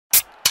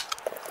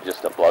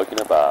just a bloke in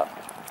a bar.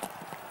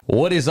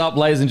 What is up,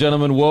 ladies and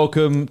gentlemen?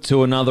 Welcome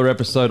to another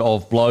episode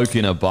of Bloke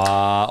in a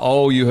Bar.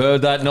 Oh, you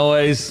heard that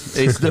noise?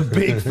 It's the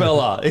big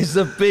fella. It's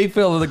the big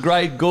fella, the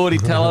great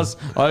Gorden Tallis,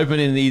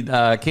 opening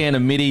the can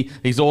of Midi.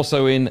 He's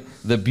also in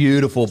the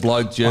beautiful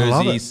Bloke jerseys. I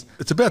love it.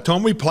 It's about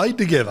time we played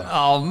together.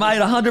 Oh, mate,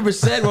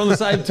 100%. We're on the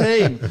same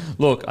team.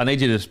 Look, I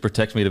need you to just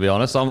protect me, to be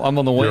honest. I'm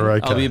on the wing. You're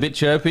okay. I'll be a bit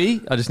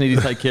chirpy. I just need you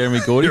to take care of me,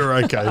 Gorden. You're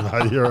okay,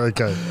 mate. You're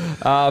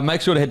okay.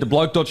 Make sure to head to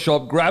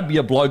bloke.shop, grab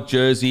your Bloke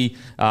jersey,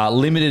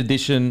 limited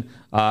edition.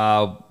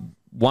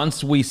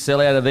 Once we sell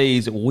out of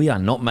these, we are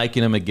not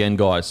making them again,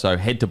 guys. So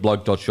head to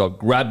bloke.shop,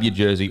 grab your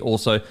jersey.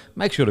 Also,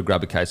 make sure to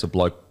grab a case of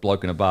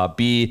Bloke in a Bar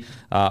beer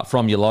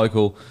from your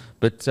local.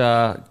 But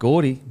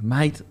Gordy,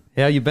 mate,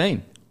 how you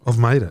been? I've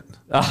made it.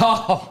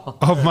 Oh,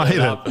 I've made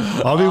it.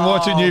 I've been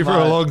watching you for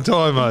a long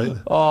time, mate.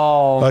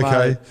 Oh,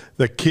 okay. mate.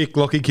 The kick,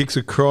 Lockie kicks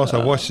across.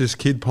 I watched this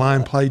kid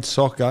played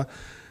soccer,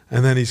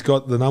 and then he's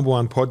got the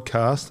 #1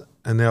 podcast.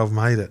 And now I've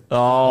made it.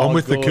 Oh, I'm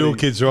with Gordy. the cool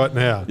kids right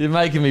now. You're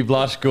making me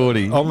blush,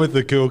 Gordy. I'm with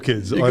the cool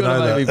kids. You're I going know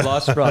to make that. me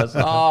blush, bros.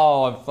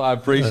 Oh, I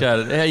appreciate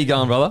it. How you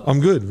going, brother? I'm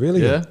good,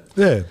 really Yeah?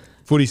 good. Yeah.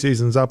 Footy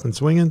season's up and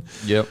swinging.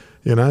 Yep.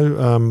 You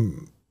know,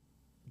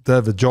 they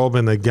have a job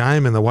in the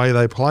game and the way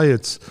they play,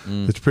 it's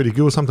pretty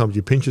good. Sometimes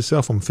you pinch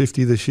yourself. I'm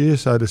 50 this year,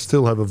 so to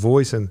still have a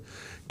voice and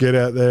get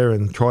out there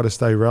and try to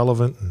stay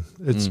relevant,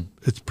 it's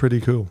pretty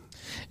cool.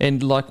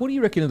 And, like, what do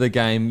you reckon of the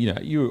game? You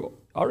know,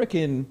 I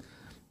reckon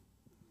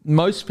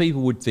most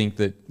people would think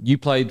that you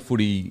played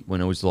footy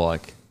when it was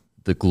like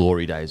the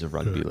glory days of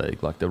rugby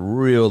league, like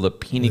the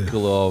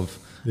pinnacle of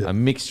a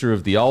mixture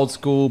of the old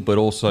school, but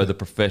also the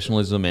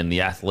professionalism and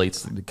the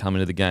athletes that come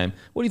into the game.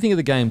 What do you think of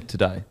the game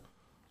today?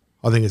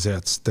 I think it's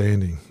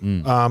outstanding.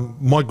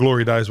 My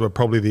glory days were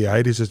probably the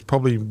 80s. It's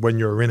probably when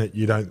you're in it,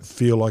 you don't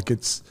feel like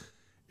it's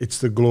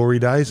the glory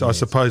days. I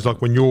suppose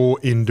like when you're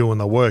in doing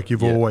the work,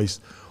 you've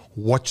always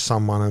watched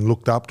someone and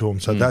looked up to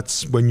them. So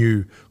that's when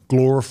you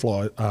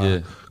glorified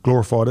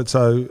it.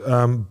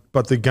 So,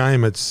 but the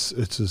game, it's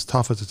as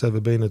tough as it's ever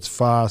been. It's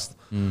fast.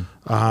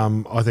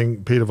 I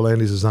think Peter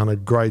V'landys has done a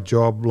great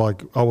job.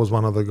 Like, I was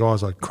one of the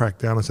guys I cracked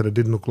down. I said it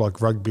didn't look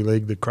like rugby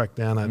league, the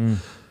crackdown at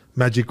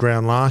Magic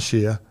Round last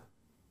year.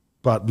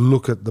 But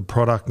look at the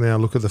product now.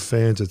 Look at the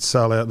fans. It's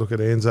sell out. Look at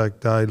Anzac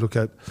Day. Look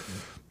at,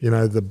 you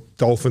know, the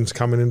Dolphins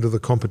coming into the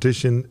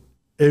competition.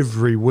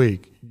 Every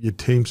week, your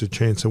team's a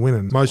chance of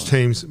winning. Most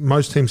teams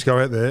go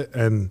out there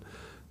and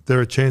they're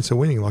a chance of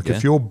winning. Like,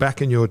 if you're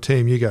backing your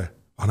team, you go,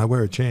 oh no,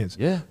 we're a chance.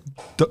 Yeah.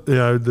 You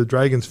know, the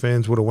Dragons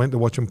fans would have went to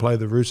watch them play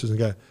the Roosters and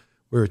go,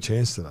 we're a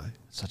chance today.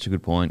 Such a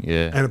good point,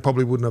 yeah. And it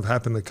probably wouldn't have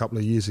happened a couple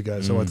of years ago.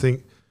 So I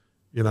think,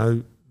 you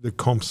know, the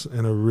comp's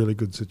in a really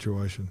good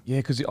situation. Yeah,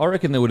 because I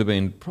reckon there would have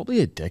been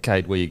probably a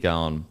decade where you're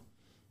going,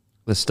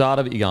 the start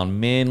of it, you're going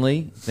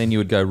Manly, then you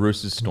would go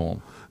Roosters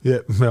Storm. Yeah,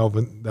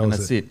 Melbourne. And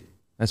that's it.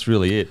 That's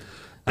really it.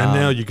 And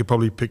now you could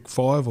probably pick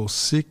 5 or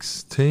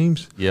 6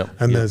 teams. Yep.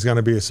 And there's going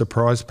to be a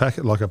surprise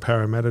packet like a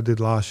Parramatta did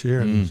last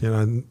year. And, you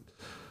know,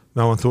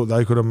 no one thought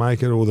they could have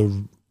made it, or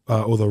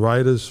the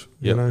Raiders,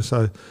 you know.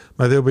 So,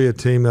 mate, there'll be a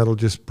team that'll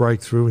just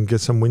break through and get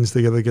some wins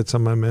together, get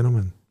some momentum.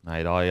 And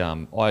mate,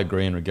 I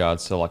agree in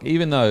regards to, like,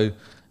 even though,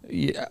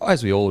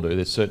 as we all do,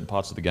 there's certain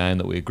parts of the game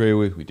that we agree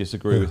with, we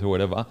disagree with, or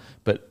whatever.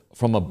 But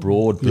from a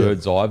broad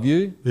bird's eye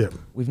view,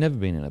 we've never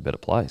been in a better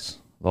place.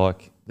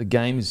 Like, the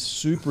game is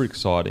super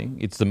exciting.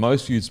 It's the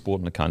most viewed sport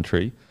in the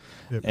country.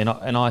 And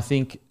I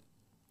think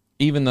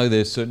even though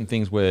there's certain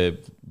things where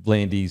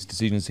V'landys'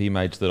 decisions he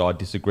made that I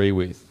disagree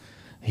with,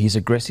 his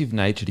aggressive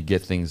nature to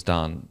get things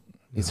done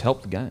has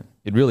helped the game.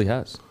 It really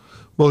has.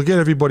 Well, again,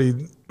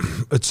 everybody,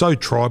 it's so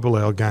tribal,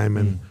 our game.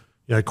 And,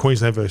 you know,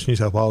 Queensland versus New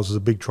South Wales is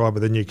a big tribe,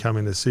 but then you come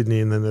into Sydney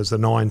and then there's the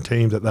 9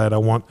 teams that they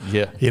don't want,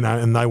 you know,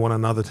 and they want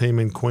another team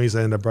in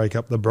Queensland to break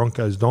up the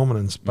Broncos'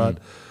 dominance. But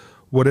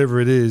whatever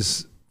it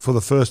is, for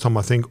the first time,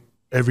 I think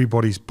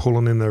everybody's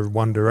pulling in the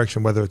one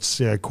direction, whether it's,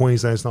 you know,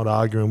 Queensland's not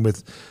arguing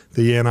with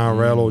the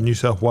NRL or New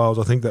South Wales.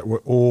 I think that we're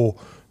all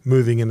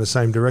moving in the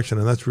same direction,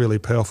 and that's really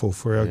powerful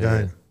for our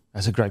game.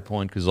 That's a great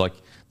point, because, like,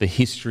 the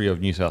history of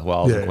New South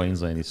Wales and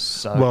Queensland is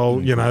so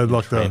you know,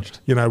 like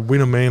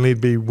Winner Manly would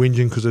be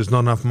whinging because there's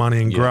not enough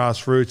money in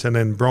grassroots, and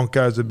then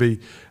Broncos would be,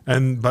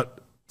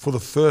 but for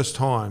the first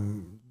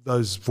time,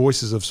 those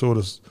voices have sort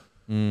of,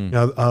 you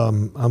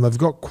know, they've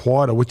got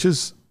quieter, which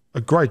is a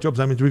great job.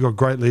 That means we've got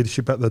great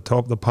leadership at the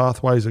top. The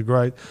pathways are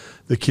great.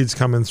 The kids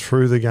coming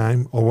through the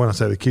game, or when I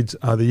say the kids,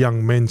 are the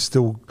young men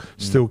still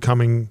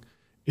coming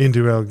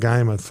into our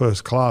game at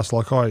first class.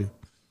 Like you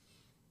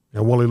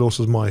know, Wally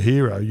Lawson's my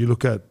hero. You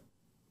look at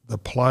the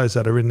players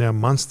that are in now,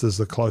 Munster's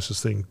the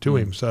closest thing to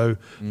him. So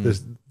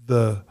there's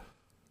the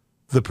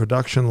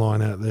production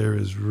line out there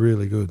is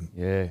really good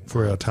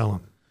for our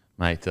talent.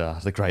 Mate,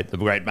 the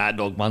great Mad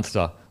Dog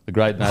Munster. The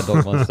great Mad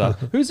Dog Munster.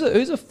 Who's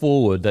a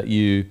forward that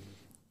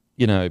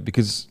you know,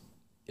 because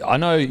I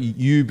know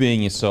you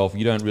being yourself,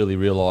 you don't really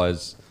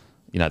realise,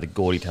 you know, the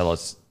Gorden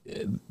Tallis,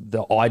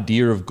 the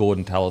idea of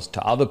Gorden Tallis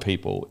to other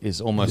people is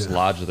almost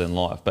larger than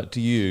life. But to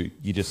you,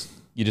 you're just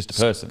a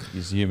person.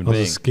 You're just a human being.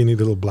 I was a skinny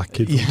little black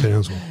kid from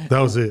Townsville.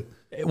 That was it.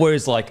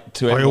 Whereas, like,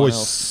 to I everyone always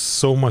else,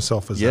 saw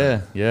myself as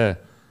that. yeah,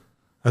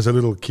 As a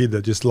little kid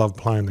that just loved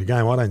playing the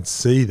game. I don't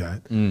see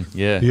that.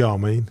 yeah. You know what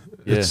I mean?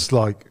 Yeah. It's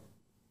like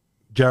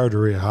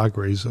Jared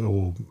Hargreaves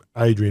or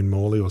Adrian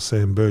Morley or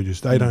Sam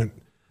Burgess. They don't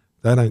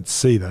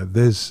see that.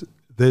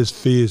 There's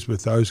fears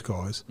with those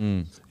guys. You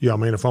know what I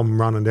mean? If I'm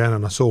running down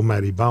and I saw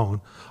Matty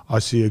Bowen, I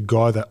see a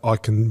guy that I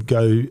can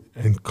go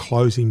and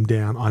close him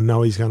down. I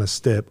know he's going to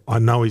step. I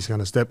know which way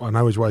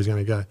he's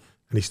going to go, and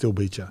he still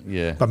beats you.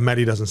 Yeah. But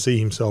Matty doesn't see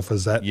himself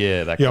as that.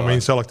 Yeah, that You know what I guy.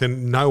 mean? So, like,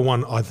 then no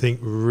one, I think,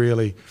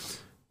 really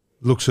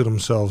looks at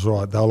themselves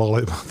right. They'll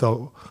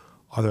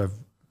either have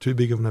too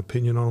big of an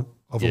opinion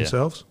of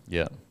themselves,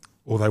 Yeah.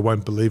 or they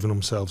won't believe in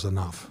themselves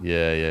enough.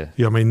 Yeah, yeah.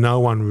 You know what I mean? No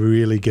one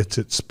really gets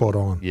it spot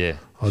on. Yeah.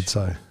 I'd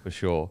say. For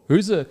sure.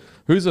 Who's a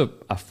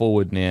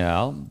forward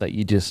now that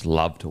you just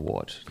love to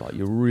watch? Like,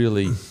 you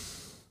really...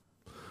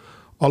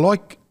 I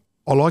like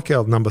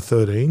our number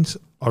 13s.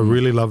 I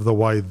really love the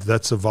way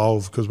that's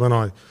evolved, because when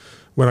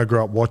I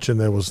grew up watching,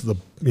 there was the,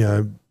 you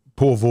know,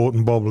 Paul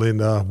Vorton, Bob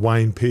Linder,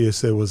 Wayne Pearce,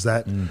 there was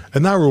that.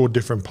 And they were all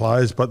different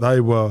players, but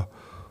they were,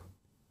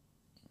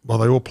 well,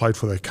 they all played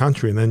for their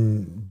country. And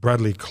then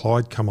Bradley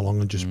Clyde come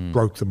along and just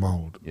broke the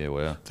mould. Yeah,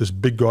 wow. This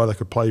big guy that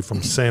could play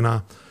from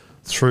centre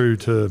through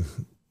to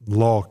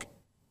lock,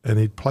 and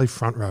he'd play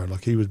front row.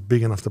 Like, he was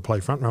big enough to play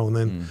front row. And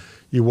then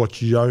you watch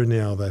Joe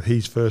now, that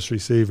he's first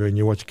receiver, and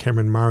you watch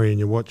Cameron Murray, and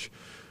you watch,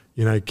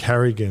 you know,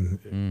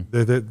 Carrigan.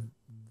 They're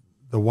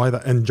the way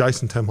that, and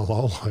Jason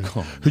Tamalolo,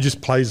 who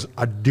just plays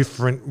a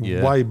different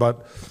way.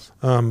 But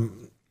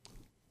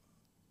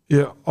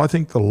yeah, I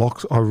think the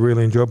locks I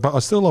really enjoy, but I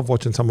still love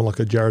watching someone like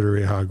a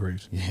Jared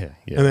Hargreaves. Yeah.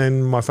 And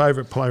then my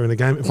favourite player in the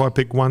game, if I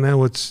pick one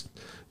now, it's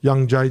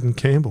young Jaden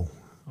Campbell.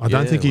 I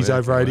don't think he's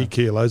over 80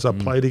 kilos. I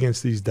played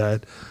against his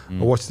dad.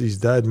 I watched his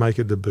dad make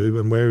a debut,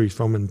 and where he's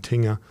from in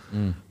Tinga,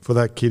 for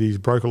that kid, he's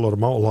broke a lot of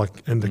mold,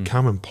 and to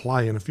come and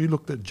play. And if you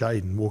looked at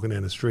Jaden walking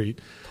down the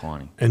street,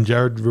 Tiny. and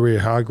Jared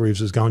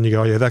Hargreaves is going, you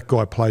go, yeah, that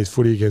guy plays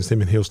footy against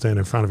him and he'll stand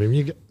in front of him.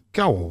 You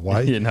go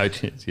away. Yeah, no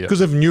chance. Yeah.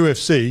 Because of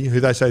UFC, who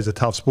they say is a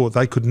tough sport,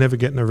 they could never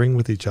get in a ring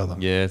with each other.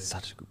 Yeah, it's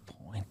such a good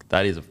point.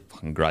 That is a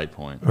fucking great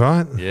point.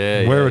 Right?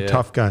 Yeah, We're yeah, a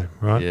tough game,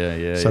 right?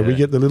 Yeah. So we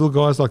get the little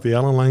guys like the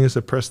Alan Langers,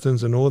 the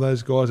Prestons, and all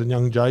those guys, and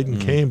young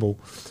Jaden Campbell.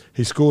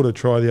 He scored a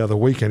try the other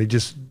weekend. He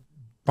just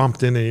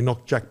bumped in and he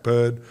knocked Jack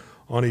Bird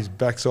on his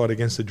backside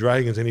against the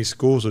Dragons, and he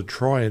scores a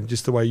try, and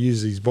just the way he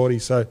uses his body.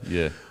 So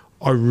Yeah.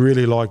 I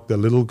really like the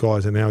little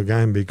guys in our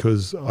game,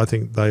 because I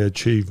think they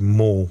achieve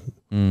more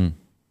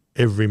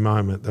every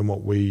moment than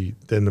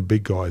the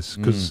big guys.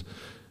 Because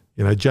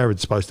you know,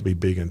 Jared's supposed to be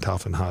big and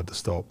tough and hard to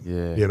stop.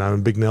 Yeah. You know,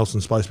 and Big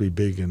Nelson's supposed to be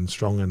big and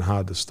strong and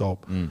hard to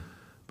stop.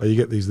 But you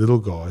get these little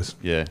guys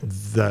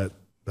that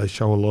they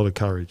show a lot of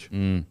courage.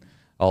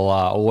 I'll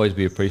always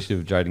be appreciative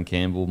of Jaden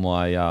Campbell.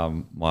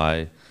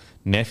 My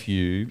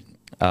nephew,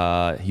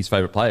 his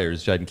favourite player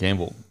is Jaden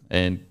Campbell,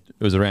 and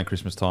it was around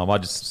Christmas time. I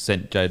just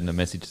sent Jaden a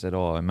message, said,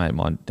 "Oh, mate,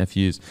 my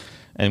nephew's,"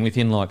 and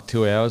within like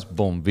 2 hours,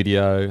 boom,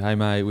 video. Hey,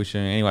 mate,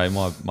 wishing. Anyway,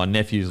 my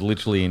nephew's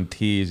literally in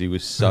tears. He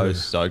was so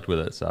stoked with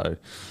it. So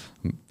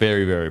I'm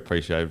very, very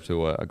appreciative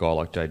to a guy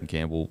like Jaden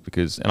Campbell,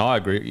 because, and I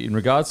agree in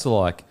regards to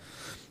like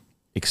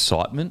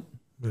excitement.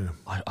 Yeah.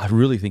 I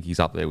really think he's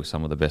up there with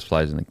some of the best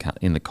players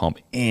in the comp,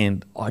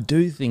 and I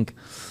do think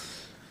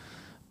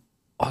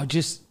I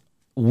just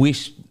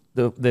wish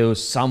there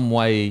was some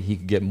way he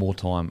could get more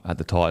time at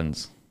the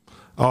Titans.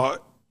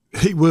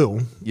 He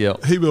will. Yeah,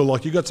 He will.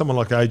 Like, you got someone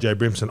like AJ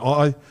Brimson.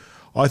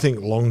 I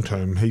think long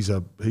term he's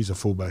a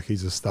fullback.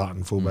 He's a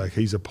starting fullback.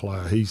 He's a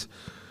player. He's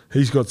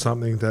got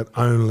something that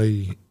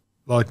only,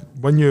 like,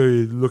 when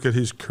you look at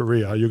his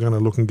career, you're going to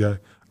look and go,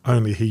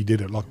 only he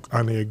did it, like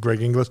only a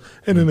Greg Inglis,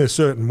 and in there's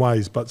certain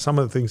ways, but some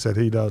of the things that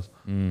he does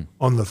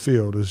on the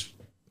field is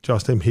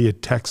just him. He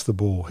attacks the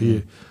ball.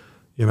 He,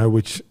 you know,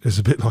 which is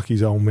a bit like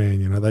his old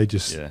man. You know, they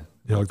just, you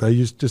know, like they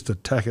just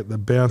attack it. The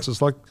bounce,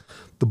 it's like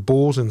the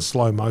ball's in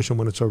slow motion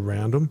when it's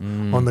around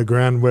them on the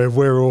ground, where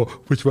we're all,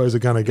 which way is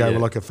it going to go? We're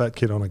like a fat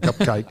kid on a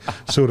cupcake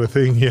sort of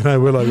thing. You know,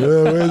 we're like,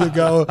 where's it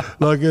going?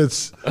 Like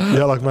it's,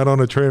 like, mate,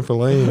 on a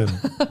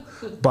trampoline.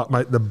 But,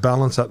 mate, the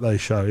balance that they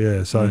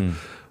show, so...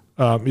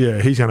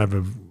 he's going to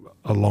have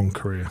a long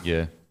career.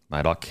 Yeah,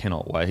 mate, I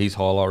cannot wait. His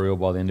highlight reel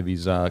by the end of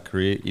his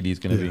career, it is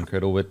going to be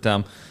incredible. But,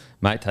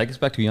 mate, take us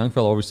back to a young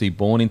fella, obviously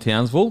born in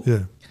Townsville.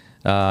 Yeah.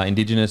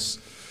 Indigenous,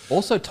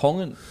 also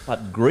Tongan,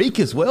 but Greek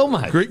as well,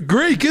 mate.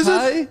 Greek, is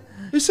it?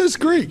 Who says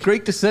Greek?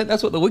 Greek descent,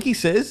 that's what the wiki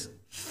says.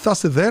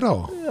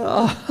 Thasavero.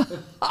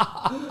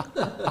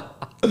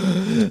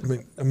 I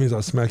mean, that means I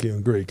smack you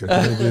in Greek. I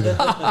can't do that.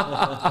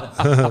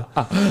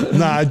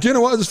 Nah, do you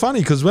know what? It's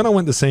funny, because when I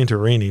went to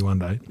Santorini one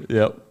day...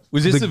 Yep.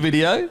 Was this the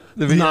video?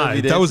 The video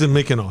no, that was in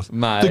Mykonos.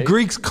 Mate. The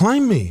Greeks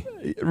claim me.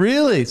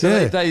 Really?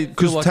 So they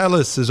because like...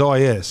 Tallis is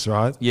IS,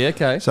 right? Yeah,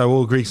 okay. So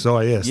all Greeks is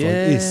IS, like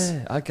is.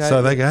 Okay.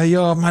 So they go, hey,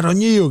 yo, mate, I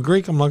knew you were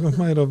Greek. I'm like,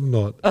 mate, I'm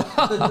not.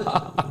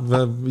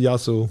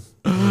 Yasu.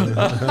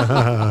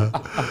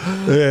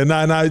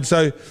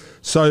 No.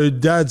 So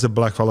Dad's a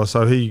black fella,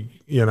 so he,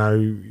 you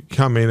know,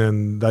 come in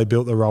and they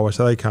built the railway.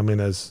 So they come in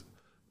as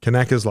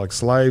Kanakas like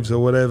slaves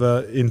or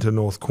whatever into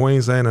North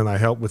Queensland, and they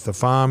helped with the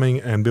farming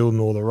and building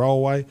all the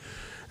railway.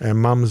 And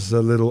mum's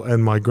a little,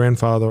 and my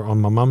grandfather on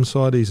my mum's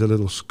side, he's a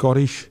little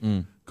Scottish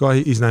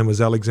guy. His name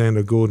was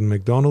Alexander Gorden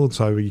MacDonald,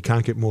 so you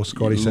can't get more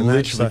Scottish than that.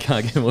 Literally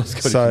can't get more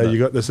Scottish So than that. you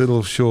got this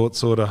little short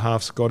sort of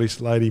half Scottish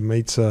lady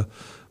meets a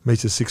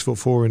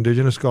 6'4"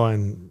 Indigenous guy,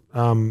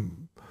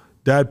 and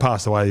Dad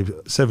passed away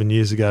 7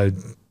 years ago,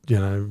 you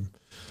know,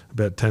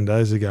 about 10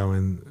 days ago,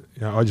 and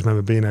you know, I just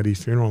remember being at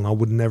his funeral, and I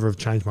would never have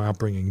changed my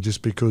upbringing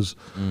just because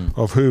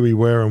of who we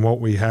were and what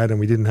we had,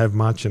 and we didn't have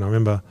much. And I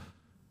remember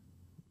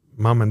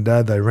Mum and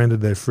Dad, they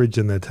rented their fridge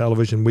and their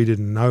television. We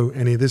didn't know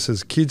any of this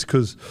as kids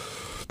because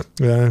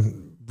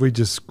we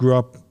just grew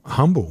up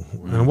humble,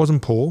 and it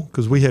wasn't poor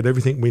because we had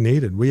everything we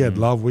needed. We had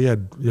love. We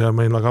had, you know, I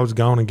mean, like I was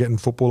going and getting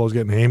football. I was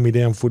getting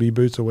hand-me-down footy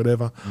boots or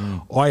whatever.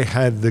 I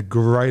had the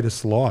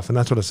greatest life, and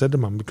that's what I said to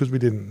Mum, because we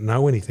didn't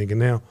know anything. And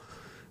now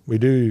we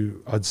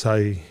do, I'd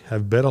say,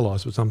 have better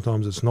lives, but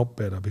sometimes it's not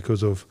better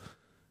because of,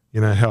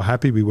 you know, how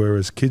happy we were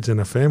as kids and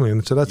a family.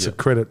 And so that's a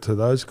credit to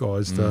those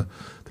guys. But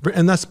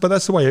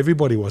that's the way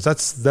everybody was.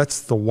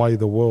 That's the way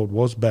the world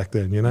was back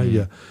then. You know,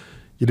 you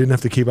didn't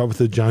have to keep up with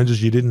the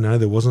Joneses. You didn't know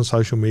there wasn't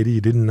social media.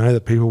 You didn't know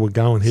that people were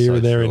going here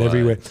and there and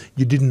everywhere.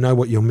 You didn't know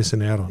what you're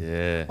missing out on.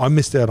 Yeah. I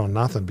missed out on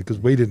nothing because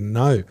we didn't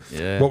know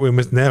what we were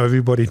missing. Now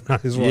everybody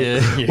knows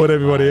what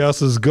everybody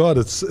else has got.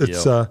 It's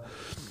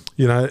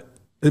you know,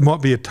 it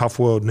might be a tough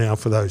world now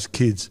for those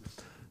kids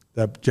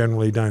that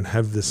generally don't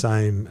have the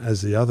same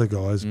as the other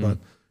guys, but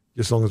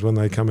as long as when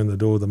they come in the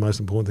door, the most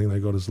important thing they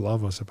got is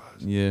love, I suppose.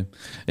 Yeah.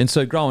 And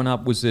so growing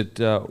up, was it,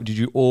 did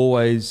you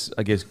always,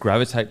 I guess,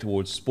 gravitate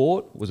towards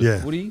sport? Was it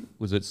footy?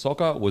 Was it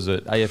soccer? Was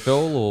it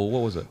AFL, or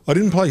what was it? I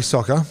didn't play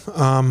soccer.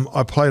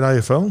 I played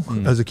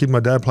AFL. As a kid, my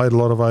dad played a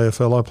lot of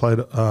AFL. I played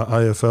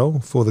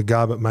AFL for the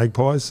Garbett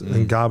Magpies,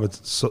 and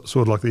Garbett's sort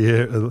of like the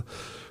air,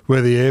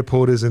 where the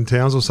airport is in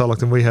Townsville. So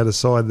like, and we had a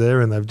side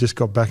there, and they've just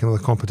got back into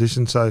the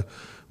competition. So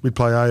we'd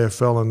play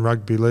AFL and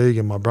rugby league,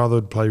 and my brother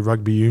would play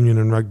rugby union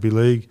and rugby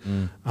league.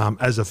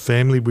 As a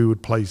family, we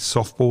would play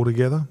softball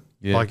together.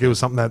 Like it was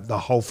something that the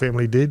whole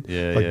family did.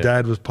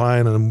 Dad was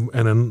playing,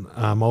 and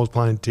I was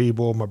playing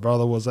T-ball. My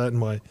brother was that, and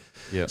my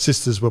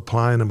sisters were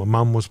playing, and my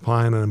mum was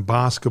playing, and in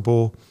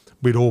basketball,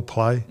 we'd all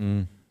play.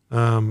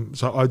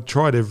 So I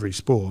tried every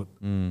sport,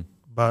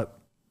 but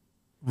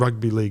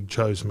rugby league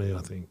chose me, I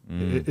think.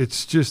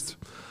 It's just,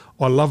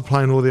 I love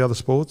playing all the other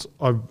sports.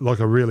 I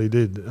really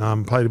did.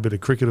 Played a bit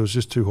of cricket. It was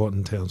just too hot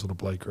in Townsville to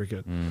play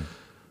cricket.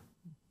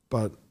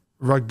 But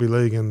rugby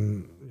league,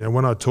 and you know,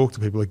 when I talk to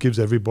people, it gives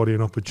everybody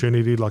an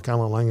opportunity. Like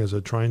Alan Lang is a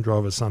train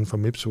driver's son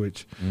from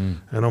Ipswich,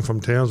 and I'm from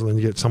Townsville, and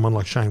you get someone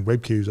like Shane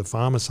Webke, who's a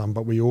farmer's son,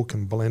 but we all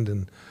can blend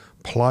and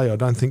play. I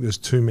don't think there's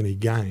too many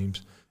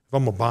games. If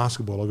I'm a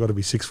basketball, I've got to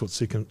be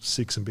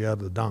 6'6" and be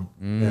able to dunk.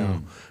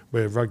 Now,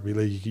 where rugby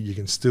league, you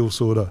can still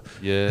sort of,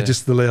 it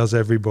just allows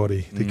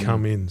everybody to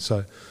come in.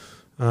 So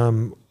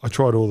I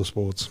tried all the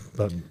sports,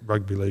 but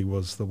rugby league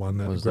was the one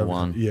that was the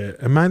one. Yeah,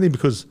 and mainly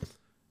because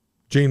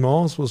Gene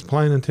Miles was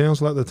playing in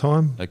Townsville at the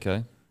time.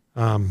 Okay.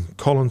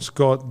 Colin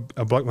Scott,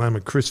 a bloke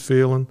named Chris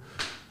Phelan,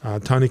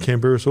 Tony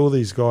Camberis, all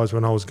these guys,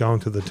 when I was going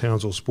to the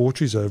Townsville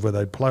Sports Reserve where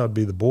they'd play, I'd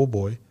be the ball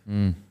boy.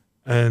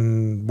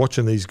 And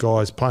watching these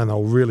guys play, and they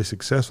were really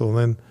successful. And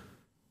then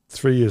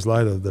 3 years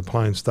later, they're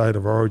playing State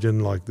of Origin.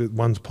 Like the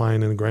one's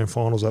playing in the grand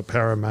finals at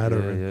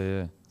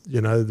Parramatta.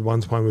 You know, the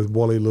one's playing with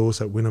Wally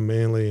Lewis at Wynnum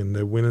Manly, and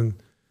they're winning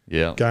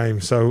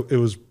games. So it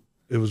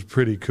was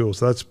pretty cool.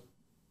 So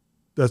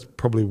that's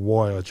probably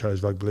why I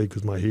chose rugby league,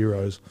 because my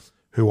heroes,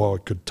 who I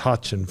could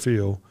touch and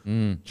feel,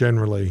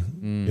 generally,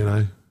 you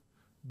know,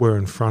 were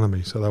in front of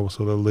me. So they were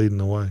sort of leading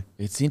the way.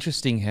 It's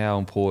interesting how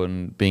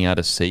important being able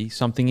to see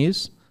something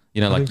is. You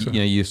know, like, you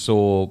know, you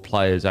saw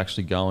players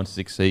actually go on to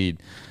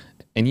succeed,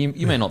 and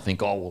you may not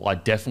think, oh, well, I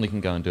definitely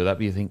can go and do that,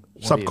 but you think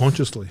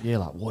subconsciously,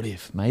 like, what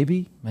if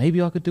maybe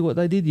I could do what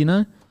they did, you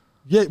know?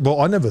 Yeah,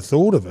 well, I never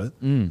thought of it,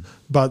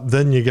 but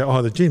then you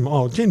go, Gene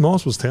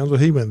Miles was Townsville,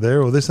 he went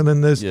there, or this, and then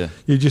there's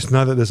you just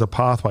know that there's a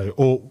pathway,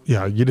 or you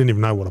know, you didn't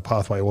even know what a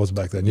pathway was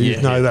back then. You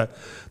just know that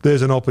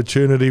there's an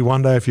opportunity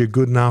one day, if you're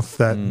good enough,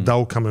 that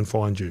they'll come and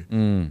find you.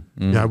 You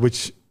know,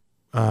 which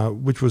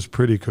was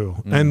pretty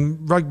cool.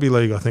 And rugby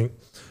league, I think,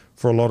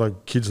 for a lot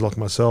of kids like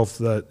myself,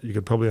 that you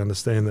could probably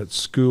understand that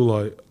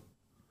school,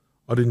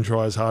 I didn't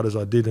try as hard as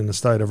I did in the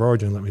State of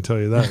Origin, let me tell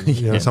you that.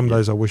 You know, some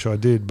days I wish I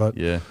did, but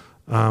you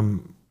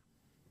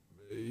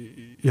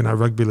know,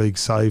 rugby league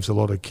saves a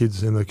lot of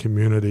kids in the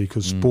community,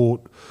 because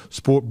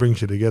sport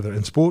brings you together,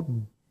 and sport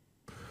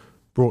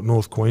brought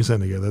North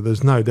Queensland together.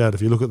 There's no doubt.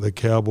 If you look at the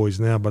Cowboys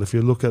now, but if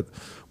you look at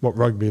what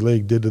rugby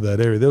league did to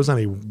that area, there was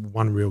only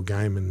one real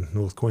game in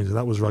North Queensland.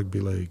 That was rugby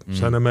league.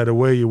 So no matter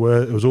where you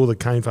were, it was all the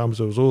cane farmers,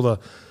 it was all the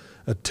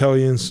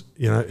Italians,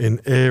 you know,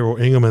 in Ayr or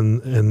Ingham,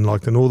 and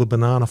like all the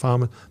banana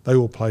farmers, they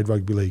all played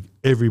rugby league.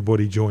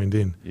 Everybody joined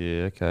in.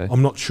 Yeah, okay.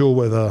 I'm not sure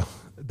whether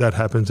that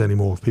happens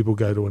anymore, if people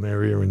go to an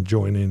area and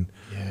join in.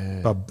 Yeah.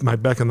 But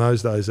mate, back in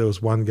those days, there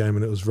was one game,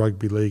 and it was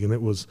rugby league, and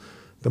it was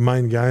the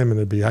main game, and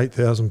there'd be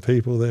 8,000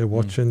 people there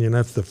watching. You know,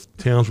 if the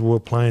Townsville were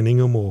playing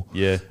Ingham or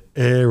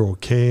Ayr or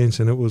Cairns,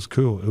 and it was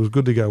cool. It was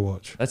good to go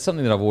watch. That's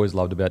something that I've always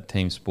loved about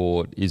team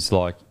sport is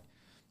like,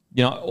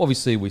 you know,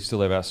 obviously we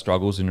still have our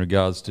struggles in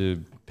regards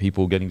to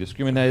people getting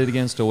discriminated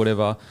against or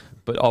whatever,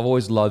 but I've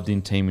always loved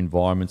in team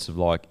environments of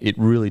like, it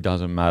really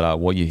doesn't matter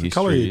what your history is. The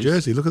colour of your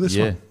jersey, look at this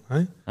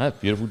one. Hey?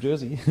 Beautiful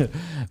jersey.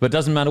 But it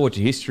doesn't matter what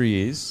your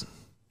history is.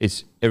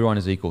 It's everyone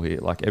is equal here.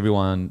 Like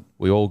everyone,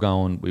 we all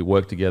go and we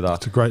work together.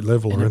 It's a great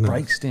level, and it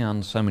breaks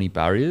down so many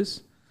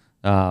barriers.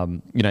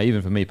 You know,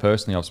 even for me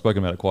personally, I've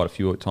spoken about it quite a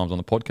few times on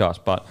the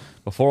podcast, but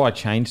before I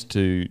changed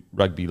to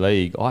rugby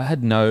league, I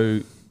had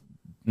no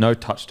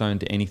touchstone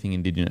to anything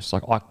Indigenous.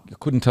 Like I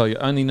couldn't tell you,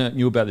 only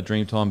knew about the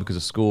Dreamtime because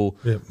of school,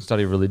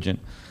 study of religion.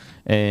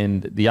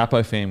 And the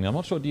Appo family, I'm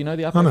not sure, do you know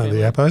the Appo family? I know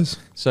the Appos.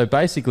 So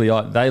basically,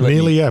 they let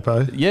Nearly me...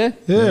 Appo. Yeah?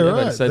 Yeah,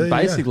 right. So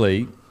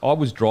basically, I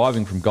was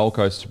driving from Gold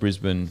Coast to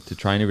Brisbane to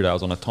train every day. I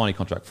was on a tiny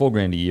contract,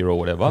 $4,000 a year or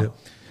whatever. Yep.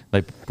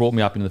 They brought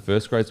me up into the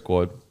first grade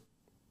squad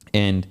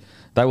and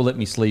they will let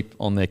me sleep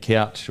on their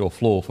couch or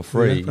floor for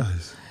free.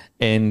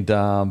 And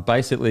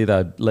basically,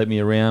 they'd let me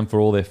around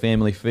for all their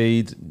family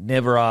feeds,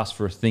 never asked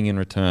for a thing in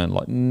return,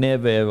 like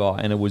never ever.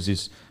 And it was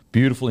this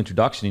beautiful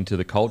introduction into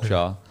the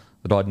culture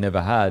that I'd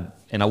never had.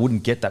 And I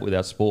wouldn't get that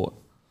without sport.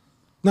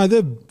 No,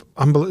 they're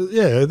unbelievable.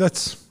 Yeah,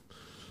 that's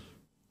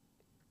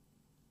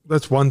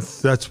one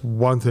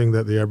thing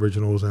that the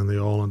Aboriginals and the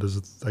Islanders,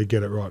 they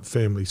get it right.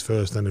 Families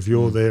first, and if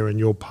you're there and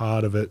you're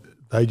part of it,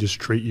 they just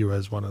treat you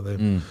as one of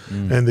them.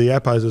 And the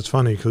Appos, it's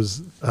funny because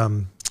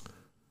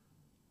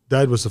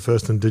Dad was the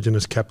first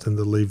Indigenous captain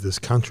to leave this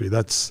country.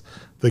 That's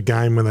the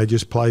game when they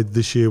just played.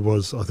 This year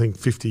was, I think,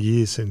 50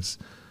 years since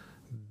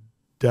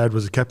Dad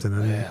was a captain,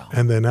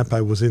 and then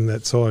Appo was in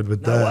that side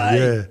with Dad.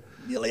 Yeah.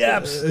 Nearly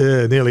Apps.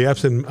 Yeah, Nearly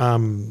Apps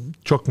and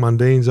Chock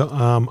Mundine's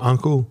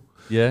uncle,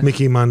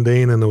 Mickey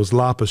Mundine, and there was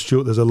Lapa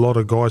Stewart. There's a lot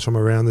of guys from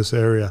around this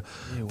area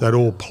that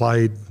all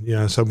played. You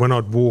know, so when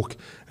I'd walk,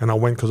 and I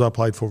went because I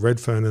played for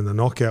Redfern in the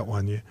knockout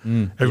one year,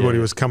 everybody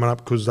was coming up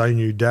because they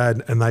knew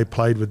Dad and they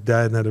played with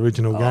Dad in that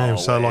original game.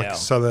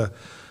 So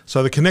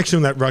so the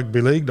connection that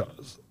rugby league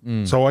does.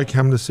 So I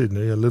come to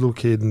Sydney, a little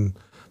kid, and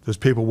there's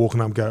people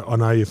walking up and go, I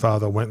know your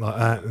father went like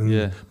that, and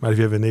mate, if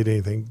you ever need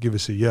anything, give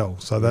us a yell.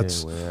 So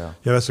that's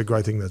that's a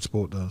great thing that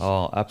sport does.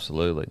 Oh,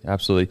 absolutely,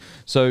 absolutely.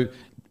 So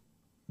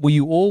were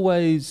you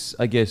always,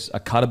 I guess, a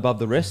cut above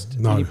the rest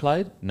when you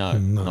played? No,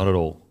 not at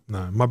all.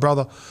 No,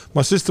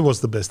 my sister was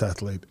the best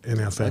athlete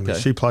in our family.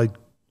 She played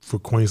for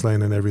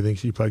Queensland and everything.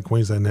 She played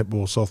Queensland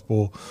netball,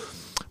 softball,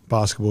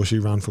 basketball. She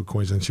ran for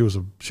Queensland. She was a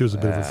bit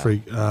of a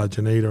freak,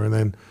 Janita, and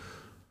then.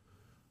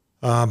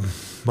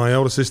 My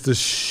elder sister,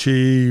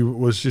 she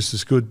was just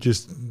as good,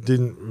 just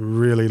didn't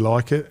really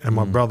like it. And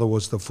my brother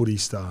was the footy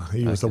star.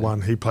 He was the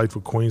one. He played for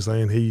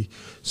Queensland. He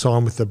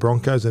signed with the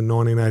Broncos in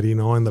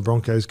 1989. The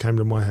Broncos came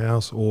to my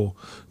house or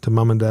to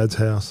Mum and Dad's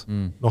house,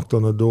 knocked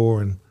on the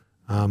door, and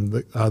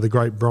the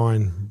great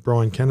Brian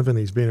Canavan,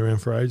 he's been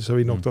around for ages, so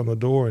he knocked on the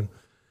door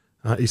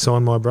and he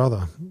signed my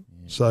brother.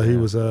 So he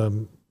was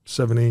a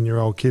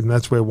 17-year-old kid, and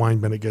that's where Wayne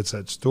Bennett gets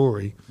that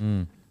story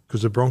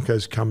because the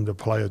Broncos come to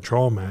play a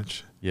trial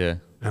match. Yeah.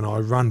 And I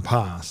run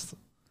past,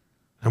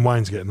 and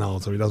Wayne's getting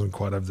old, so he doesn't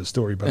quite have the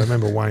story, but I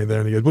remember Wayne there,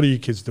 and he goes, what are you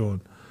kids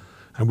doing?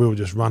 And we were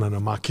just running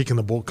amok, kicking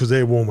the ball, because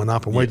they're warming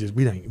up, and we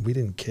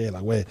didn't care.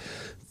 Like, we're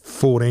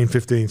 14,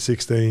 15,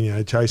 16, you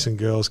know, chasing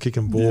girls,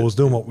 kicking balls,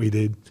 doing what we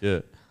did.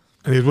 Yeah.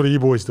 And he goes, what are you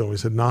boys doing? We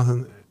said,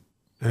 nothing.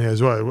 And he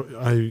goes, well,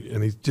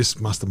 and he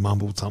just must have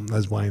mumbled something,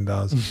 as Wayne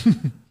does.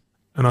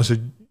 And I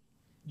said,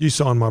 you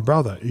signed my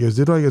brother. He goes,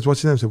 did I? He goes,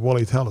 what's your name? I said,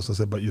 Wally Tallis. I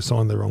said, but you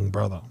signed the wrong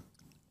brother.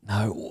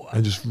 No.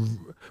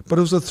 But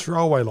it was a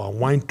throwaway line.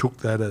 Wayne took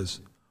that as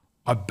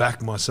I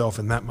backed myself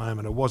in that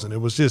moment. It wasn't. It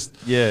was just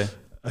a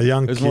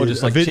young kid, more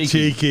just like a bit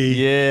cheeky.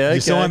 Yeah, okay.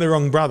 You signed the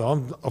wrong brother.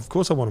 Of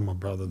course I wanted my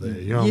brother there.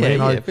 You know what I mean?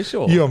 Yeah, for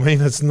sure. You know what I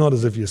mean? It's not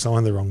as if you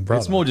signed the wrong brother.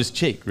 It's more just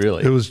cheek,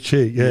 really. It was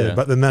cheek, yeah.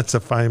 But then that's a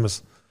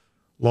famous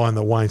line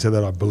that Wayne said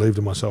that I believed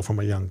in myself from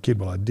a young kid.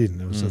 Well, I didn't.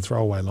 It was a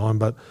throwaway line.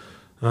 But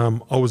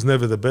I was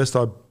never the best.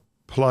 I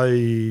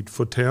played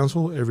for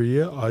Townsville every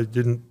year. I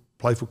didn't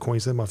play for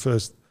Queensland. My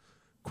first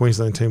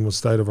Queensland team was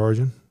State of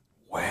Origin.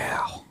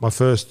 Wow. My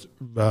first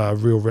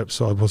real rep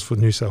side was for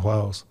New South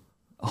Wales.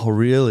 Oh,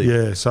 really?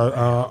 Yeah. So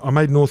I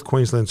made North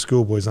Queensland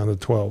schoolboys under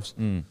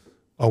 12s.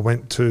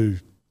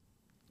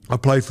 I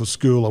played for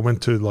school. I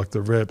went to like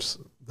the reps.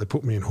 They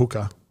put me in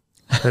hooker.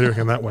 How do you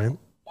reckon that went?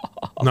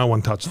 No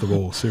one touched the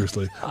ball,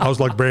 seriously. I was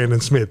like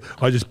Brandon Smith.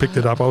 I just picked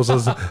it up. I was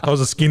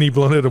a skinny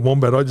blonde-headed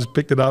wombat. I just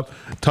picked it up,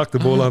 tucked the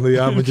ball under the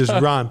arm and just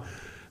run.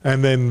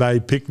 And then they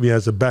picked me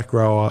as a back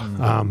rower.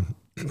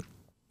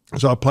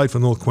 So I played for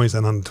North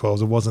Queensland under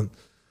 12s. It wasn't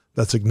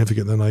that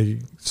significant. Then I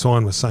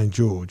signed with St.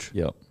 George.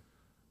 Yep.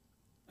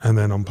 And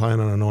then I'm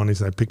playing under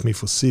 90s and they picked me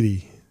for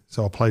City.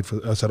 So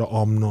I said,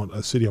 I'm not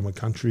a City, I'm a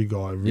country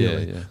guy,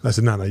 really. Yeah. They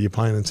said, no, you're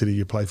playing in City,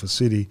 you play for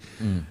City.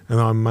 And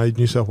I made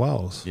New South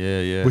Wales.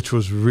 Yeah. Which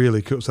was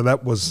really cool. So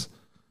that was,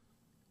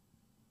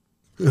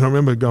 and I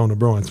remember going to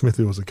Brian Smith,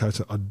 who was the coach,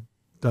 I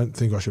don't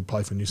think I should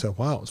play for New South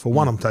Wales. For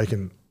one, I'm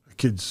taking a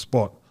kid's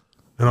spot,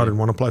 and I didn't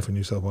want to play for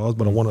New South Wales,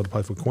 but I wanted to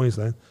play for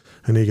Queensland.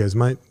 And he goes,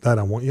 mate, they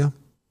don't want you.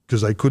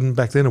 Because they couldn't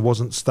back then. It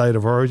wasn't state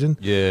of origin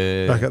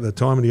back at the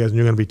time. And he goes, and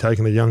you're going to be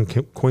taking a young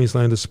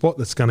Queenslander spot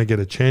that's going to get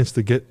a chance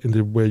to get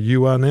into where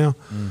you are now.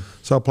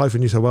 So I played for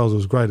New South Wales. It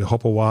was great.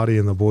 Hopewadi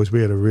and the boys,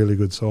 we had a really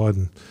good side,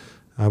 and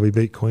we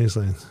beat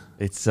Queensland.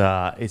 It's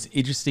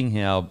interesting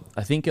how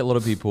I think a lot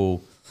of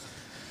people,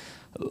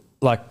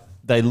 like,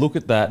 they look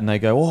at that and they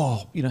go,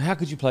 oh, you know, how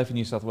could you play for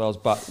New South Wales?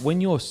 But when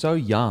you're so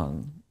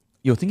young,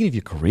 you're thinking of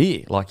your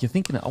career. Like, you're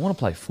thinking, I want to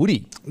play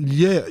footy.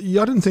 Yeah,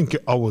 I didn't think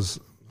I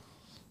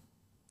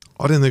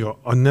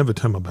never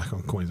turned my back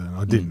on Queensland.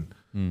 I didn't.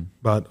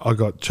 But I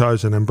got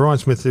chosen. And Brian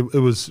Smith, it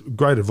was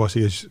great advice.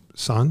 He goes,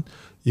 son,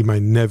 you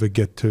may never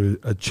get to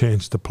a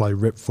chance to play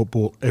rep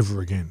football ever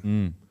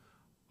again.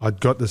 I'd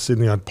got to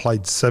Sydney. I'd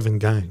played 7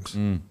 games.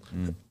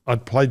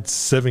 I'd played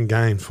 7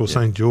 games for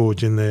St.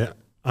 George in their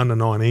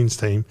under-19s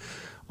team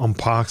on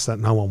parks that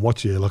no one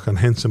watched here, like on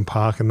Henson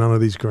Park and none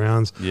of these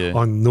grounds,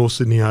 on North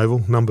Sydney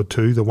Oval, number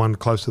 2, the one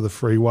close to the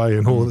freeway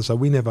and all of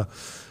that.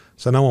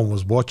 So no one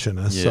was watching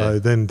us. So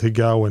then to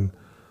go and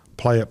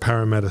play at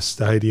Parramatta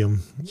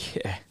Stadium,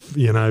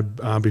 you know,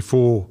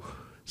 before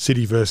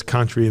City versus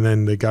Country, and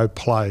then to go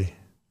play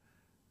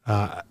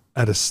at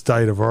a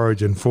state of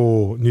origin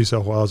for New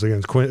South Wales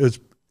against Queensland,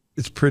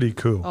 it's pretty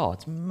cool. Oh,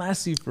 it's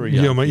massive for a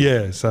young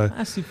kid. So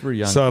massive for a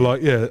young So kid.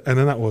 like, and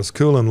then that was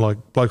cool. And like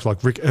blokes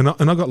like Rick, and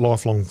I got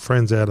lifelong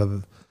friends out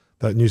of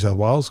that New South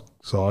Wales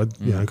side,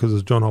 you know, because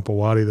there's John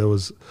Hopewadi, there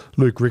was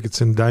Luke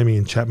Ricketson,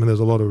 Damien Chapman. There's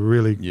a lot of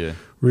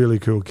really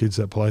cool kids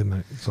that played in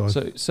that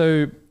side.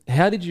 So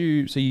how did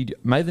you? So you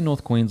made the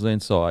North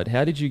Queensland side.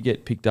 How did you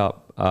get picked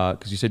up?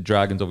 Because you said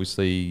Dragons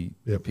obviously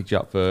picked you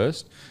up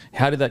first.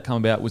 How did that come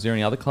about? Was there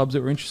any other clubs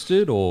that were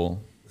interested, or?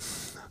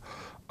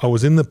 I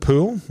was in the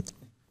pool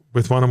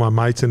with one of my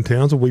mates in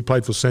Townsville. We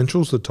played for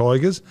Centrals, the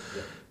Tigers.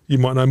 You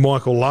might know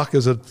Michael Luck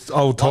as an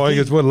old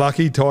Tigers. We're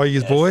Lucky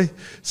Tigers boy.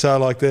 So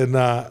like then,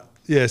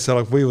 so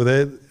like we were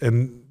there,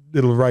 and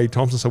little Ray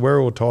Thompson. So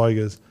we're all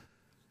Tigers.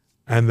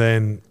 And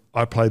then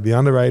I played the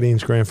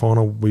under-18s grand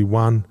final. We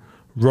won.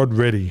 Rod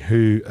Reddy,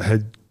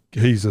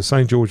 he's a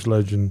St. George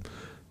legend,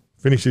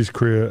 finished his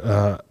career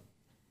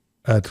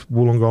at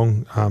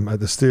Wollongong at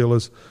the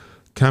Steelers.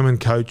 Came and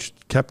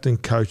captain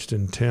coached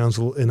in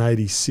Townsville in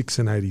 86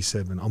 and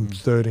 87. I'm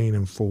 13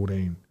 and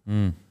 14.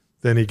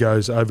 Then he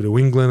goes over to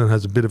England and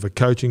has a bit of a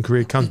coaching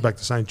career, comes back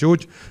to St.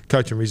 George,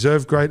 coaching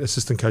reserve grade,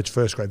 assistant coach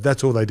first grade.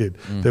 That's all they did.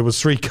 There was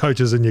 3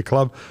 coaches in your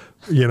club,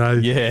 you know,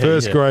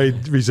 first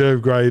grade,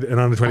 reserve grade and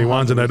under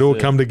 21s, and they'd all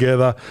come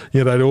together,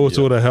 you know, they'd all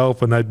sort of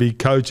help, and they'd be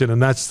coaching,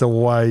 and that's the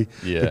way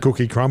the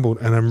cookie crumbled.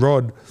 And then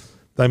Rod,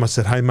 they must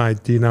have said, hey,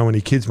 mate, do you know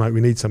any kids, mate?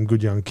 We need some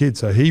good young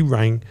kids. So he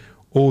rang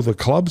all the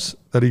clubs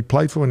that he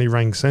played for, and he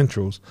rang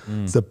Centrals.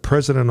 The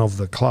president of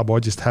the club, I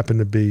just happened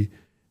to be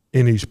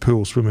in his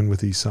pool swimming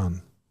with his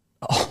son.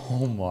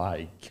 Oh,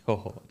 my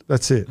God.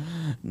 That's it.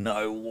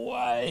 No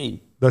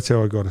way. That's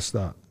how I got to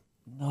start.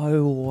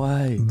 No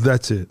way.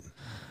 That's it.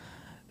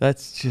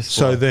 That's just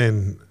So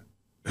then,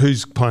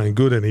 who's playing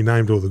good? And he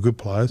named all the good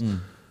players.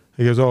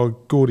 He goes,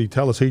 Gorden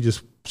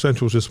Tallis,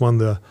 Central's just won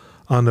the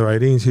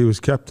under-18s. He was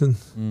captain.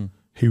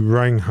 He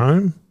rang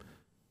home,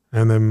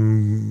 and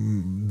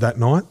then that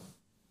night,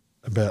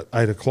 about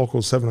 8 o'clock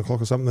or 7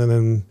 o'clock or something, and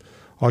then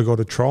I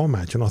got a trial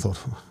match, and I thought,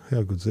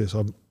 how good's this?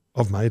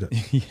 I've made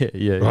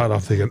it. Right, I'm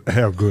thinking,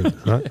 how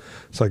good, right?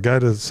 So I go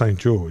to St.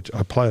 George,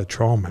 I play a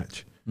trial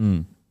match.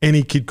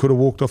 Any kid could have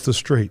walked off the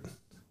street.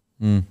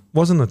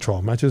 Wasn't a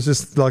trial match, it was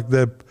just like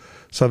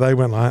so they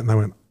went like that, and they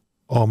went,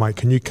 oh, mate,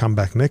 can you come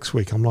back next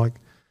week? I'm like,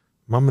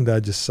 Mum and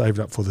Dad just saved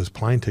up for this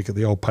plane ticket,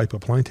 the old paper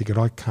plane ticket.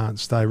 I can't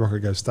stay. Rocker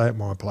goes, stay at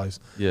my place.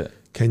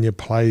 Can you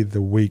play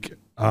the week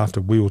after?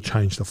 We will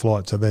change the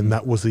flight. So then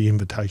that was the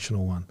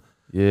invitational one.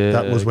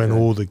 That was when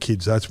all the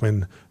kids,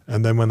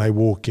 and then when they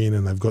walk in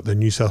and they've got the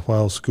New South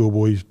Wales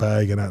schoolboys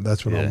bag, and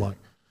that's when I'm like,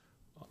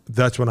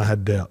 that's when I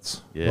had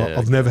doubts.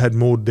 I've never had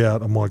more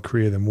doubt on my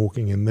career than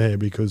walking in there,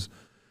 because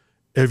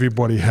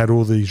everybody had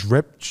all these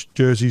rep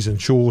jerseys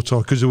and shorts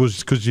on,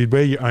 because you'd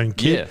wear your own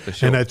kit,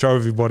 and they'd throw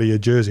everybody a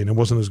jersey, and it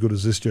wasn't as good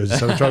as this jersey.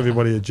 So they'd throw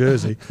everybody a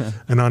jersey,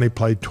 and I only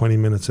played 20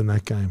 minutes in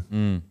that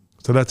game.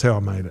 So that's how I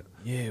made it.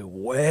 Yeah,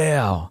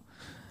 wow.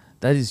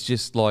 That is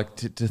just like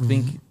to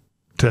think.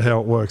 To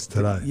how it works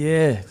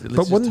today.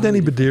 But wasn't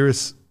Danny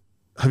Badiris,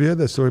 have you heard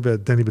that story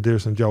about Danny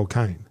Badiris and Joel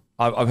Kane?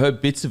 I've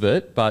heard bits of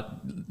it, but...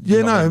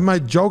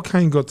 mate, Joel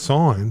Kane got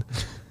signed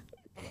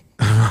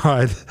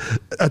right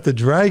at the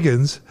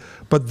Dragons,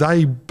 but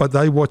they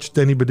watched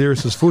Danny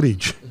Badiris'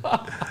 footage.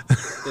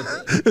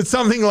 It's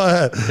something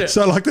like that.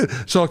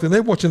 So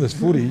they're watching this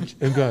footage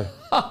and go,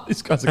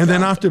 this guy's and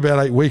then after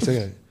about 8 weeks, they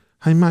go,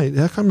 hey, mate,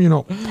 how come you're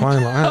not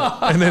playing like that?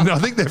 And then I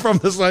think they're from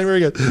the same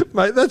area.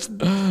 Mate, that's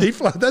Danny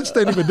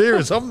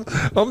Badiris.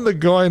 I'm the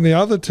guy in the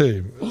other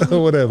team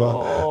or whatever.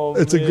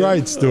 It's a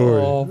great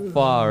story. Oh,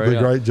 far The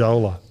great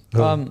Jola.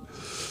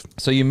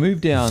 So you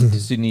moved down to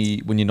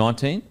Sydney when you're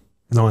 19?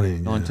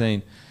 19.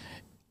 19.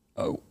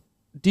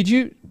 Did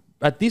you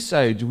at this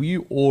age, were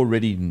you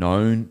already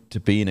known to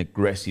be an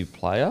aggressive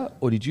player,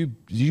 or did you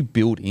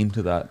build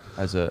into that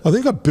as a? I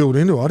think I built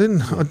into it.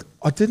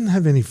 I didn't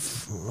have any.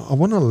 I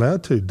wasn't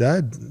allowed to.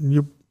 Dad,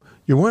 you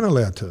weren't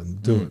allowed to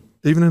do it,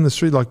 even in the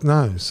street. Like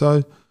no,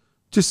 so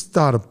just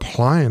started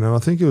playing, and I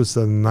think it was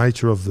the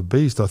nature of the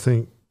beast. I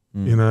think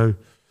you know,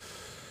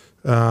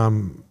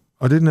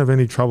 I didn't have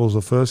any troubles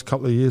the first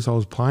couple of years I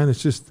was playing.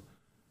 It's just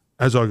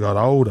as I got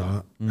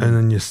older, and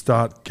then you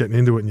start getting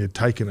into it and you're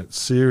taking it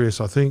serious.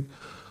 I think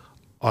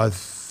my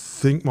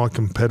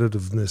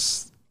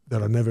competitiveness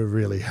that I never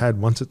really had,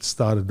 once it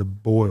started to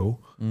boil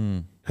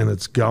and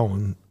it's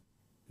going,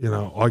 you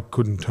know, I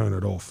couldn't turn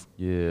it off.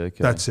 Yeah,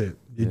 okay. That's it.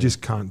 You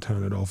just can't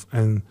turn it off.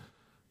 And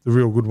the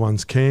real good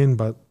ones can,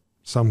 but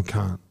some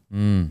can't.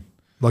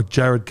 Like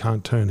Jared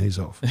can't turn his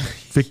off.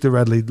 Victor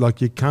Radley,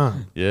 like you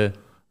can't. Yeah.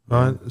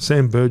 Right?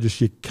 Sam Burgess,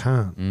 you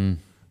can't. And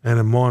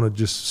then mine would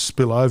just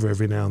spill over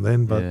every now and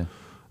then, but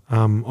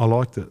I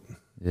liked it.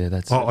 Yeah,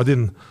 that's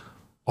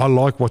I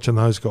like watching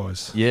those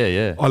guys. Yeah,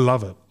 yeah. I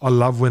love it. I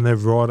love when they're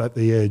right at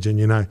the edge and,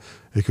 you know,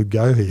 it could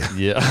go here.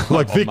 Yeah.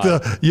 Like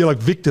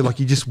Victor, like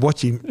you just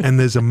watch him and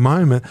there's a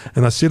moment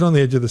and I sit on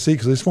the edge of the seat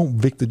because I just want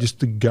Victor just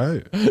to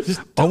go.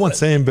 I want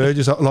Sam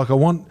Burgess,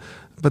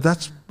 but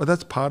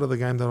that's part of the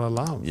game that I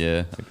love.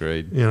 Yeah,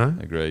 agreed. You know?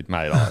 Agreed.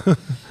 Mate,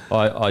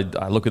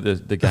 I look at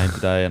the game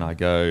today and I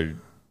go,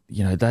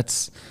 you know,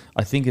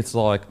 I think it's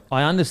like,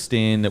 I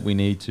understand that we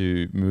need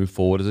to move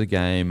forward as a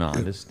game. I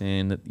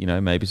understand that, you know,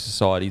 maybe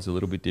society's a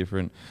little bit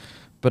different,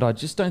 but I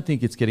just don't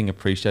think it's getting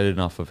appreciated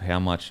enough of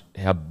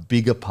how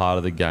big a part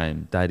of the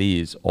game that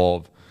is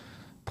of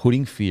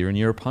putting fear in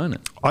your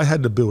opponent. I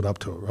had to build up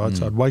to it, right?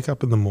 So I'd wake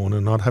up in the morning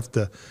and I'd have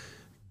to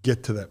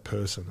get to that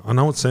person. I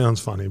know it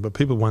sounds funny, but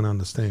people won't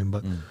understand,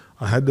 but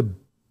I had to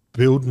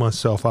build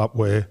myself up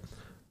where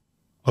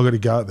I got to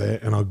go out there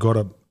and I got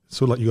to,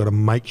 sort of like you got to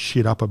make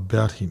shit up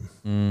about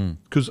him.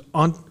 Because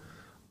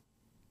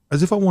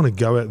as if I want to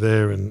go out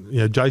there and, you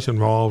know, Jason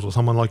Riles or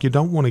someone, like you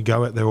don't want to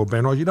go out there, or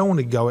Ben Riles, you don't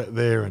want to go out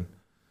there and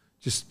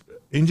just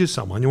injure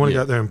someone. You want to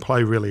go out there and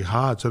play really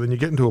hard. So then you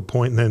get into a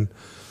point and then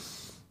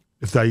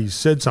if they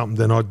said something,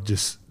 then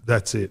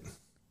that's it.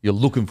 You're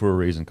looking for a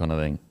reason kind of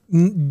thing.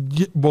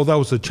 Well, that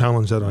was the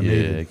challenge that I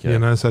needed. Okay. You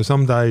know, so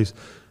some days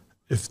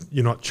if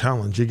you're not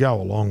challenged, you go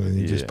along and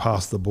you just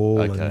pass the ball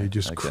and you're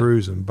just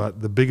cruising.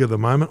 But the bigger the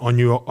moment, I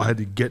knew I had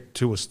to get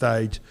to a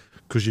stage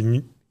because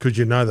you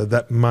know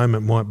that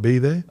moment might be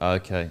there.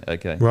 Okay.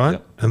 Right?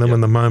 Yep. And then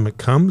when the moment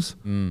comes,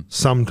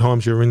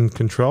 sometimes you're in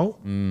control.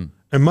 And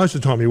most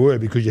of the time you were,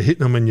 because you're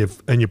hitting them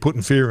and you're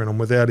putting fear in them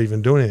without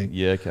even doing anything.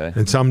 Yeah, okay.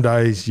 And some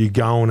days you're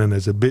going and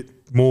there's a bit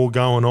more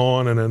going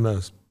on and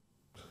then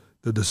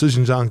the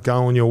decisions aren't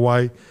going your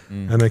way,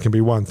 and there can be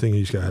one thing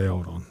you just go, hey,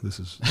 hold on, this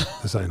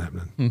ain't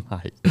happening.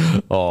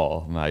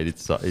 Mate,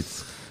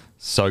 it's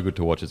so good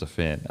to watch as a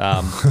fan.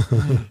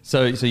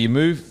 So you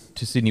moved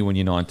to Sydney when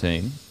you're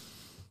 19,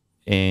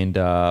 and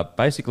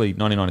basically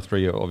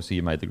 1993, obviously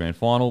you made the grand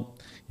final.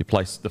 You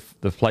placed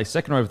the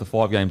second over the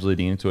 5 games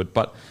leading into it,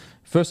 but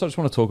first, I just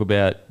want to talk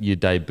about your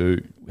debut.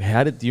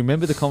 Do you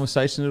remember the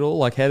conversation at all?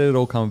 Like, how did it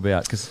all come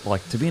about? Because,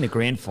 like, to be in a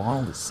grand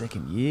final the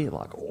second year,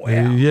 like, wow.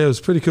 Yeah, it was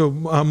pretty cool.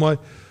 My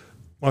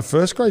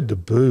first grade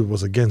debut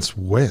was against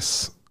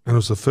West, and it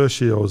was the first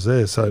year I was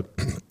there. So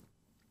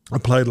I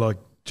played, like,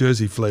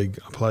 Jersey Flegg.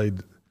 I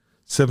played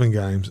 7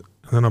 games,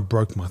 and then I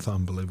broke my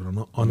thumb, believe it or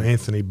not, on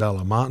Anthony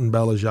Bella, Martin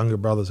Bella's younger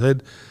brother's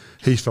head.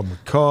 He's from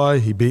Mackay.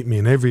 He beat me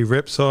in every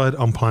rep side.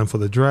 I'm playing for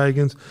the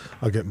Dragons.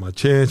 I get my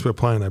chance. We're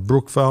playing at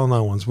Brookvale.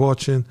 No one's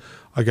watching.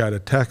 I go to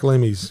tackle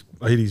him.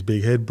 I hit his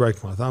big head,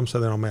 break my thumb. So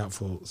then I'm out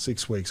for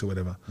 6 weeks or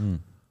whatever.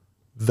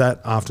 That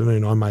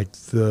afternoon, I make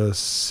the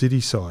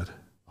city side.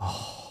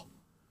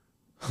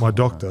 My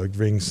doctor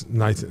rings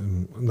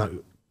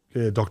Nathan.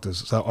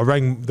 Doctors. So I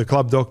rang the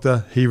club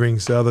doctor. He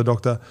rings the other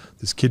doctor.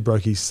 This kid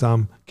broke his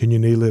thumb. Can you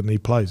kneel it? And he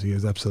plays. He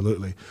goes,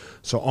 absolutely.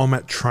 So I'm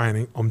at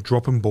training. I'm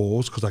dropping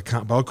balls because I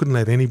can't. But I couldn't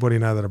let anybody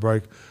know that I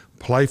broke.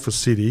 Play for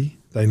City.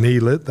 They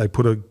kneel it. They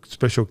put a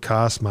special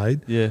cast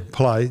made. Yeah.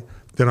 Play.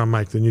 Then I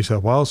make the New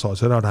South Wales side.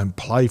 So I don't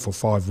play for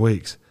 5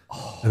 weeks.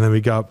 And then we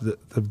go up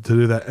to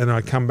do that. And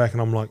I come back and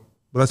I'm like,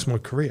 well, that's my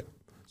career.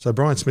 So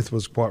Brian Smith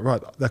was quite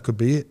right. That could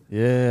be it.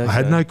 Yeah, okay. I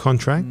had no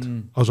contract.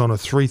 I was on a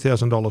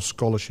 $3,000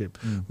 scholarship,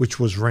 which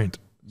was rent.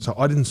 So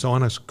I didn't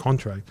sign a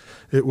contract.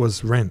 It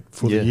was rent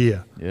for the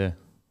year. Yeah.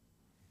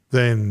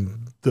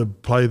 Then to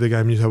play the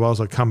game New South Wales,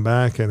 I come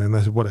back and then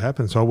they said, what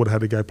happened? So I would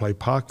have had to go play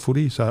park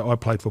footy. So I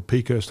played for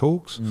Peakhurst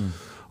Hawks.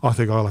 I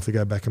think I'll have to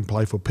go back and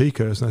play for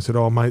Peakhurst. And they said,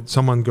 oh, mate,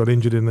 someone got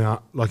injured in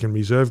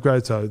reserve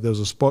grade. So there was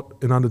a spot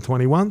in under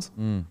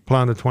 21s, play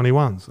under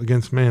 21s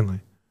against Manly.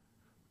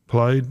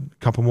 Played a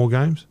couple more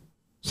games.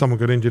 Someone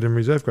got injured in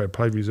reserve grade,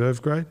 played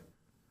reserve grade.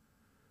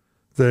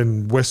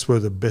 Then West were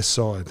the best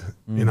side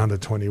in under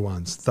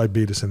 21s. They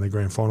beat us in the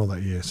grand final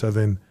that year. So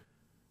then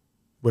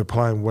we're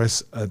playing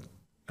West at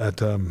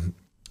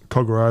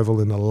Cogger Oval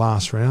in the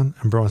last round,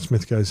 and Brian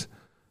Smith goes,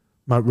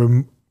 mate,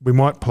 we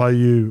might play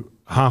you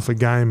half a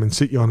game and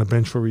sit you on the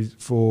bench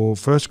for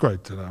first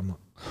grade today. I'm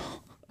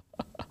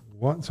like,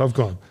 what? So I've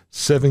gone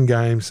 7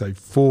 games, say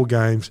 4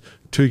 games,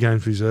 2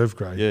 games reserve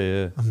grade.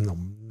 Yeah.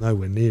 I'm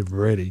nowhere near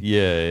ready.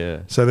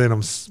 Yeah. So then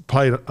I'm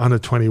played under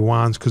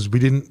 21s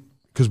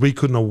because we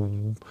couldn't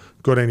have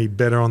got any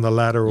better on the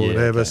ladder or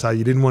whatever. Okay. So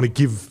you didn't want to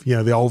give,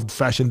 the old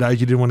fashioned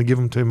days, you didn't want to give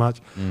them too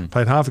much.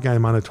 Played half a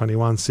game under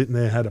 21, sitting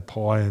there, had a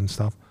pie and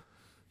stuff.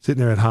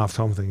 Sitting there at half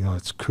time thinking,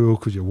 it's cool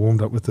because you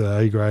warmed up with the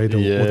A grade or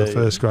the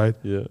first grade.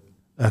 Yeah.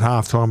 At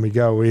half time we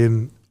go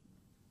in,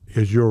 he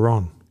goes, you're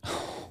on.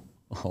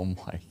 Oh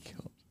my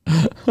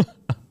God.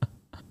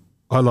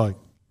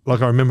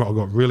 I remember I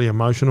got really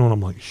emotional and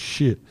I'm like,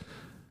 shit.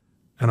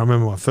 And I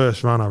remember my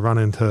first run, I run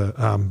into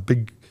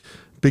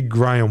big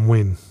Graham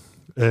Wynn,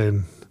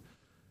 and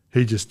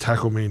he just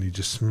tackled me and he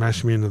just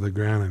smashed me into the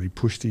ground and he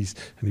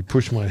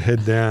pushed my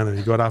head down and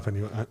he got up and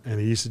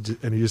he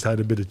just had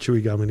a bit of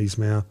chewy gum in his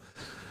mouth.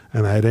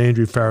 And they had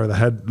Andrew Farrow.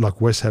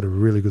 West had a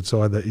really good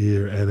side that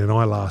year, and then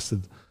I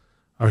lasted,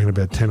 I reckon,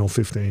 about 10 or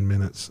 15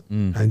 minutes.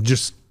 And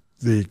just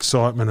the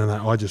excitement and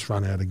that, I just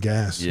run out of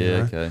gas.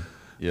 Yeah, okay.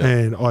 Yeah.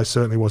 And I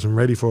certainly wasn't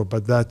ready for it,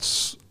 but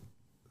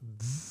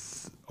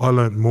I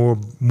learned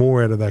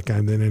more out of that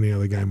game than any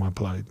other game I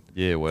played.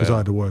 Yeah, wow. Because I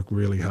had to work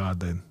really hard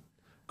then.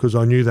 Because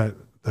I knew that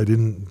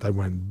they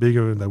weren't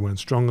bigger, they weren't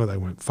stronger, they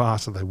weren't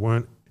faster, they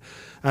weren't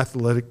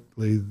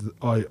athletically.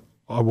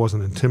 I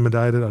wasn't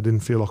intimidated. I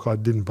didn't feel like I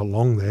didn't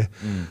belong there.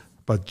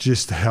 But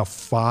just how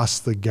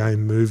fast the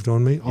game moved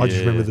on me. I just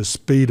remember the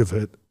speed of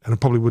it, and it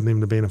probably wouldn't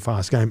even have been a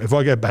fast game. If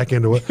I go back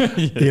into it,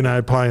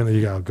 playing it,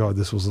 you go, oh God,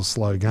 this was a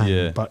slow game.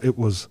 Yeah. But it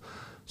was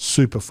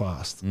super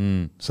fast.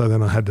 So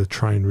then I had to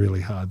train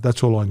really hard.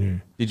 That's all I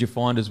knew. Did you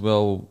find as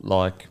well,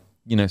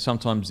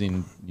 sometimes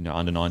in,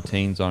 under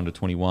 19s, under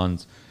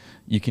 21s,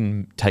 you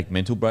can take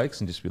mental breaks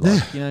and just be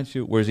like,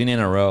 whereas in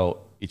NRL,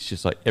 it's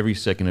just like every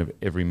second of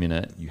every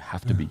minute, you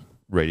have to be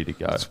ready to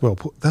go. That's well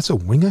put. That's a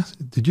winger.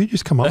 Did you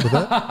just come up with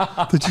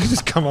that? Did you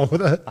just come up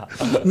with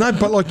that? No,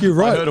 but you're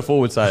right. I heard a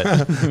forward say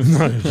it.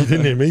 No, you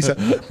didn't hear me say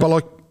it.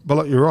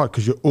 But you're right,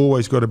 because you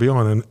always got to be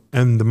on.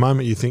 And the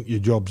moment you think your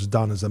job's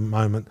done is the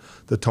moment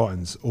the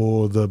Titans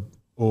or the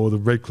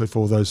Redcliffe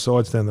or those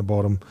sides down the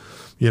bottom,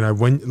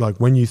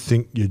 when you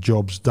think your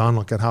job's done,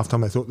 like at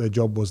halftime they thought their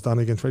job was done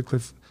against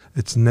Redcliffe,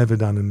 it's never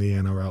done in the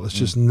NRL. It's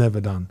just never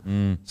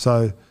done.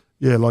 So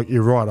yeah,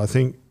 you're right. I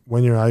think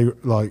when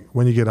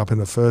when you get up in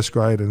the first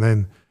grade and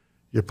then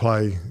you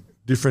play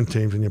different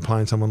teams and you're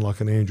playing someone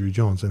like an Andrew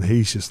Johns, and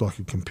he's just like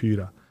a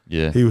computer.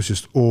 Yeah, he was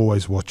just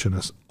always watching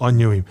us. I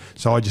knew him,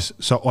 so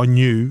I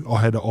knew I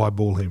had to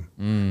eyeball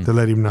him to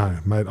let him know,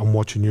 mate, I'm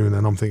watching you. And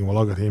then I'm thinking, well,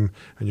 I got him,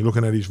 and you're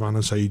looking at his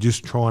running, so you're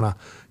just trying to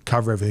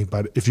cover everything.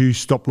 But if you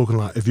stop looking,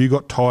 if you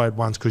got tired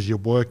once because you're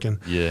working,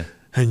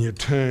 and you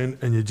turn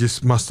and you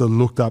just must have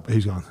looked up,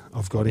 he's gone,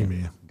 I've got him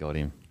here. Got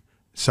him.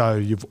 So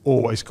you've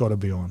always got to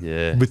be on,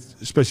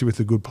 especially with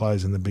the good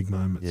players in the big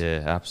moments.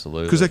 Yeah,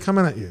 absolutely. Because they're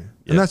coming at you,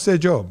 and that's their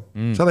job.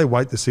 So they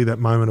wait to see that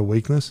moment of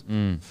weakness,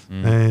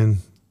 and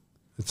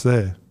it's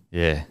there.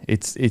 Yeah,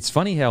 it's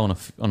funny how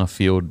on a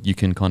field you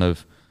can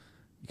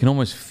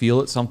almost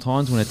feel it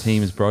sometimes when a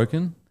team is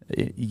broken.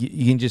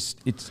 You can just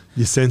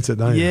you sense it,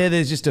 don't you? Yeah,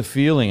 there's just a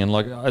feeling, and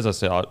as I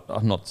said,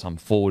 I'm not some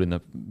forward in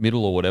the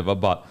middle or whatever,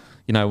 but.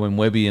 When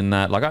Webby and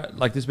that,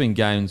 there's been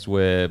games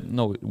where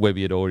not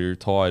Webby had already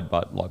retired,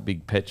 but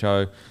Big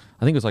Pecho,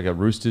 I think it was a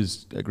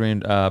Roosters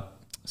grand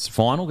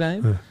final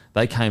game. Yeah.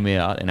 They came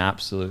out and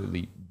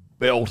absolutely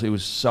built. It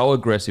was so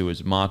aggressive. It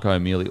was Marco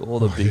O'Mealy, all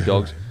the big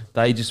dogs.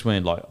 They just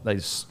went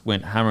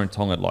hammer and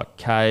tong at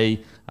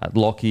Kay, at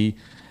Lockie,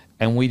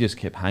 and we just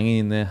kept hanging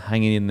in there.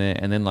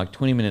 And then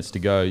 20 minutes to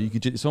go,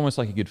 it's almost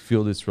like you could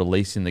feel this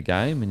release in the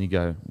game, and you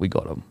go, we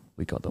got them.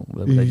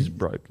 They just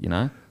broke,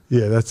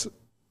 Yeah,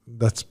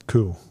 that's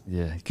cool.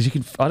 Yeah,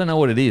 because I don't know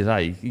what it is,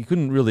 You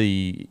couldn't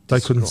really... They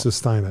couldn't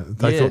sustain it.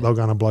 They thought they were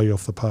going to blow you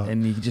off the park.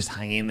 And you could just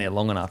hang in there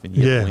long enough and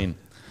you win.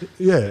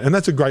 Yeah, and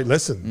that's a great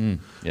lesson.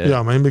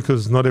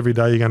 Because not every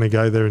day you're going to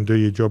go there and do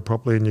your job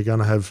properly, and you're going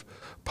to have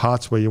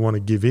parts where you want to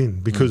give in,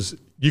 because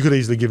you could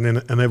easily give in,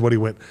 and everybody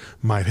went,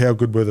 mate, how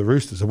good were the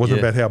Roosters? It wasn't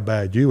about how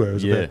bad you were. It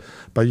was about,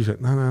 but you said,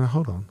 no,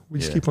 hold on. We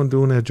just keep on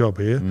doing our job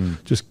here.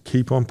 Just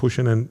keep on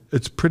pushing, and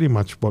it's pretty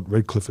much what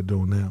Redcliffe are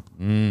doing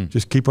now.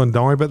 Just keep on,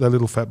 don't worry about that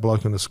little fat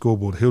bloke on the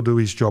scoreboard. He'll do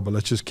his job, but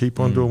let's just keep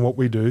on doing what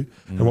we do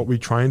and what we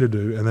train to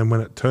do, and then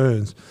when it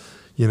turns,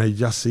 you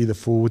just see the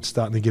forwards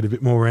starting to get a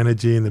bit more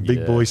energy, and the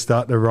big boys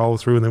start to roll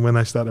through, and then when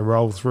they start to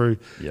roll through,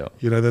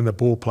 then the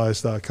ball players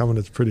start coming.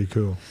 It's pretty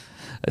cool.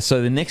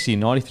 So the next year,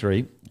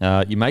 93,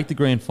 you make the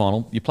grand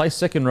final. You play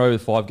second row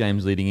with 5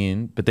 games leading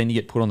in, but then you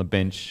get put on the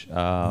bench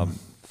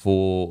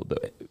for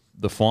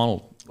the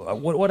final.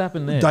 What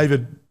happened there?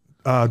 David,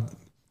 there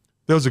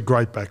was a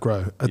great back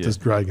row at the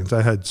Dragons.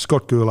 They had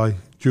Scott Gourlay,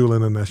 dual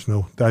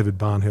international, David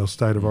Barnhill,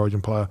 State of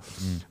Origin player,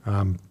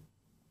 and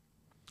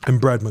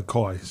Brad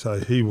Mackay. So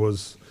he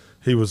was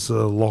a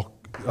lock.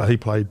 He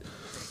played,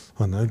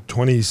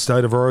 20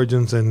 State of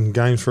Origins and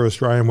games for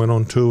Australia, and went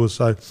on tours.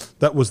 So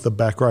that was the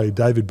back row.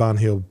 David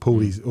Barnhill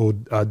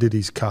did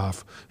his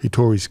calf. He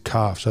tore his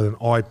calf. So then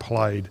I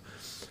played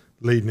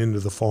leading into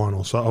the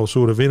final. So I was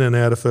sort of in and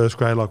out of first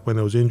grade, when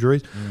there was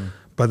injuries.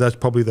 but that's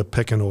probably the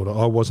pecking order.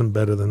 I wasn't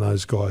better than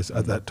those guys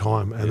at that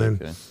time. And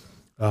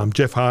then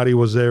Jeff Hardy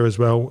was there as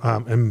well,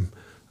 and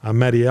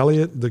Matty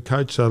Elliott, the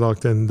coach. So like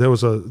then there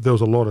was a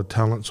lot of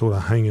talent sort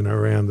of hanging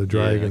around the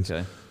Dragons.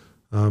 Yeah,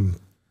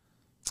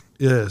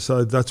 okay.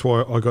 So that's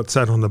why I got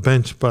sat on the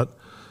bench, but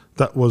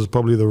that was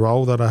probably the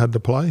role that I had to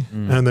play.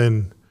 And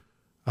then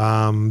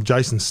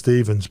Jason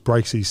Stevens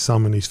breaks his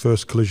thumb in his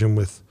first collision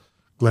with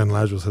Glenn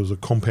Lazarus. It was a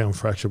compound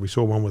fracture. We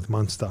saw one with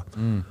Munster.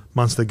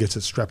 Munster gets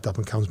it strapped up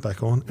and comes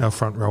back on. Our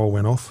front rower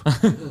went off.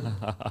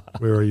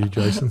 Where are you,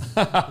 Jason?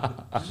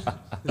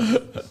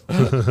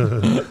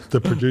 The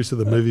producer,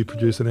 the movie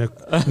producer now.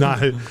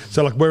 No,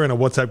 so like we're in a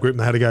WhatsApp group and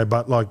they had to go,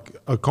 but like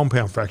a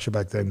compound fracture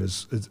back then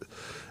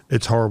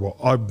it's horrible.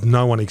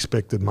 No one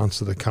expected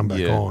Munster to come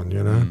back on,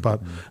 you know, but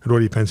it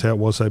really depends how it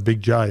was. So Big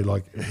J,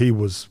 like he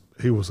was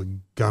a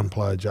gun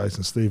player,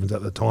 Jason Stevens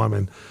at the time,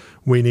 and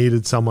we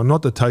needed someone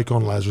not to take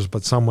on Lazarus,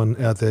 but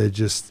someone out there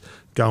just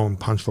going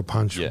punch for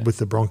punch with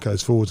the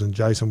Broncos forwards, and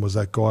Jason was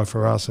that guy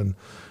for us. And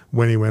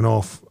when he went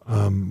off,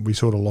 we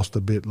sort of lost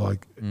a bit.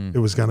 Like it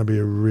was going to be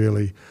a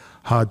really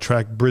hard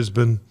track.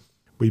 Brisbane,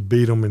 we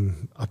beat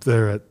them up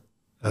there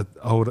at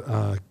old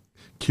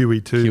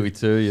QE2.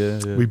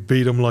 QE2, yeah. We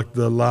beat them like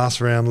the last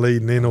round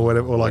leading in or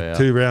whatever, or like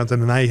 2 rounds,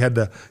 and then they had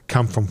to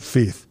come from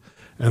 5th,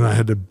 and they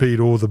had to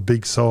beat all the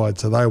big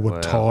sides, so they were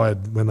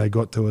tired when they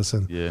got to us.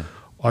 And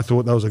I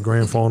thought that was a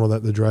grand final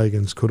that the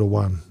Dragons could have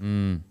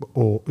won.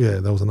 Or,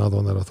 there was another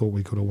one that I thought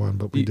we could have won,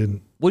 but we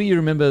didn't. What do you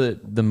remember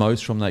the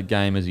most from that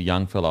game as a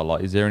young fella?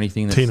 Like, is there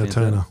anything that Tina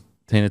Turner.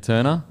 Tina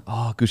Turner?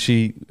 Oh, because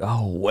she...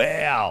 Oh,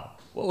 wow.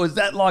 What was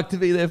that like to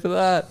be there for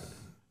that?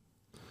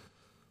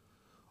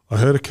 I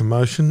heard a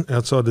commotion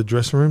outside the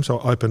dressing room, so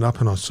I opened up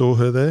and I saw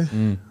her there,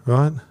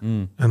 right?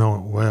 And I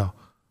went, wow.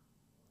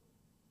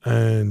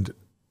 And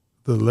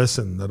the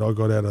lesson that I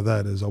got out of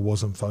that is I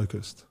wasn't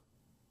focused.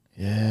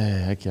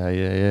 Yeah,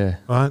 okay,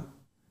 Right?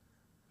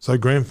 So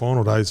grand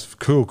final day is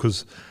cool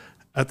because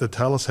at the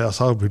Tallis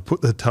household, we'd put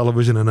the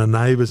television and our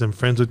neighbours and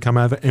friends would come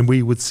over and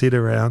we would sit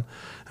around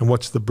and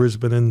watch the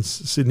Brisbane and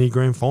Sydney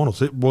grand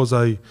finals. It was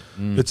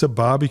it's a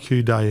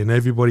barbecue day and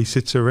everybody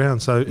sits around.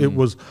 So it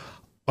was,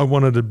 I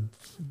wanted to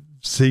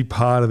see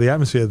part of the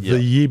atmosphere.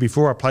 The year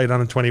before I played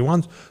under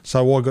 21s,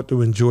 so I got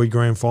to enjoy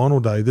grand final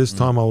day. This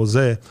time I was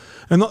there.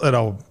 And not that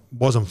I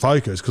wasn't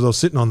focused because I was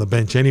sitting on the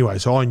bench anyway,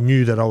 so I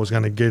knew that I was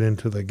going to get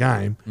into the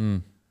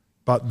game.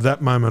 But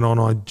that moment on,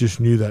 I just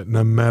knew that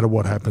no matter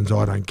what happens,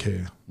 I don't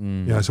care.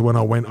 You know, so when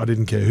I went, I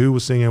didn't care who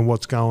was singing,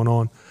 what's going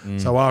on.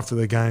 So after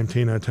the game,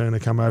 Tina Turner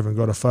came over and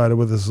got a photo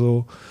with us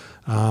all.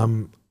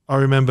 I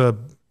remember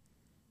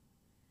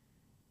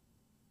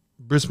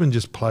Brisbane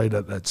just played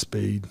at that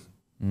speed.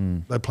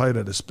 They played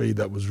at a speed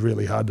that was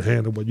really hard to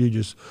handle. But you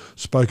just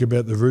spoke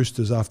about the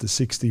Roosters after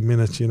 60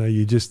 minutes. You know,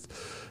 you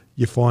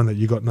find that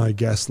you got no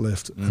gas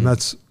left, and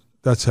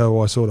that's how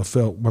I sort of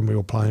felt when we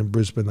were playing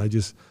Brisbane. They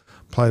just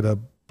played a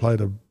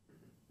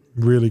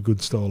really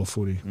good style of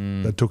footy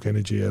that took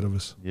energy out of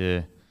us.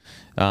 Yeah,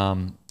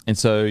 and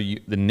so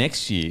the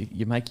next year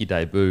you make your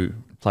debut,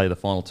 play the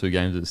final 2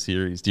 games of the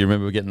series. Do you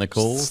remember getting the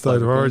call?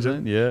 State of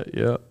Origin. Yeah.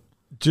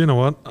 Do you know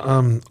what?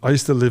 I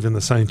used to live in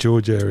the St.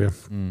 George area,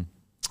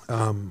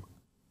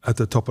 at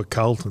the top of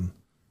Carlton,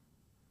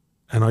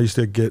 and I used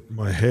to get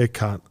my hair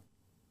cut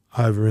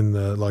over in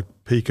the like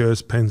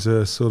Peakhurst,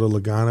 Penshurst, sort of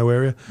Lugano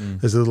area.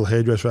 There's a little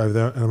hairdresser over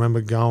there, and I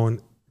remember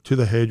going to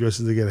the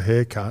hairdresser to get a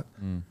haircut,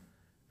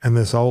 and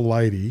this old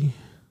lady,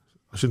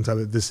 I shouldn't say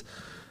that,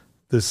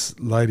 this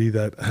lady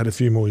that had a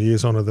few more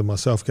years on her than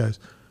myself goes,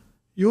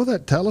 "You're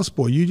that Tallis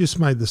boy, you just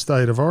made the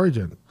State of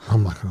Origin."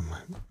 I'm like,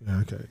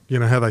 yeah, okay. You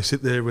know how they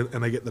sit there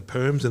and they get the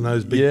perms and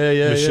those big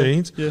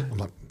machines? Yeah. I'm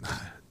like, no,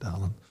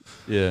 darling.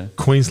 Yeah.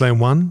 Queensland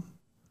won,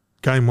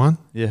 game 1.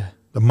 Yeah.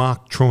 The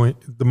Mark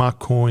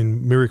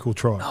Coyne miracle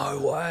try.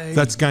 No way.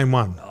 That's game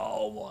 1.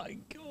 Oh my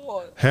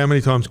God. How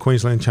many times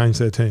Queensland changed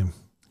their team?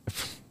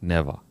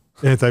 Never.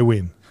 And if they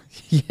win.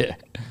 Yeah.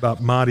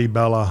 But Marty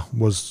Bella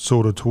was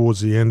sort of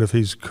towards the end of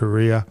his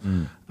career.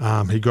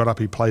 He got up,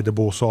 he played the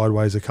ball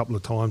sideways a couple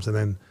of times, and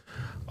then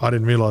I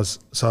didn't realise.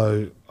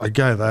 So I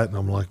go that, and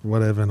I'm like,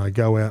 whatever. And I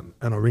go out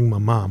and I ring my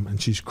mum,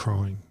 and she's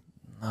crying.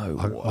 No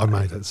way. I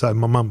made it. So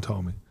my mum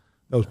told me.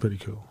 That was pretty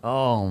cool.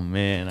 Oh,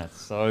 man,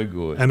 that's so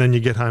good. And then you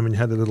get home and you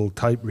had a little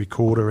tape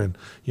recorder and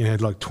you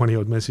had like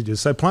 20-odd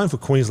messages. So playing for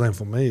Queensland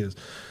for me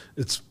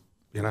it's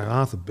you know,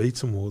 Arthur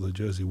Beetson wore the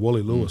jersey,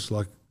 Wally Lewis.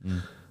 Like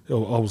I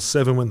was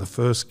 7 when the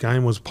first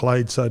game was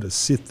played, so to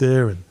sit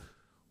there and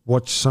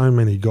watch so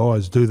many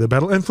guys do their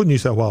battle. And for New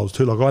South Wales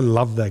too, like I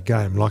loved that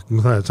game. Like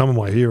some of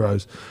my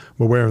heroes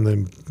were wearing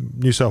them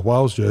New South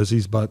Wales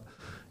jerseys, but,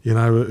 you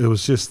know, it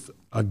was just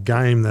a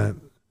game that,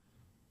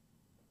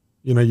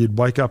 you know, you'd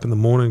wake up in the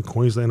morning,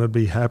 Queensland would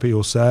be happy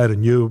or sad,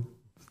 and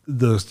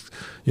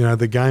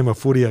the game of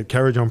footy at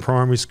Carrigon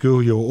Primary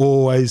School, you're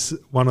always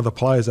one of the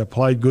players that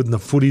played good in the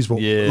footies.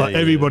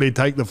 Everybody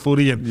take the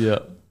footy and,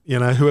 you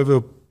know,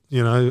 whoever,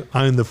 you know,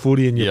 owned the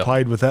footy and you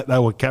played with that, they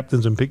were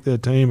captains and picked their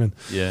team. And,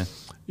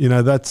 you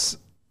know, that's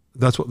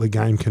that's what the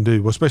game can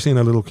do, especially in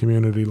a little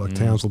community like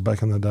Townsville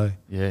back in the day.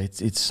 Yeah,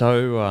 it's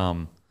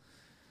so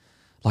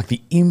like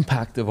the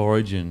impact of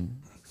Origin.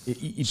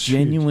 It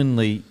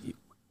genuinely,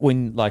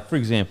 when like for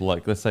example,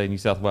 like let's say New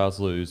South Wales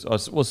lose.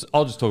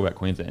 I'll just talk about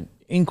Queensland.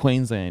 In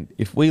Queensland,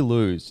 if we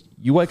lose,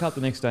 you wake up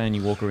the next day and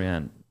you walk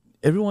around,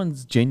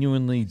 everyone's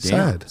genuinely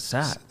down,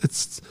 sad.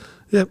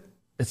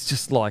 It's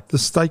just like the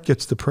state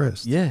gets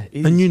depressed. Yeah,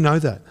 and you know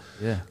that.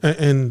 Yeah,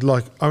 and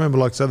like I remember,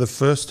 like so the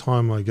first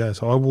time I go,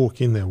 so I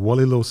walk in there.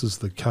 Wally Lewis is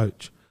the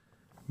coach,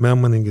 Mal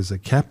Manning is the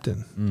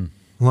captain. I'm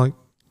like,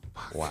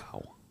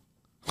 wow.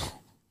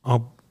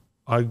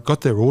 I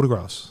got their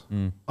autographs.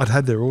 I'd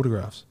had their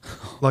autographs.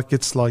 Like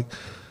it's like,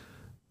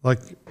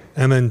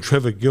 and then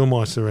Trevor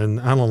Gilmeister and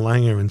Alan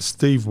Langer and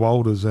Steve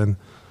Walters and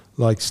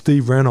like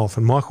Steve Renoff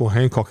and Michael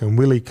Hancock and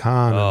Willie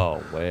Kahn.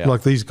 Oh, wow.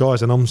 Like these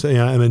guys, and I'm saying,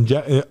 and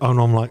then and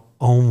I'm like,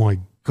 oh my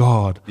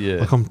God. Yeah.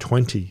 Like I'm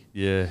 20.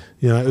 Yeah.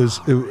 You know,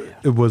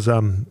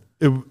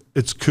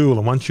 it's cool.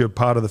 And once you're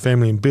part of the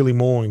family, and Billy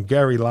Moore and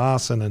Gary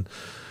Larson, and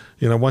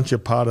you know, once you're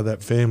part of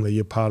that family,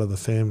 you're part of the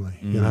family.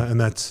 You know, and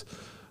that's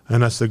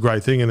the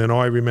great thing. And then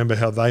I remember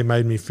how they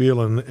made me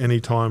feel. And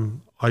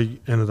anytime I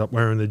ended up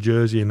wearing the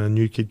jersey and a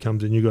new kid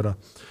comes in, you got to,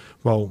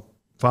 well,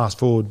 fast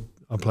forward,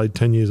 I played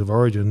 10 years of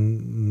Origin,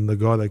 and the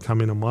guy that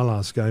come in on my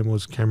last game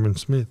was Cameron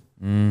Smith.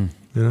 You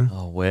know?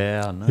 Oh,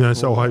 wow. No, you know,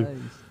 so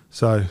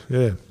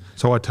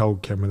I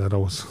told Cameron that I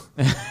was...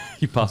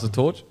 You pass the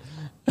torch?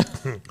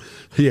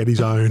 He had his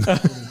own.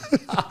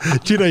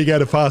 Do you know you go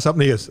to pass up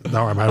and he goes,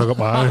 no, mate, I got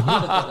my own.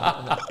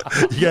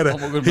 You go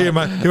to, here,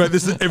 mate,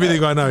 this is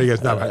everything I know. He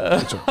goes, no, mate,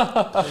 that's all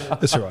right.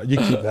 That's all right. You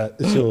keep that.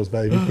 It's yours,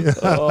 baby.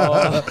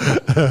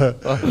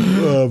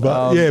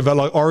 But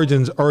like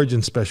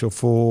Origin's special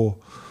for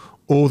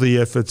all the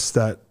efforts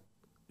that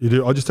you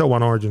do. I'll just tell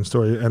one Origin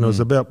story, and it was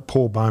about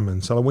Paul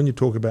Bowman. So when you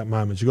talk about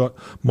moments, you got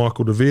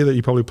Michael DeVere that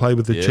you probably played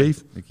with the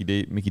Chief. Mickey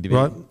DeVere.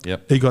 Right?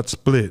 Yep. He got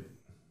split.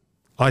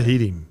 I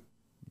hit him.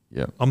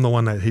 Yeah, I'm the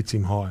one that hits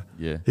him high.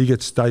 Yeah, he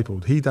gets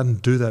stapled. He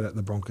doesn't do that at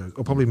the Broncos,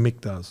 or probably Mick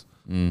does.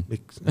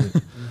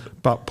 Mick.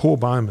 But Paul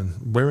Bowman,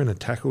 we're in a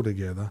tackle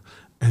together,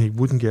 and he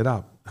wouldn't get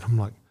up. And I'm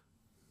like,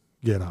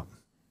 get up.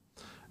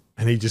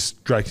 And he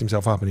just drakes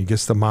himself up, and he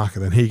gets the marker.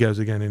 Then he goes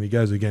again, and he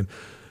goes again.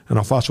 And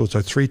I fast forward,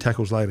 so 3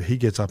 tackles later, he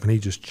gets up and he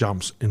just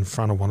jumps in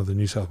front of one of the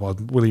New South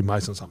Wales, Willie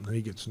Mason or something, and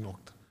he gets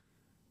knocked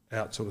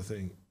out, sort of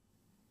thing.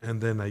 And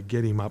then they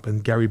get him up,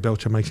 and Gary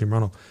Belcher makes him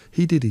run off.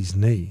 He did his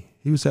knee.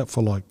 He was out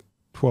for like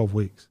 12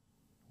 weeks.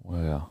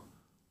 Wow.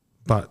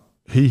 But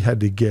he had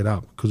to get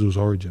up because it was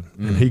Origin,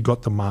 and he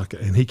got the marker,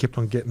 and he kept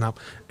on getting up,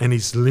 and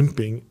he's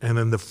limping. And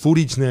then the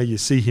footage now, you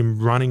see him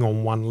running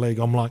on one leg.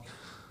 I'm like,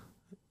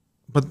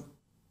 but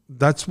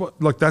that's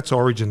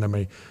Origin to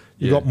me.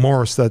 You got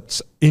Morris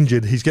that's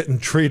injured. He's getting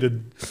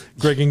treated.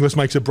 Greg Inglis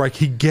makes a break.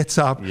 He gets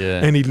up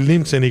and he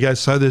limps and he goes.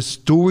 So there's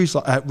stories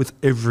like that with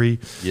every,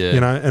 you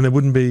know, and it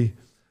wouldn't be,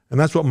 and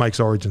that's what makes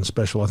Origin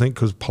special, I think,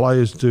 because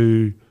players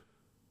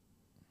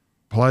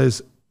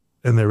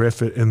and their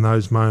effort in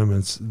those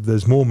moments,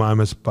 there's more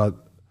moments, but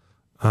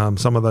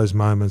some of those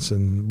moments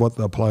and what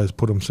the players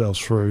put themselves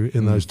through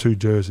in those 2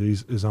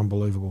 jerseys is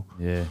unbelievable.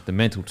 Yeah, the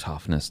mental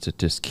toughness to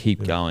just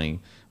keep going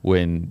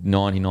when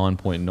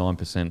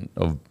 99.9%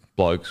 of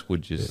blokes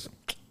would just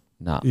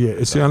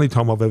it's the only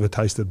time I've ever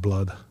tasted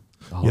blood.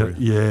 Like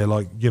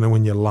you know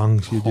when your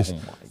lungs you just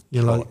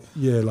you're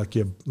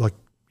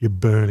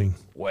burning.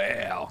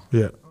 Wow.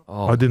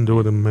 I didn't do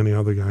it in many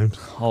other games.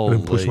 I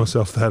didn't push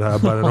myself that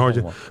hard, but in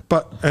Origin,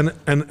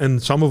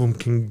 and some of them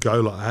can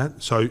go like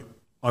that. So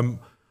I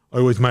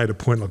always made a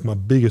point, like my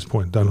biggest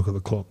point: don't look at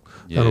the clock.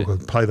 Don't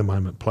look at play the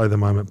moment, play the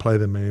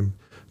man.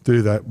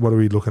 Do that. What are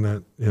we looking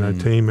at? You know,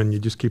 team, and you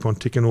just keep on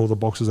ticking all the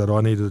boxes that I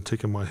needed to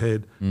tick in my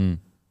head.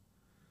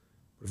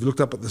 If you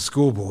looked up at the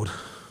scoreboard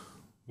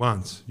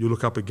once, you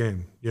look up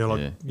again. You're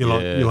like,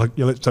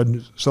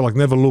 so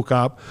never look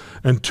up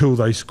until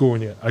they score,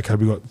 and okay,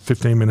 we've got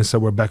 15 minutes, so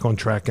we're back on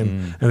track,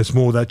 and it's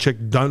more that check.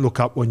 Don't look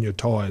up when you're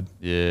tired.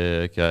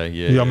 Yeah, okay,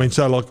 yeah. You know what I mean?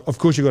 So like, of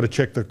course you got to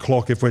check the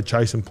clock if we're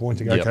chasing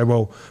pointing. Okay,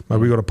 well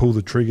maybe we got to pull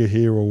the trigger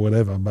here or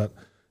whatever, but.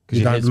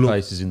 Because your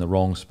headspace is in the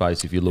wrong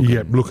space if you're looking.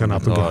 Yeah, looking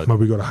up and going, maybe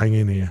we got to hang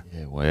in here.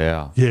 Yeah,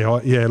 wow.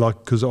 Yeah, like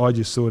because I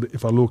just thought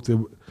if I looked, it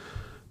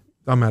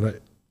doesn't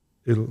matter.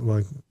 It'll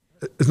like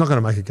it's not going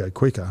to make it go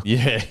quicker.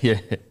 Yeah.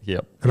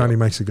 It only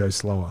makes it go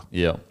slower.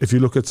 Yeah. If you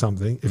look at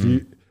something, if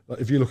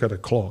you look at a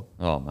clock.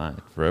 Oh mate,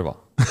 forever.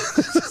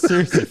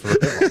 Seriously,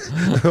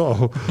 forever.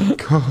 Oh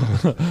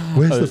God,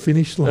 where's the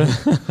finish line?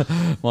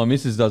 My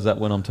missus does that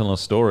when I'm telling a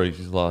story.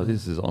 She's like,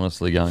 "This is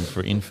honestly going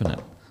for infinite.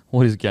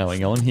 What is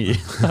going on here?"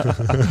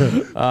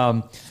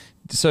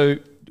 So,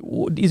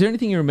 is there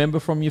anything you remember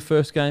from your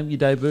first game, your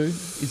debut?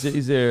 Was it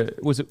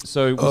at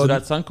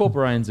Suncorp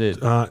or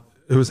ANZ?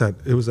 It was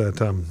at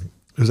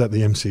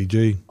the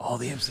MCG. Oh,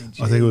 the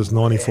MCG. I think it was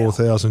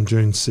 94,000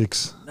 June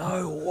 6.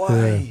 No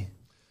way.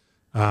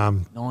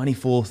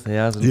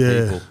 94,000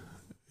 people.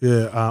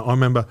 Yeah, I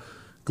remember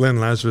Glenn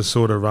Lazarus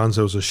sort of runs.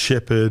 There was a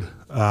shepherd. It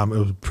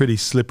was pretty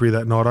slippery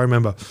that night. I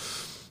remember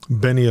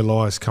Benny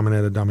Elias coming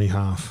out of dummy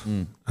half,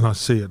 and I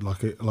see it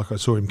like I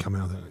saw him come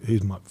out.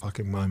 Here's my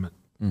fucking moment.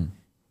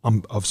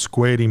 I've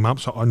squared him up,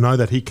 so I know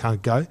that he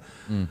can't go,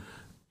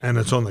 and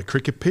it's on the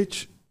cricket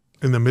pitch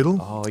in the middle.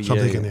 So I'm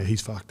thinking, yeah,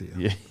 he's fucked here.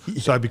 Yeah.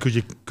 So because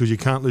you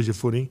can't lose your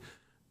footing,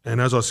 and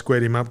as I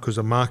squared him up because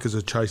the markers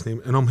are chasing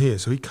him, and I'm here,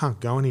 so he can't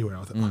go anywhere.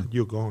 I thought, oh,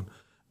 you're gone,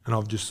 and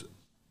I've just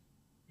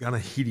gonna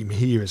hit him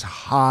here as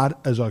hard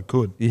as I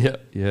could. Yeah,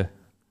 yeah.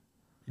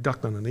 He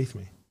ducked underneath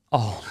me.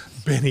 Oh,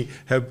 Benny,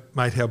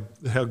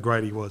 how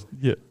great he was.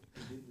 Yeah.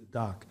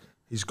 Duck.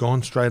 He's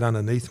gone straight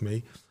underneath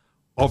me.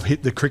 I've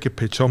hit the cricket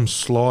pitch. I'm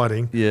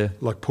sliding. Yeah.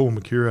 Like Paul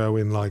Mercurio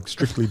in like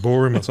Strictly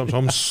Ballroom or something. So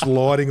I'm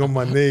sliding on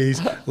my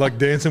knees, like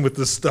Dancing with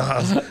the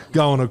Stars,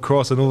 going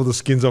across and all the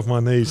skin's off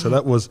my knees. So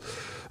that was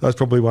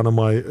probably one of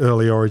my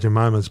early Origin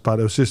moments. But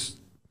it was just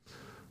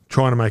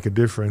trying to make a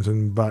difference,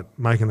 but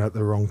making it at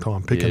the wrong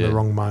time, picking the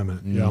wrong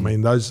moment. Yeah, I mean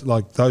those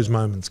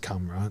moments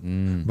come, right?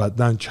 But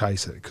don't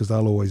chase it because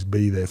they'll always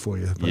be there for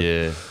you. But,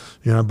 you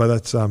know. But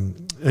that's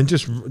and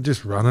just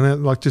running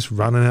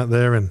out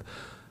there, and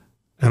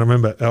I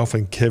remember Alf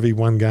and Kevy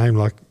one game,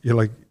 like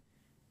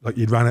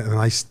you'd run it,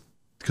 and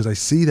because they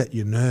see that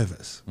you're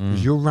nervous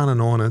because you're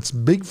running on, and it's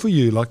big for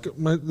you. Like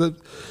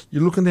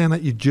you're looking down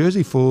at your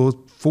jersey for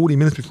 40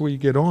 minutes before you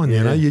get on.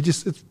 You know,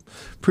 it's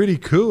pretty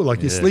cool.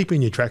 Like you sleep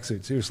in your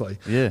tracksuit, seriously.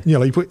 Yeah. You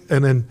know,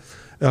 and then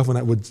Alf and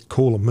that would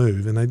call a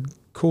move, and they'd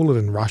call it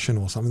in Russian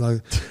or something.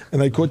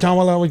 And they'd call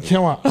Tamala, and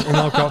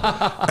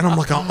I'm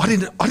like, oh, I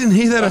didn't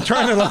hear that at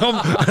training. Like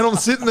I'm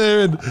sitting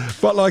there,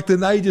 but then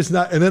they just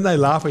know, and then they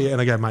laugh at you,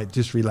 and I go, mate,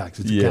 just relax.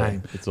 It's a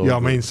game. It's all I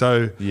mean?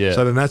 So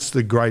then that's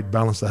the great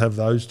balance to have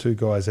those two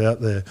guys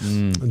out there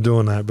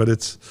doing that. But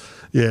it's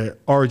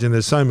Origin.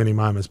 There's so many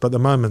moments, but the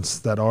moments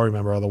that I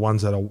remember are the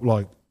ones that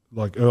are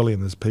like early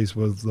in this piece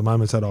was the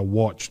moments that I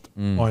watched.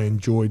 I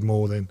enjoyed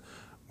more than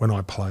when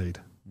I played.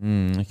 Okay. You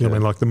know what I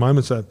mean? Like the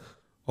moments that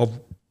I've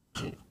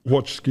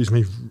watched,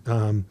 recently,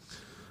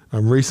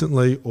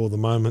 or the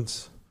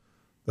moments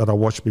that I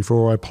watched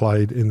before I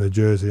played in the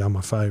jersey are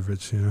my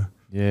favourites, you know.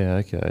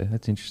 Yeah, okay.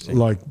 That's interesting.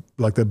 Like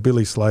that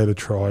Billy Slater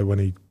try when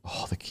he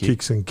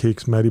kicks,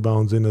 Matty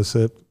Bowen's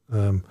intercept,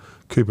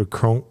 Cooper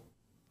Cronk.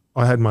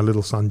 I had my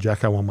little son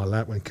Jacko on my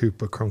lap when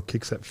Cooper Cronk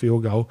kicks that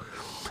field goal,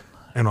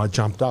 and I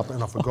jumped up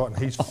and I forgot, and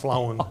he's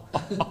flowing.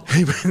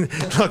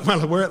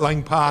 We're at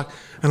Lang Park,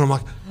 and I'm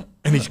like,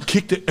 and he's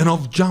kicked it, and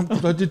I've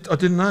jumped. I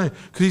didn't know,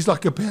 because he's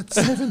like about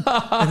 7,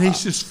 and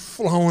he's just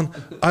flowing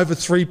over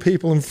 3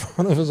 people in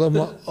front of us. I'm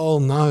like, oh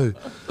no.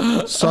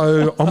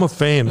 So I'm a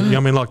fan. You know what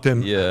I mean? Like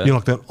then, you know,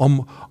 like that.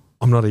 I'm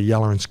not a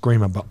yeller and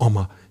screamer, but I'm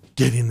a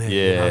get in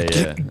there.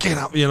 Get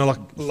up. You know,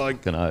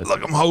 like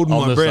I'm holding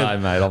my breath.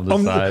 I'm the same, mate. I'm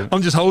the same.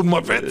 I'm just holding my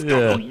breath.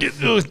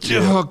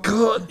 Oh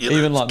God.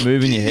 Even like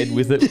moving your head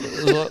with it.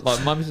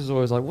 Like Mum's is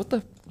always like, what's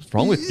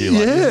wrong with you?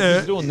 Like,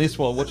 you're doing this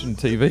while watching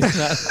TV.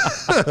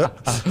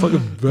 It's like a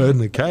bird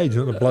in a cage,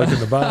 not a bloke in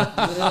the bar.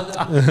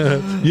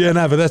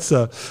 But that's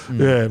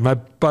mate,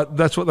 but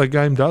that's what the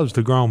game does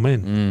to grown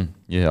men.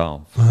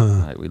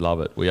 Mate, we love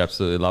it. We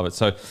absolutely love it.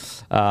 So,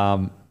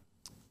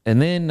 and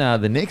then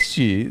the next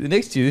year,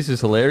 this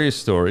is a hilarious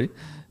story.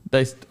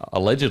 They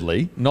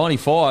allegedly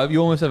 95. You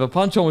almost have a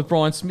punch on with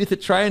Brian Smith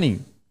at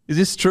training. Is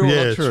this true or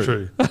not true? It's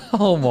true.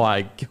 Oh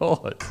my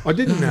God! I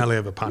didn't nearly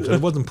have a punch. It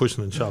wasn't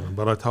pushing and shoving,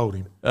 but I told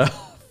him.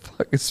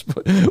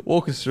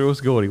 Walk us through,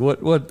 Gordy.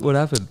 What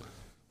happened?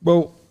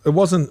 Well, it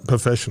wasn't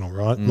professional,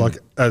 right?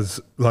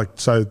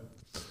 So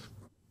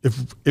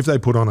if they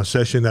put on a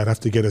session, they'd have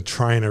to get a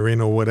trainer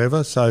in or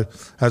whatever. So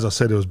as I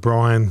said, it was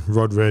Brian,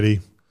 Rod Reddy,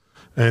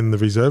 and the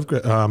reserve,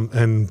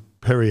 and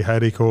Perry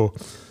Haddock, or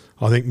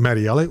I think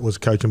Matty Elliott was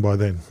coaching by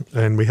then.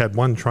 And we had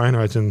one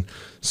trainer, as in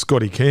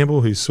Scotty Campbell,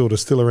 who's sort of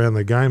still around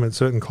the game at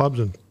certain clubs.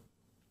 And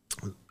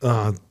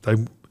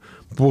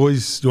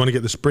boys, do you want to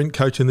get the sprint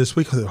coaching this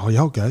week? I thought, oh, yeah,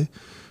 I'll go.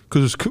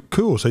 Because it's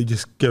cool. So you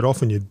just get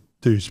off and you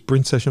do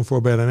sprint session for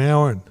about an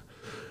hour and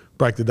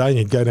break the day, and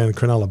you'd go down to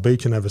Cronulla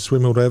Beach and have a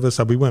swim or whatever.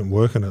 So we weren't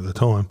working at the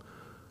time.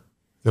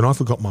 Then I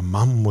forgot my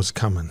mum was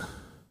coming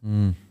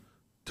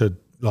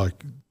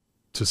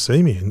to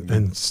see me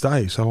and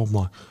stay. So I'm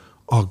like,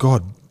 oh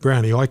God,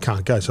 Brownie, I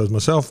can't go. So it was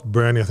myself,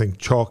 Brownie, I think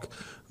Chalk,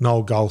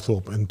 Noel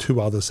Goldthorpe, and 2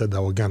 others said they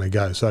were going to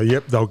go. So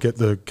yep, they'll get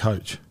the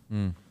coach.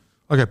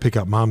 I go pick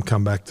up Mum,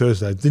 come back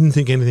Thursday. Didn't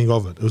think anything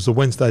of it. It was a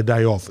Wednesday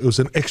day off. It was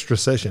an extra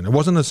session. It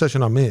wasn't a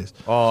session I missed.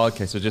 Oh,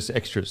 okay. So just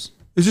extras.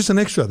 It was just an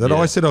extra that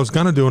I said I was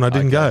going to do and I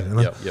didn't go. And,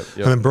 and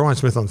then Brian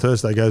Smith on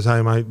Thursday goes,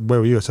 hey, mate, where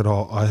were you? I said,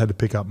 oh, I had to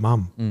pick up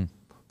Mum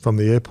from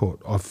the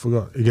airport. I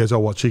forgot. He goes, oh,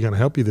 what's she going to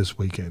help you this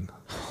weekend?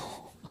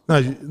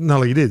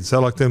 No, he did.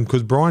 So like them,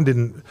 because Brian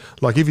didn't,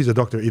 like if he's a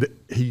doctor,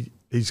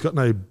 he's got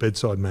no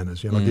bedside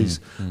manners, you know, like he's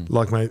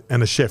like, mate,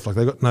 and a chef, like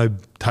they've got no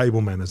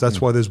table manners.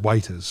 That's why there's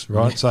waiters,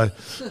 right?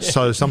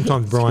 So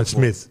sometimes Brian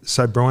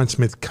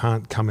Smith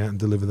can't come out and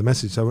deliver the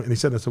message. So, and he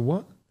said, I said,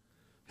 what?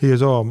 He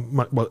goes, oh,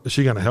 mate, what, is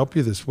she going to help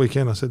you this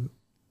weekend? I said,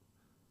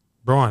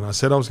 Brian, I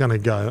said I was going to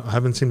go. I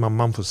haven't seen my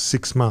mum for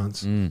 6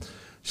 months.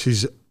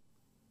 She's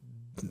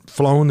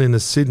flown into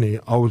Sydney,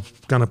 I was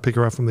going to pick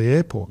her up from the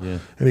airport. Yeah.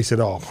 And he said,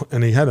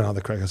 and he had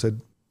another crack. I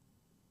said,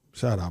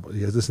 shut up. He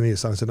goes, listen here,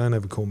 son. I said, don't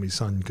ever call me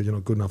son because you're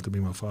not good enough to be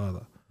my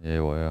father. Yeah,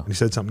 wow. And he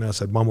said something else.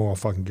 I said, one more, I'll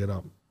fucking get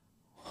up.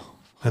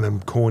 And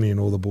then Corny and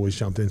all the boys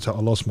jumped in. So I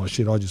lost my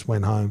shit. I just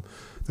went home.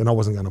 Then I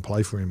wasn't going to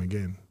play for him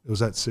again. It was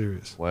that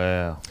serious.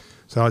 Wow.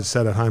 So I just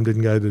sat at home,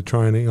 didn't go to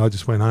training. I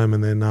just went home,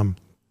 and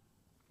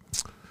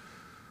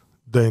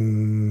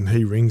then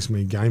he rings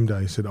me game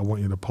day. He said, I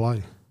want you to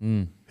play.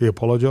 He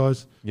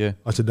apologised. Yeah.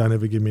 I said, don't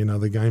ever give me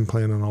another game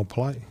plan and I'll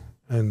play.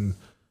 And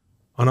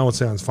I know it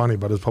sounds funny,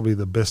 but it's probably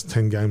the best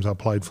 10 games I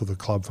played for the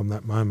club from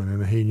that moment.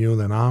 And he knew.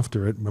 Then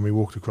after it, when we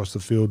walked across the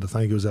field to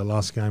thank, it was our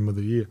last game of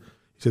the year.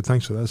 He said,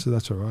 thanks for that. I said,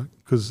 that's all right.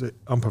 Because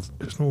I'm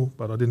professional,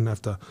 but I didn't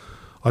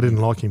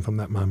like him from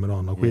that moment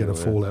on. Like we had a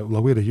fallout.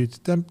 Like we had a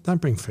huge,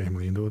 don't bring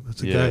family into it.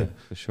 It's a game.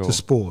 For sure. It's a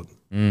sport.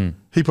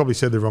 He probably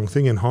said the wrong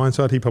thing in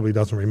hindsight. He probably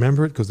doesn't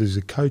remember it because he's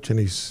a coach and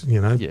he's,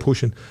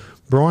 pushing.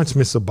 Brian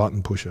Smith's a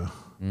button pusher.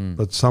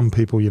 But some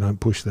people, you don't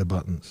push their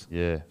buttons.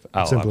 Yeah.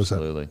 Simple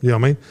Absolutely. as that. You know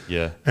what I mean?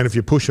 Yeah. And if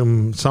you push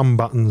them, some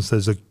buttons,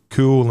 there's a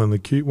cool and a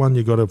cute one.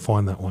 You got to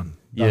find that one.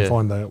 Don't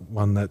find that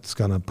one that's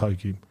going to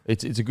poke you.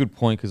 It's a good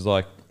point because,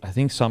 like, I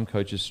think some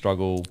coaches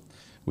struggle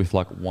with,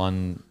 like,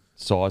 one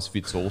size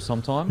fits all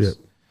sometimes. Yeah.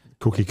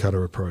 Cookie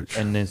cutter approach.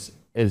 And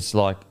it's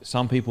like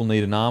some people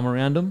need an arm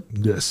around them.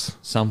 Yes.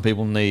 Some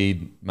people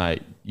need,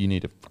 mate, you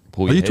need to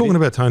pull Are your you head talking in.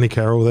 about Tony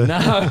Carroll there? No,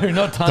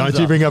 not Tunza. Don't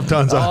you bring up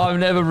Tunza. Oh, I've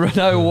never,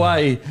 no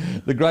way.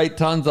 The great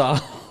Tunza.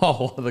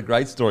 Oh, the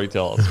great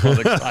storytellers. Oh,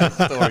 the great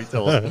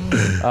storytellers.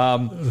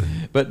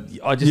 But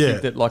I just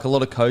think that, like, a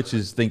lot of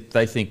coaches think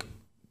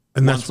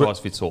and one size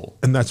fits all.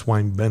 And that's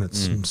Wayne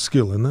Bennett's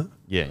good, isn't it?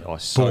 Yeah,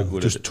 so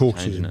good just at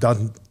talks to you.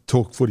 Doesn't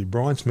talk footy.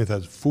 Brian Smith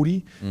has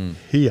footy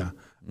here.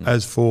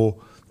 As for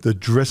the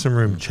dressing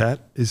room chat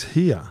is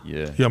here.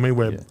 Yeah. You know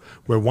what I mean?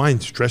 Where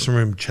Wayne's dressing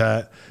room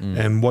chat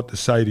and what to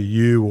say to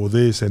you or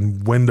this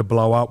and when to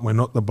blow up, when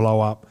not to blow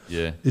up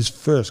is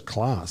first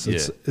class.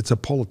 It's a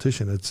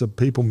politician. It's a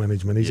people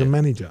management. He's a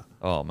manager.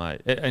 Oh,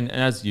 mate. And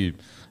as you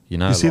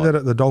know. You see that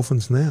at the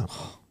Dolphins now.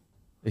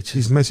 It's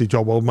his message,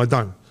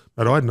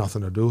 But I had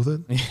nothing to do with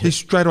it. He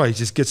straight away, he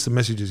just gets the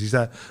messages. He's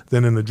that.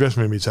 Then in the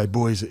dressing room, he'd say,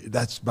 boys,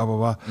 that's blah, blah,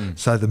 blah.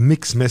 So the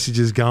mixed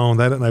messages go on.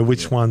 They don't know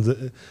which ones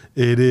it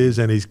is,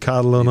 and he's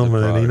cuddling them,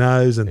 and he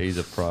knows. And he's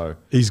a pro.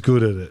 He's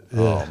good at it.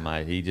 Yeah. Oh,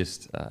 mate, he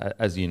just,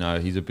 as you know,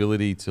 his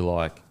ability to,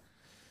 like,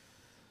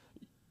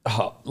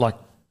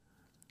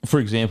 for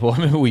example, I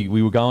remember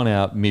we were going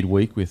out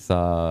midweek with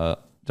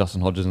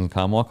Justin Hodgson and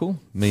Carmichael,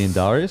 me and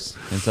Darius.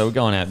 And so we're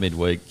going out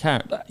midweek.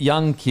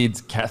 Young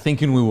kids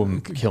thinking we were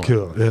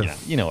killing them.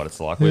 You know what it's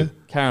like. We're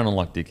carrying on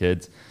like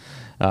dickheads.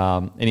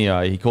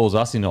 Anyway, he calls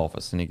us in the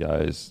office and he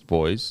goes,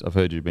 boys, I've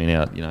heard you've been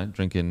out,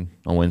 drinking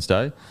on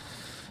Wednesday.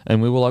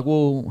 And we were like,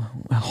 well,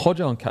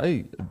 Hodger and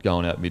Kay are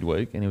going out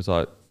midweek. And he was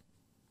like,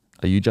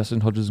 are you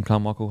Justin Hodges and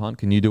Carmichael Hunt?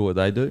 Can you do what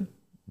they do?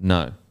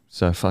 No.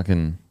 So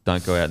fucking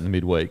don't go out in the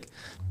midweek.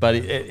 But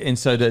and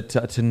so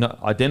to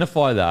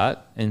identify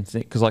that and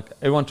think, because like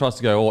everyone tries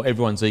to go,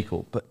 everyone's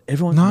equal, but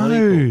everyone's not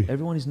equal.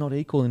 Everyone is not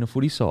equal in a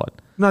footy side.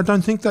 No,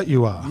 don't think that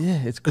you are.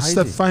 Yeah, it's crazy.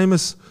 It's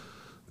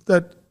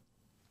that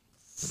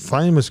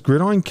famous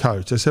gridiron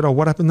coach. I said,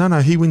 what happened?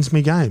 No, he wins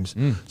me games.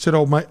 Said,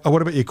 mate,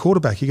 what about your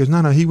quarterback? He goes,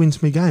 no, he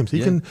wins me games. He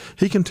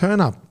can turn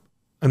up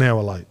an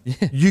hour late.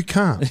 Yeah. You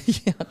can't.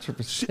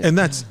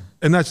 100%.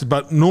 And that's,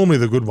 but normally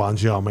the good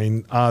ones,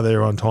 are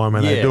there on time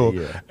and they do it.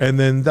 Yeah. And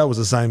then that was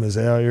the same as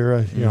our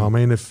era. You know what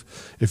I mean?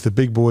 If the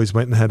big boys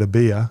went and had a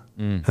beer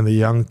and the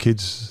young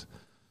kids,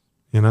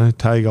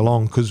 tag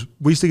along, because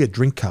we used to get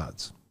drink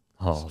cards.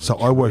 Oh, so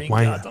I worked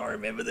Wayne. I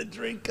remember the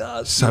drink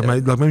cards. So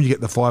mate, like when you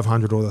get the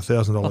 $500 or the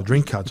 $1,000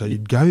 drink card, so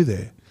you'd go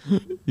there.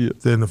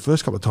 Then the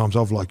first couple of times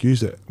I've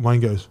used it. Wayne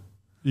goes,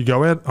 "You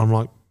go out?" I'm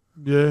like,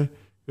 "Yeah."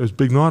 It was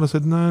big night. I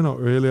said, "No, not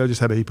really. I just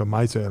had a heap of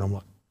mates there." And I'm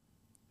like,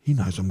 he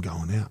knows I'm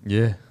going out.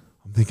 Yeah.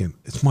 I'm thinking,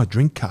 it's my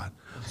drink card.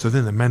 So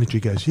then the manager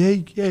goes, yeah.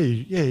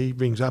 He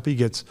rings up. He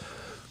gets,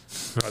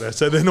 right.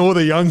 So then all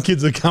the young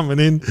kids are coming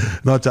in.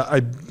 And I'd say,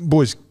 hey,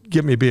 boys,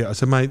 get me a beer. I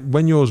said, mate,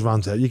 when yours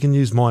runs out, you can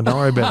use mine. Don't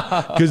worry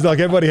about it. Because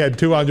everybody had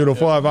 200 or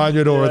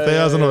 500 or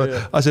 1,000.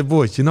 Yeah. I said,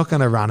 boys, you're not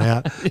going to run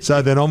out.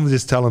 So then I'm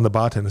just telling the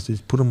bartender,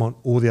 just put them on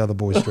all the other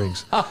boys'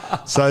 drinks.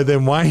 So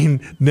then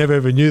Wayne never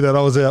ever knew that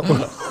I was out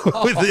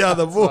with the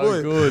other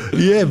boys. So good.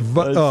 Yeah,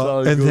 but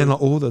and good. Then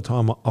all the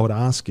time I would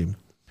ask him.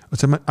 I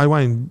said, hey,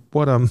 Wayne,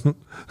 what Wayne,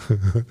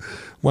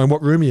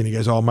 what room are you in? He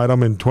goes, oh, mate,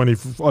 I'm in 20.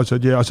 I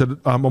said, yeah. I said,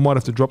 I might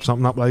have to drop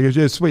something up later. He goes,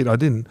 yeah, sweet. I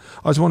didn't.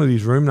 I just wanted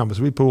his room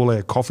numbers. We put all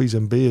our coffees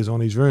and beers on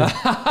his room.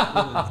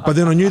 But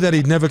then I knew that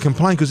he'd never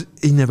complain because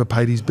he never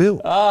paid his bill.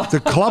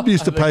 The club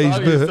used to pay his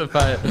bill.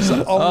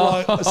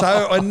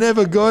 So I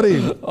never got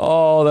him.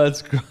 Oh,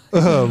 that's great.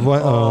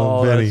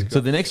 So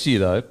the next year,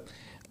 though,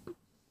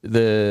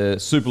 the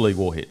Super League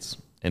war hits.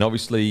 And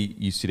obviously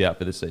you sit out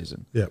for the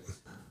season. Yep.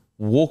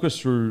 Walk us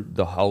through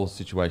the whole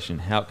situation,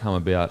 how it come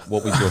about,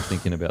 what was your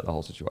thinking about the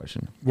whole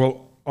situation?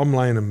 Well, I'm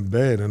laying in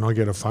bed and I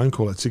get a phone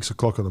call at 6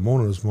 o'clock in the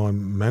morning. It was my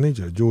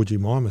manager, Georgie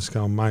Mimas,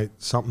 going, mate,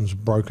 something's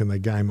broken the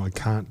game. I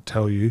can't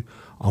tell you.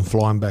 I'm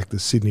flying back to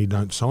Sydney.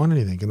 Don't sign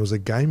anything. And it was a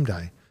game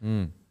day.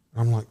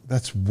 I'm like,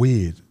 that's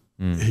weird.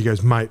 He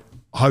goes, mate,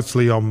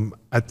 hopefully I'm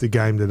at the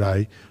game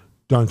today.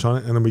 Don't sign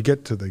it. And then we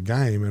get to the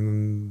game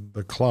and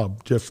the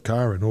club, Jeff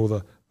Carr and all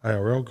the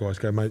ARL guys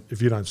go, mate,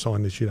 if you don't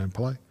sign this, you don't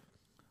play.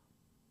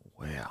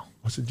 Wow.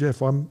 I said,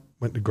 Jeff, I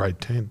went to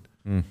grade 10.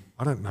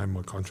 I don't know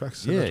my contracts.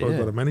 So that's what I've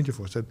got a manager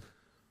for. I said,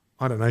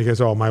 I don't know. He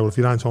goes, oh, mate, well, if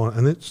you don't sign it,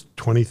 and it's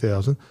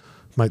 20,000,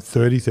 mate,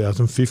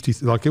 30,000,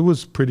 50, like it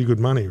was pretty good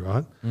money,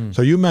 right?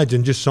 So you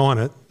imagine just sign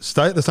it,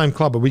 stay at the same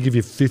club, but we give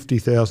you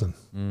 50,000.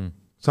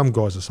 Some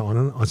guys are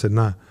signing it. I said,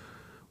 no.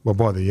 Well,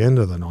 by the end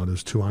of the night, it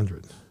was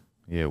 200.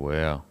 Yeah,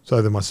 wow.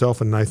 So then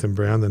myself and Nathan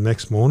Brown the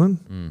next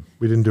morning,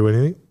 we didn't do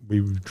anything. We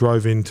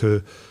drove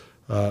into,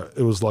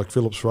 it was like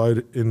Phillips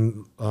Road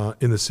in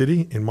the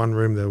city. In one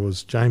room there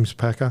was James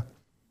Packer,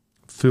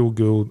 Phil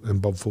Gould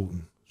and Bob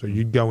Fulton. So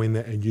you'd go in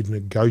there and you'd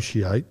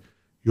negotiate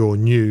your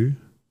new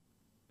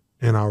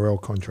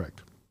NRL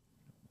contract.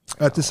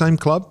 At the same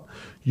club,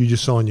 you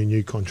just sign your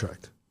new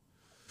contract.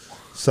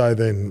 So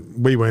then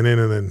we went in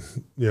and then,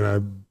 you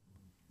know,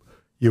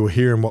 you were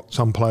hearing what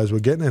some players were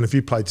getting. And if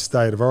you played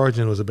State of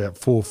Origin, it was about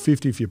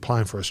 $450. If you're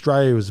playing for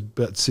Australia, it was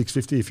about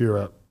 $650. If you're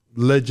a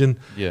legend,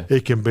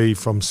 it can be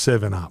from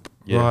 7 up,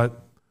 right?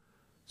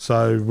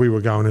 So we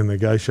were going in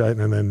negotiating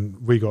and then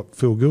we got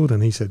Phil Gould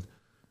and he said,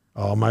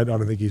 oh, mate, I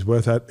don't think he's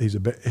worth that.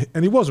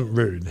 And he wasn't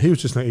rude. He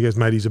was just, he goes,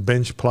 mate, he's a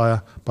bench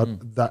player.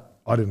 But that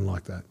I didn't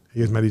like that. He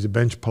goes, mate, he's a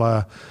bench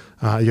player.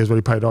 He goes, well,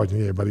 he played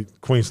Origin. Yeah, but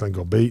Queensland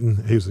got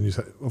beaten. He was the New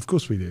South. Of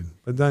course we did.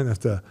 But don't have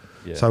to.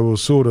 So it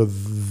was sort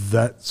of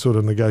that sort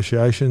of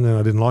negotiation and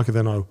I didn't like it.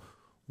 Then I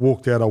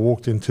walked out. I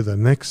walked into the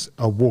next.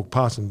 I walked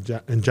past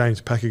and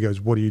James Packer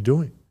goes, what are you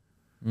doing?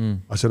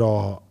 I said,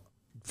 oh,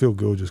 Phil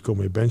Gould just called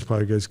me a bench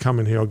player. He goes, come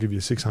in here. I'll give you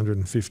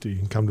 650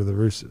 and come to the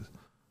Roosters.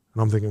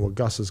 And I'm thinking, well,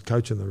 Gus is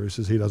coaching the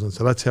Roosters. He doesn't.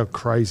 So that's how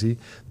crazy.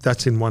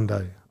 That's in one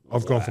day.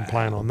 I've gone from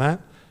playing on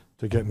that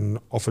to getting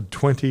offered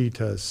 20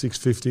 to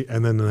 650,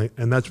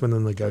 and that's when the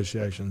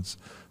negotiations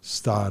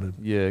started.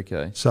 Yeah,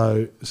 okay.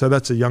 So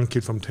that's a young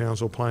kid from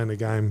Townsville playing the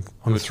game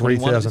on a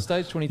 3,000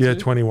 stage, 22? Yeah,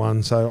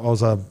 21. So I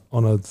was on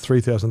a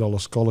 $3,000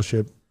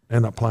 scholarship.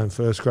 Ended up playing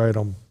first grade.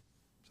 I'm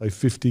say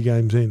 50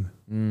 games in.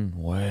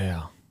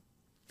 Wow,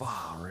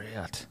 far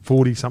out.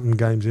 40 something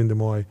games into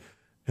my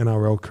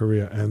NRL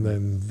career, and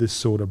then this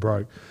sort of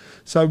broke.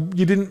 So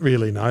you didn't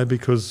really know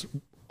because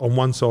on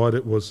one side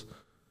it was,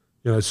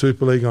 you know,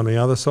 Super League, on the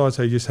other side,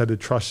 so you just had to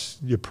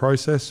trust your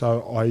process.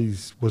 So I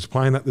was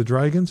playing at the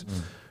Dragons.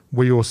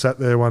 We all sat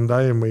there one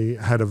day and we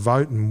had a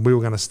vote and we were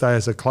going to stay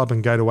as a club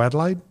and go to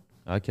Adelaide.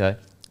 Okay.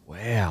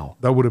 Wow.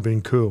 That would have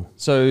been cool.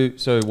 So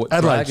what,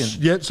 Adelaide? Dragons?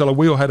 Yeah, so like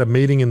we all had a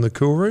meeting in the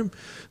cool room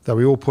that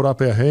we all put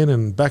up our hand,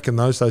 and back in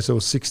those days there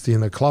was 60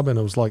 in the club and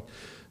it was like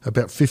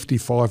about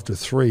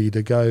 55-3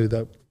 to go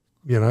that,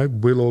 you know,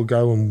 we'll all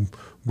go and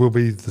we'll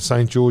be the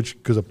St. George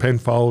because of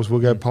Penfolds,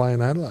 we'll go play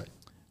in Adelaide.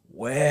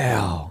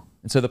 Wow.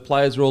 And so the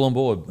players are all on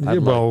board? Yeah,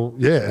 well,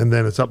 yeah, and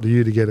then it's up to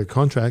you to get a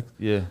contract.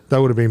 Yeah. That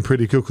would have been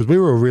pretty cool because we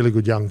were a really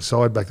good young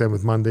side back then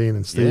with Mundine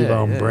and Steve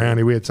and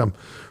Brownie. We had some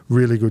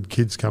really good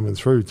kids coming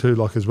through too,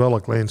 like as well,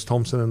 like Lance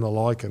Thompson and the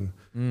like. And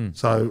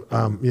so,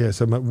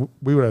 so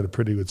we would have had a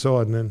pretty good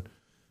side. And then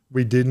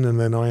we didn't, and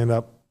then I ended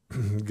up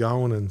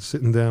going and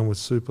sitting down with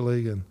Super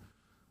League. And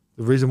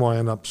the reason why I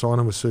ended up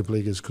signing with Super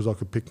League is because I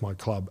could pick my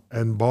club.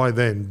 And by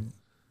then,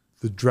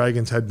 the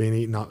Dragons had been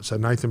eaten up. So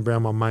Nathan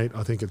Brown, my mate,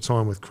 I think had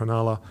signed with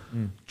Cronulla.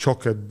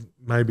 Chock had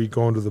maybe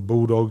gone to the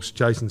Bulldogs.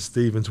 Jason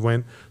Stevens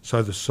went.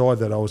 So the side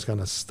that I was going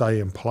to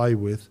stay and play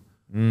with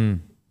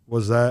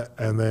was that.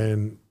 And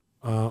then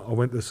I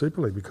went to the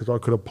Super League because I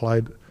could have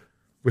played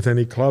with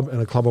any club, and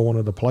the club I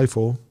wanted to play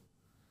for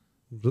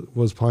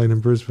was playing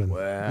in Brisbane. Wow.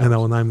 And they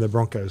were named the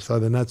Broncos. So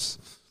then and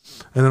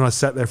then I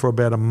sat there for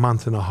about a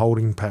month in a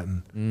holding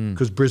pattern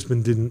because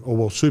Brisbane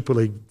Super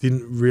League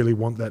didn't really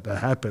want that to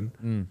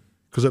happen.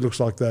 Because it looks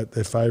like that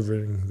they're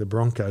favouring the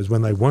Broncos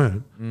when they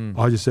weren't.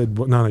 I just said,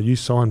 well, no, you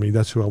sign me.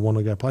 That's who I want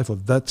to go play for.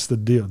 That's the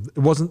deal. It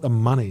wasn't the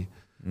money.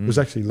 It was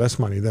actually less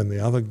money than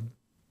the other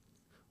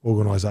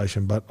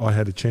organisation, but I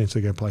had a chance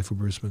to go play for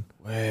Brisbane.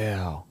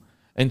 Wow.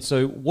 And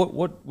so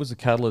what was the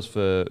catalyst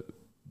for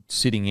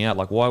sitting out?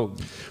 Like, why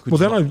could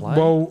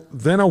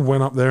then I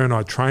went up there and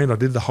I trained. I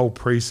did the whole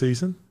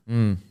pre-season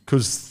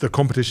because the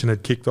competition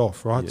had kicked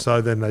off, right? Yeah.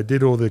 So then they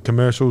did all the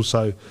commercials.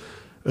 So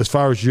as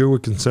far as you were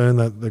concerned,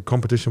 that the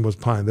competition was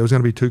playing. There was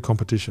going to be 2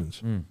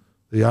 competitions,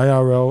 the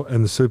ARL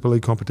and the Super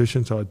League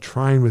competition. So I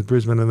trained with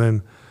Brisbane, and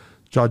then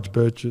Judge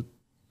Burchett,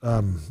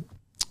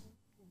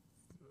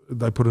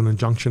 they put an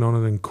injunction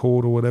on it in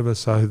court or whatever.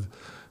 So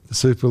the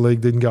Super League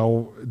didn't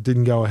go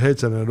ahead.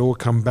 So then it all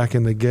come back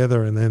in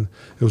together, and then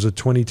it was a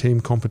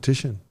 20-team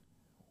competition.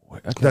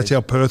 Okay. That's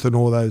how Perth and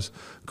all those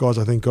guys,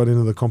 I think, got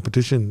into the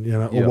competition. You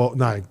know, well,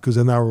 no, because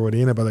then they were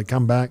already in it, but they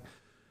come back,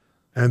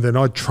 and then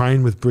I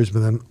trained with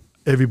Brisbane, and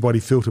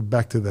everybody filtered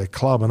back to their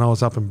club, and I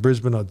was up in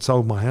Brisbane. I'd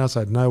sold my house.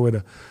 I had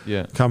nowhere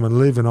to come and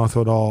live, and I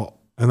thought,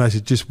 And they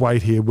said, just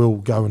wait here. We'll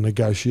go and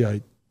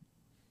negotiate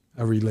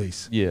a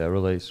release. Yeah, a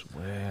release.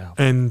 Wow.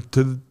 And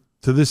to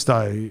this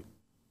day,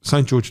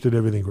 St. George did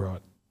everything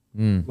right.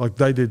 Like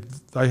they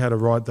had a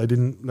right. They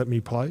didn't let me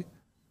play.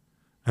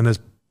 And there's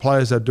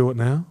players that do it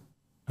now,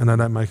 and they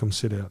don't make them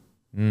sit out.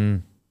 They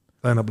end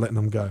up letting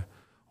them go.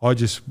 I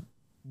just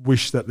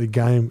wish that the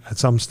game at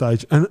some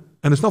stage, and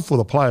it's not for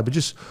the player, but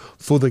just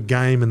for the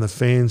game and the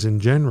fans in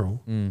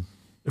general.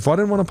 If I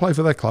didn't want to play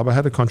for that club, I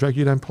had a contract,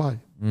 you don't play.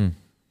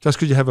 Just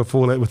because you have a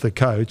fallout with the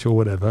coach or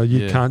whatever,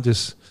 you can't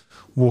just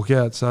walk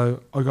out.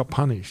 So I got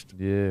punished.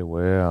 Yeah,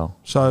 wow.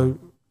 So,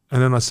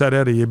 and then I sat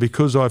out a year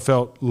because I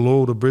felt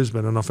loyal to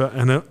Brisbane, and I felt,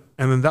 and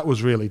then that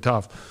was really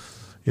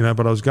tough, you know.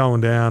 But I was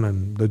going down,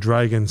 and the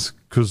Dragons,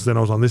 because then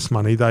I was on this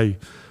money, they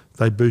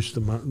boost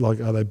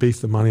the they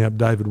beefed the money up.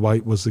 David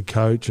Waite was the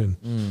coach,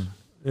 and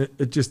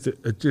it's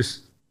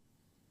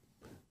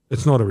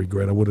not a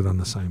regret. I would have done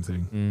the same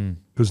thing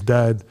because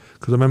I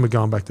remember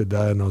going back to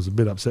Dad, and I was a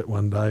bit upset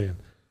one day, and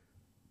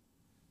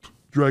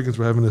Dragons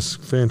were having this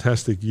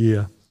fantastic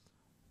year.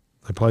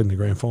 They played in the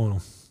grand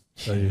final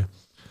that year.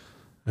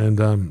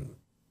 And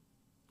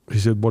he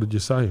said, "What did you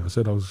say?" I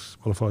said,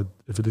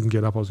 if it didn't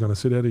get up, I was going to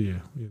sit out a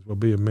year. He said, "Well,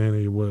 be a man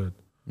of your word."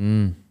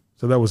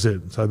 So that was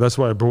it. So that's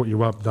why I brought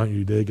you up. Don't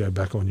you dare go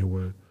back on your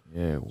word.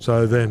 Yeah.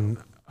 So then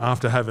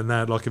after having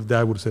that, like if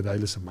Dad would have said, "Hey,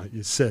 listen, mate,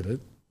 you said it."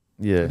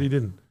 Yeah. But he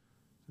didn't.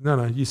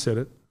 No, you said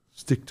it.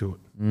 Stick to it.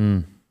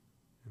 You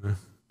know?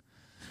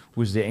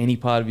 Was there any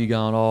part of you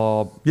going,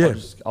 I'll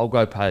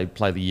go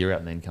play the year out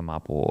and then come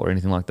up, or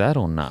anything like that,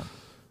 or no?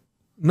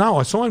 No,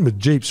 I signed with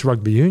Jeeps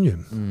Rugby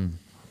Union.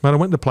 But I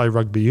went to play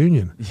rugby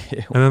union.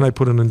 Yeah. And then they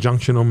put an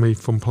injunction on me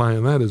from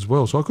playing that as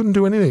well. So I couldn't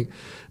do anything.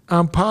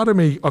 Part of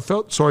me, I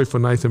felt sorry for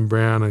Nathan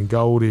Brown and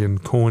Goldie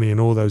and Corny and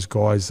all those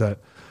guys that,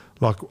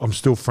 like, I'm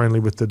still friendly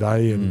with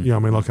today. And, you know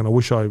what I mean? Like, and I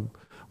wish I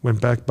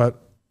went back.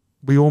 But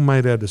we all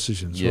made our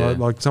decisions, right?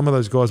 Like, some of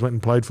those guys went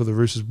and played for the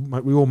Roosters.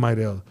 We all made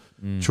our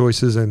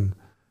choices. And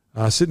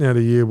sitting out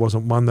a year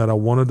wasn't one that I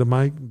wanted to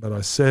make. But I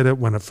said it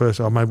when at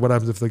first I made, what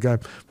happens if the game?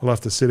 Well, I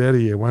have to sit out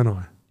a year, won't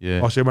I?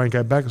 Yeah. I said, I won't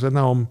go back. I said,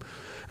 no,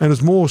 and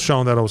it's more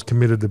showing that I was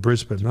committed to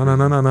Brisbane.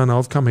 No,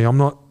 I've come here. I'm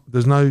not,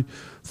 there's no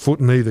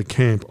foot in either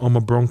camp. I'm a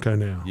Bronco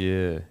now.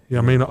 Yeah. Yeah,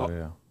 I mean,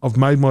 I've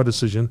made my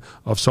decision.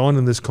 I've signed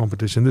in this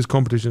competition. This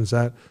competition's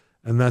that,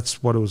 and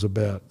that's what it was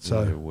about.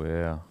 So,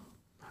 wow.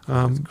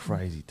 It's a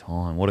crazy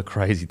time. What a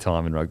crazy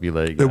time in rugby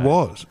league. It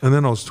was. And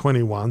then I was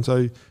 21.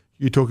 So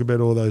you talk about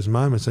all those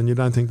moments, and you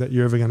don't think that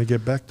you're ever going to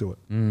get back to it.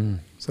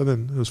 So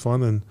then it was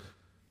fun, and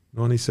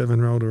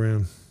 97 rolled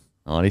around.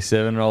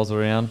 97 rolls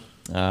around.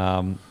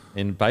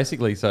 And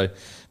basically, so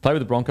play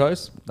with the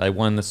Broncos. They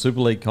won the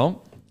Super League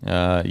comp.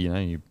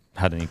 You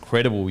had an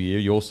incredible year.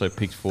 You also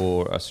picked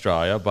for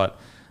Australia, but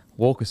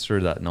walk us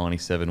through that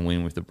 97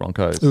 win with the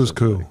Broncos. It was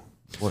cool.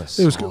 What a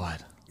side. It was good.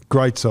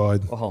 Great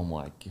side. Oh,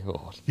 my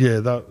God. Yeah,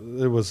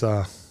 it was,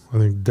 I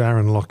think,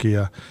 Darren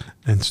Lockyer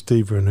and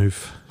Steve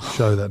Renouf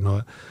show that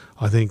night.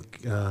 I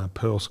think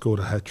Pearl scored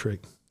a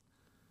hat-trick.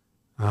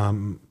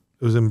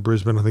 It was in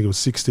Brisbane. I think it was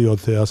 60-odd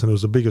thousand. It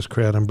was the biggest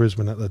crowd in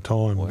Brisbane at the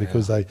time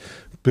because they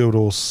built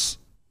all,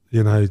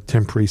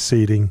 temporary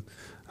seating.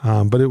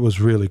 But it was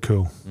really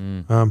cool.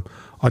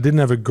 I didn't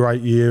have a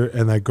great year,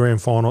 and that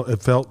grand final,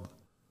 it felt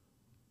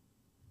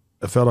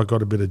I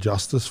got a bit of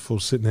justice for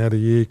sitting out a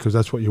year because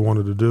that's what you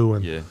wanted to do.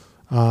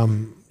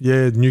 And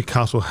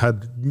Newcastle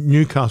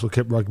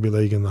kept rugby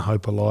league and the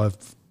hope alive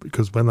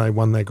because when they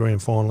won their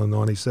grand final in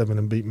 '97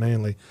 and beat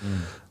Manly.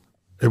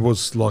 It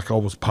was like I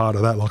was part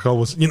of that. Like I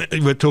was,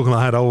 we're talking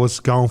like that. I was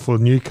going for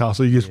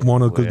Newcastle. You just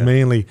wanted, because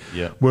Manly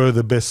were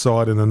the best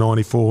side in the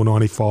 94,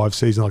 95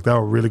 season. Like they were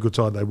a really good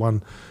side. They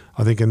won,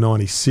 I think, in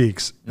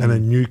 96. And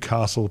then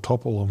Newcastle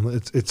toppled them.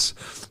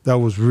 That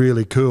was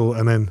really cool.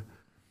 And then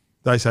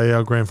they say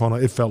our grand final,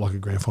 it felt like a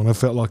grand final. It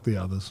felt like the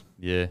others.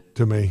 Yeah.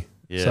 To me.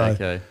 Yeah, so,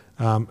 okay.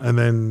 And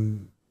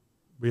then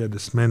we had to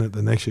cement it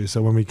the next year.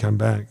 So when we came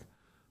back,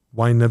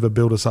 Wayne never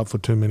built us up for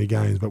too many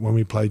games, but when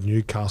we played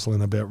Newcastle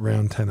in about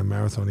round 10 of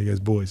marathon, he goes,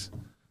 boys,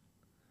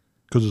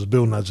 because it was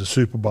building as a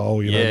Super Bowl,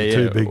 the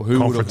two big Who conferences.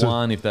 Who would have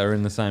won if they were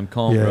in the same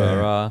comp?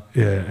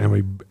 And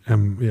we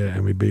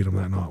beat them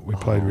that night. We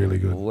played really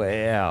good.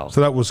 Wow!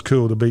 So that was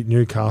cool to beat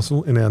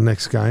Newcastle in our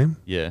next game.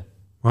 Yeah.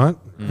 Right,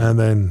 and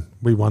then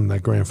we won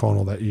that grand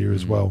final that year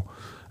as well,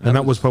 and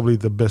that was probably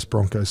the best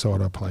Broncos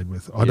side I played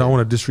with. I don't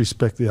want to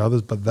disrespect the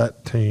others, but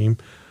that team.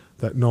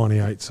 That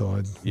 98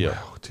 side,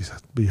 wow, geez,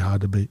 that'd be hard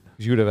to beat.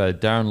 You would have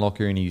had Darren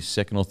Lockyer in his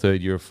second or third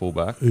year of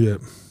fullback. Yeah.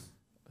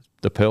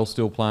 The Pearl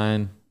still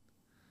playing?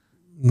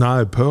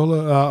 No,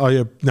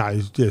 Pearl.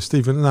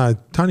 Stephen. No,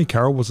 Tony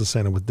Carroll was the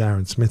centre with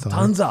Darren Smith.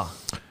 Tunza.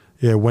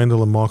 Yeah,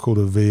 Wendell and Michael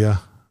De Vere.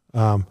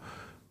 I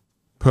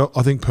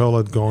think Pearl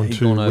had gone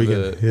to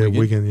Wigan. Yeah,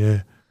 Wigan,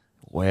 yeah.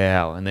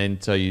 Wow. And then,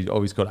 so you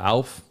always got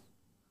Alf.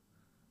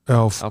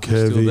 Alf was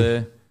still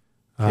there.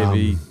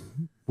 Kevy.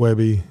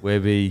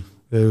 Webby.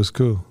 Yeah, it was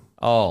cool.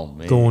 Oh,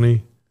 man.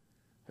 Thorny.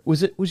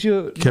 Was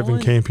your Kevin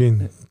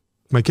Campion,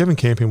 mate, Kevin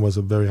Campion was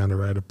a very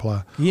underrated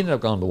player. He ended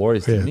up going to the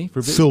Warriors, didn't he? For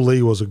a bit? Phil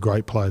Lee was a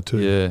great player too.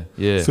 Yeah,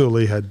 yeah. Phil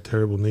Lee had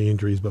terrible knee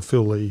injuries, but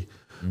Phil Lee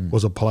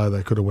was a player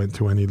that could have went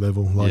to any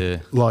level.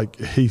 Like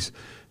he's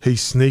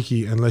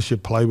sneaky unless you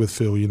play with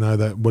Phil. You know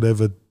that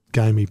whatever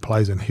game he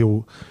plays in,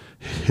 he'll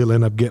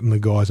end up getting the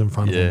guys in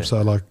front of him.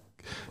 So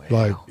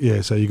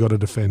so you got to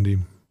defend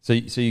him. So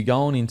you're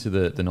going into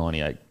the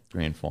 98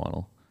 grand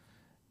final,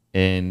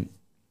 and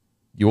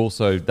you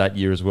also that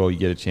year as well you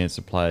get a chance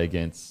to play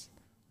against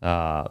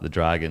the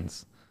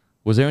Dragons.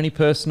 Was there any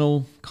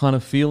personal kind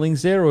of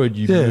feelings there, or did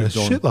you moved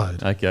on?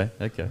 Shitload. Okay.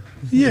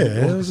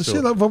 Yeah, it was a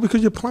shitload. Well,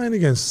 because you're playing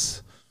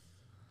against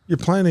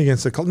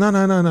the club. No,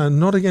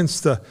 not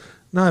against the.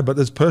 No, but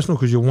it's personal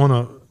because you want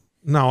to.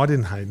 No, I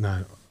didn't hate.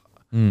 No,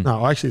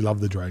 no, I actually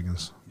love the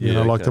Dragons. You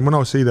know, like when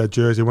I see that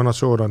jersey, when I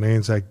saw it on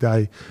Anzac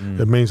Day,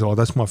 it means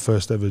that's my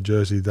first ever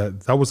jersey.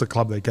 That was the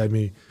club that gave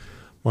me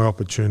my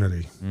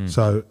opportunity.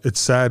 So it's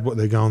sad what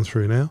they're going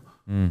through now.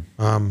 Do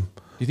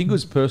you think it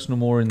was personal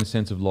more in the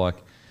sense of like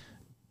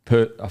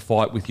a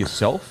fight with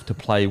yourself to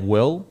play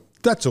well?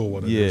 That's all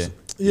what it is.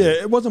 Yeah,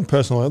 it wasn't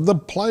personal. The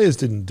players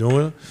didn't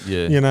do it.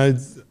 Yeah. You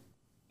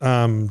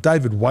know,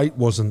 David Waite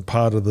wasn't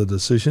part of the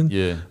decision.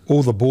 Yeah.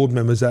 All the board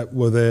members that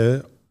were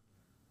there,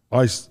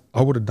 I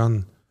would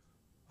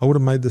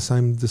have made the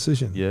same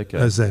decision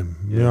as them.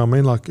 You know what I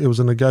mean? Like it was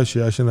a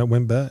negotiation that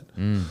went bad.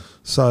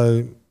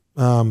 So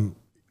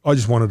I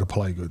just wanted to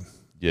play good.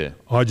 Yeah.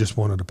 I just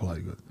wanted to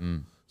play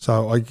good.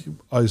 So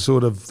I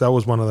sort of, that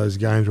was one of those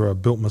games where I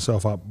built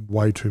myself up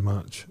way too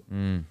much.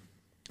 And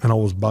I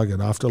was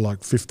buggered. After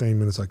like 15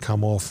 minutes, I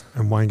come off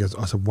and Wayne goes,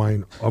 I said,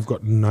 Wayne, I've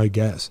got no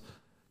gas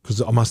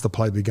because I must have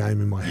played the game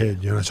in my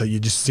head, you know. So you're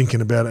just thinking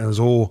about it and it's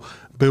all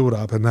build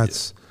up, and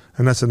that's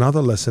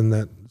another lesson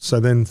that, so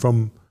then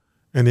from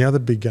any other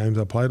big games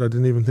I played, I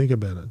didn't even think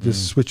about it.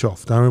 Just switch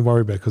off. Don't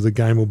worry about it because the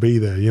game will be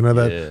there. You know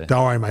that,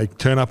 don't worry, mate,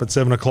 turn up at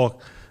 7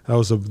 o'clock. That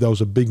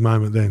was a big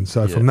moment then.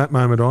 So from that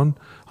moment on,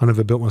 I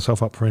never built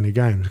myself up for any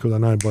games because I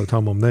know by the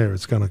time I'm there,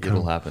 it's going to come.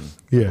 It'll happen.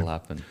 Yeah. It'll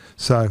happen.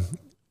 So,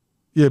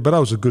 but that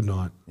was a good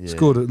night.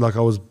 Scored like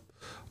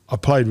I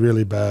played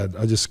really bad.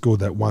 I just scored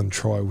that one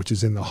try, which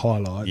is in the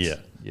highlights.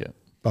 Yeah.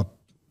 But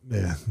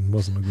it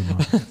wasn't a good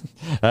night.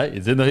 Hey,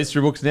 it's in the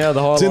history books now. The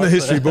highlights. It's in the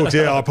history books.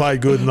 Yeah, I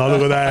played good, and I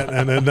look at that,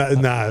 and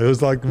then, no, it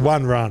was like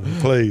one run,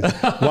 please,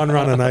 one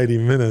run in 80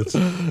 minutes.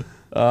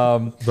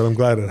 But I'm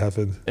glad it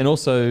happened. And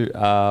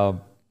also.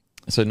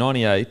 So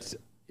 98,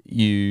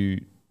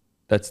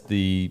 that's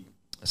the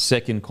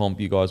second comp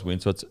you guys win.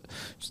 So it's,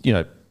 you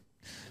know,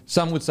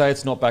 some would say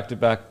it's not back to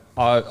back.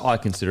 I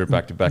consider it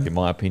back to back in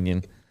my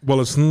opinion. Well,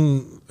 it's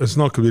not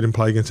because we didn't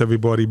play against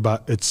everybody,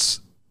 but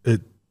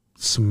it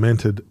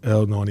cemented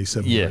our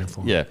 97 grand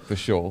final. Yeah, for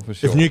sure.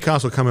 If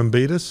Newcastle come and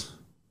beat us,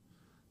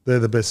 they're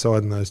the best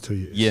side in those 2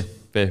 years. Yeah,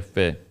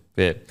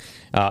 fair.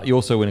 You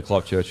also win a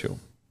Clive Churchill.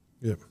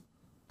 Yep.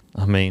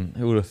 I mean,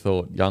 who would have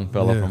thought, young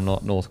fella from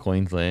North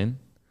Queensland.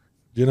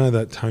 Do you know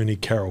that Tony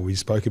Carroll, we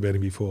spoke about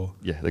him before?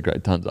 Yeah, the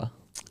great Tunza.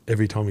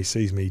 Every time he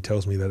sees me, he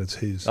tells me that it's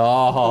his.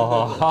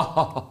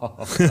 Oh.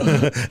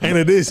 And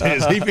it is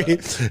his.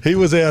 He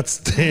was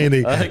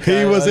outstanding.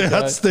 He was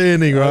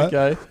outstanding, right?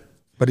 Okay.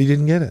 But he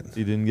didn't get it.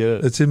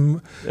 It's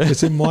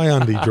in my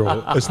undie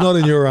drawer. It's not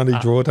in your undie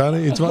drawer,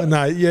 Tony. It's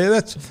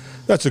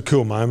that's a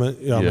cool moment.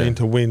 You know what I mean,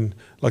 to win.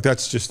 Like,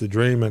 that's just a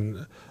dream.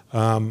 And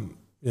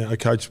a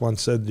coach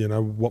once said,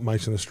 what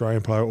makes an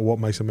Australian player or what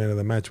makes a man of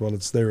the match? Well,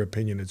 it's their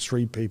opinion. It's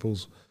three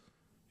people's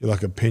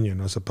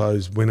opinion. I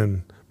suppose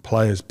winning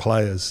players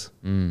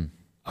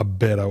are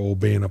better, or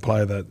being a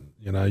player that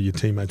your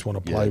teammates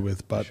want to play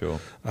with. But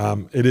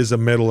it is a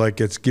medal that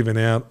gets given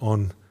out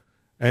on,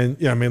 and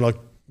mate,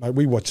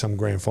 we watch some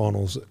grand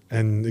finals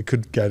and it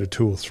could go to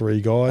 2 or 3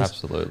 guys.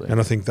 Absolutely.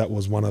 And I think that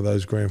was one of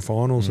those grand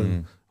finals,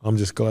 and I'm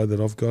just glad that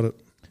I've got it.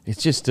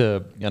 It's just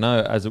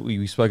as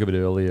we spoke a bit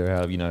earlier,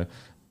 how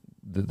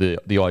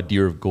the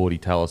idea of Gorden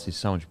Tallis is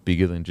so much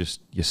bigger than just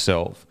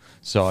yourself.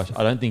 So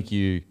I don't think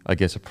you,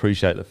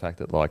 appreciate the fact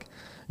that,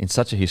 in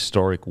such a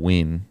historic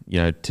win,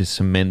 to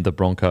cement the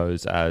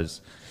Broncos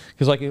as...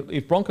 Because,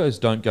 if Broncos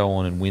don't go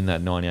on and win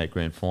that 98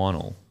 grand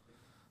final,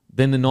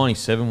 then the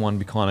 97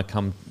 one kind of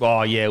come...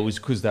 Oh, yeah, it was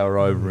because they were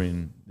over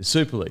in the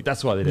Super League.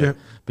 That's why they did. Yep.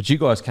 But you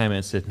guys came out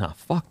and said, nah,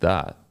 fuck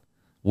that.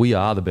 We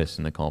are the best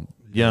in the comp.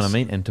 You know what I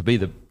mean? And to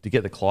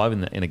get the Clive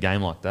in a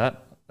game like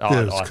that...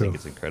 I think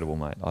it's incredible,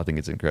 mate. I think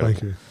it's incredible.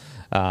 Thank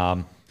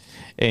you.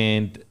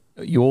 And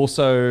you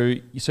also,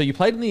 so you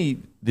played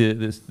in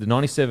the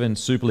 97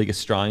 Super League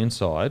Australian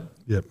side.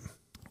 Yep.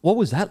 What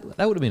was that?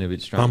 That would have been a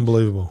bit strange.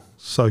 Unbelievable.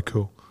 So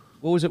cool.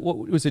 What was it? What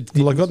was it?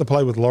 Well, I got to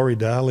play with Laurie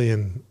Daly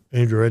and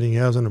Andrew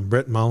Eddinghausen and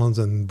Brett Mullins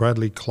and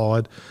Bradley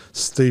Clyde,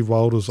 Steve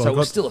Walters. So it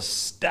was still a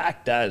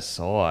stacked as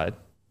side.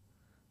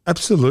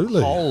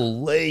 Absolutely.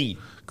 Holy.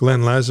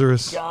 Glenn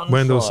Lazarus,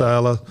 Wendell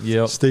Saylor,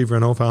 Steve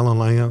Renouf, Alan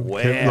Langer.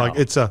 Wow.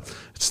 It's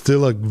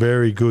still a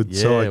very good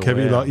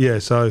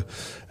side. So,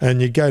 and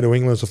you go to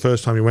England, it's the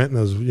first time you went, and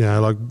there's,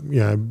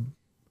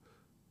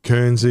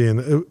 Kearnsey,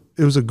 and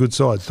was a good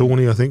side.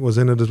 Thorny, I think, was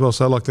in it as well.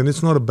 So like, then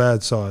it's not a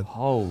bad side.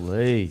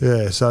 Holy.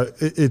 Yeah. So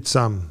it's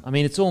I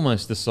mean, it's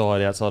almost the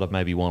side outside of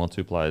maybe one or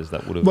two players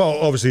that would have. Well,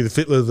 obviously the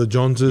Fittler, the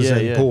Johnses,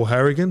 and Paul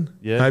Harrigan.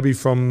 Yeah. Maybe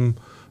from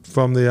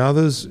the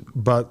others,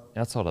 but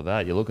outside of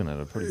that, you're looking at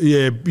a pretty.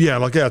 Yeah.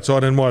 Like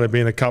outside, and might have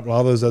been a couple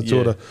others that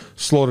sort of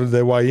slotted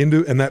their way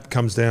into, and that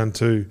comes down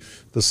to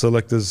the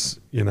selectors,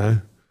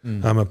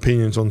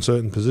 opinions on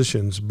certain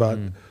positions. But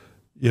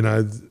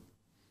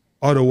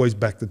I'd always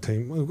back the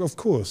team. Well, of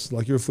course,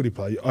 like you're a footy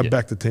player, I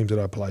back the teams that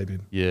I played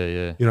in.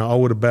 Yeah, yeah. I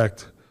would have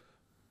backed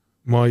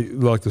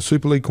the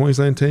Super League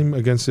Queensland team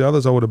against the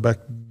others. I would have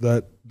backed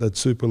that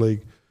Super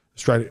League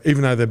Australia,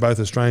 even though they're both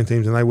Australian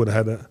teams, and they would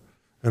have had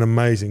an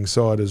amazing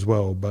side as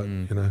well. But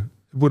it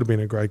would have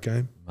been a great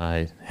game.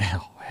 Mate,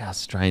 how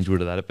strange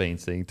would that have been,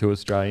 seeing two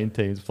Australian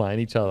teams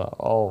playing each other?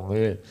 Oh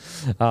man.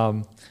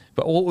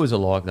 But what was it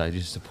like though,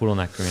 just to put on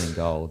that green and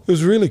gold? It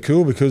was really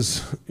cool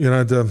because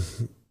to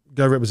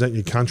go represent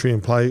your country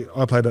and play.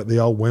 I played at the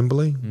old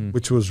Wembley,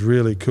 which was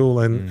really cool,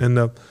 and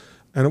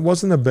it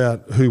wasn't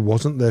about who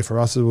wasn't there for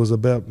us. It was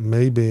about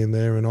me being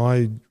there. And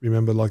I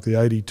remember like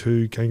the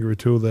 '82 Kangaroo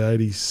Tour, the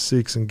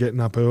 '86, and getting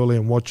up early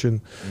and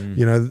watching,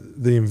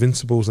 the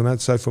Invincibles and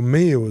that. So for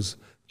me, it was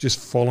just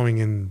following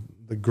in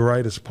the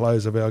greatest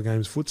players of our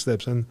game's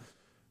footsteps. And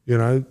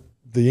the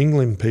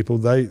England people,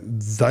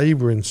 they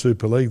were in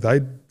Super League.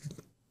 They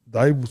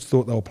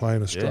thought they were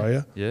playing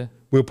Australia. Yeah.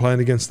 We were playing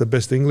against the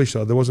best English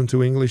side. There wasn't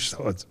two English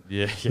sides.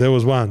 Yeah. There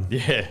was one.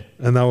 Yeah.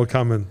 And they were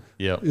coming.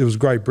 Yeah. It was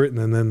Great Britain.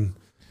 And then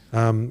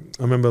I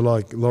remember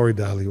like Laurie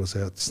Daly was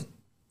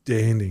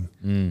outstanding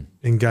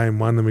in game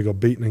one, and we got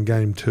beaten in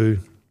game two.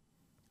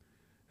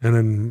 And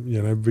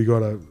then, we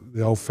got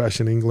the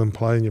old-fashioned England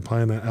play, and you're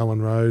playing at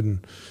Allen Road,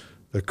 and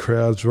the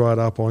crowd's right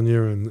up on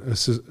you. And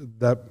it's just,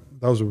 that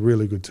was a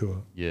really good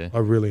tour. Yeah. I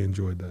really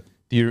enjoyed that.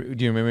 Do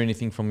you remember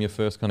anything from your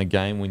first kind of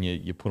game when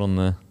you put on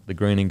the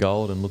green and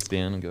gold and look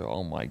down and go,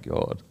 oh my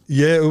God?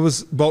 Yeah, it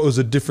was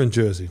a different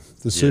jersey.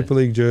 The Super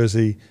League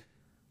jersey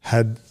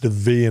had the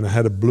V and it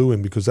had a blue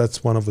in, because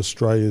that's one of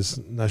Australia's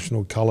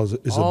national colours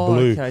is a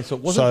blue. Okay, so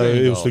it wasn't green and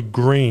gold. It was the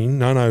green.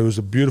 No, it was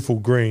a beautiful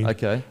green.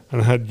 Okay.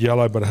 And it had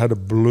yellow, but it had a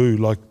blue,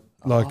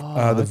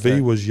 the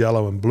V was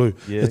yellow and blue.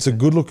 Yeah, it's a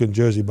good looking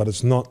jersey, but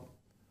it's not.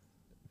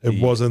 It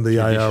wasn't the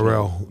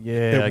ARL.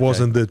 Yeah, it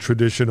wasn't the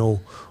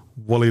traditional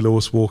Wally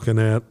Lewis walking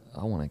out.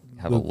 I want to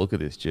have a look at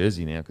this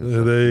jersey now.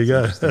 There you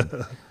go.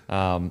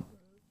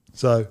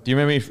 So, do you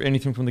remember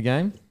anything from the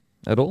game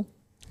at all?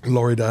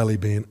 Laurie Daly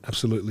being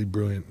absolutely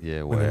brilliant.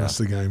 Yeah, wow. When he missed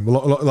the game,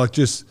 like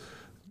just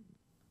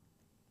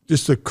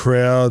the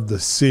crowd, the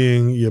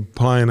seeing. You're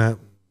playing at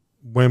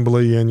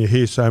Wembley, and you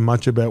hear so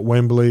much about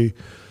Wembley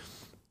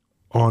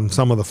on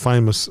some of the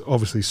famous,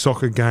 obviously,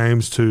 soccer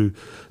games to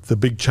the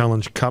big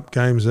Challenge Cup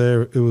games.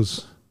 There,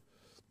 it's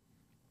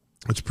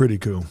pretty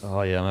cool.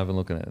 Oh yeah, I'm having a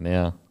look at it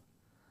now.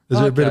 Is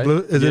there a bit of blue?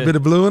 Is there a bit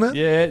of blue in it?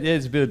 Yeah,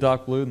 there's a bit of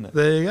dark blue in it.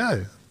 There you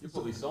go. You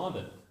probably signed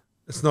it.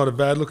 It's not a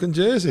bad looking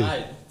jersey.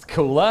 Hey, it's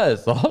cool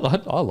as. I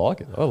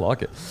like it. I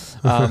like it.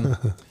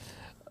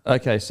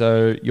 Okay,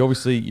 so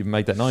you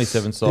make that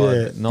 97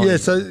 side. Yeah.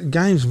 So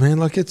games, man,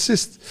 like it's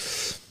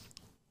just,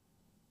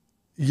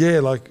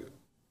 like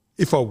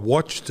if I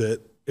watched it,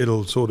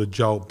 it'll sort of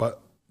jolt.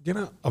 But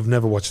I've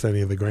never watched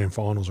any of the grand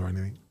finals or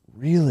anything.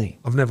 Really?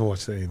 I've never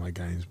watched any of my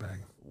games back.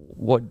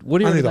 What do you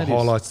only reckon the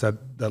highlights that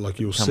like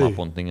you'll come see up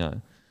on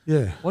Thingo?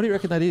 Yeah. What do you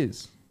reckon that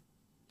is?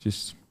 I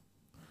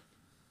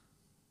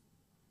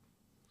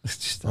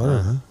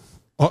don't know.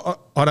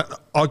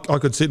 I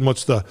could sit and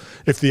watch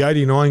if the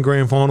 '89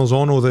 grand final's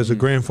on, or there's a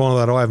grand final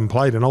that I haven't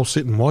played, and I'll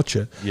sit and watch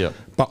it. Yeah.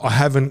 But I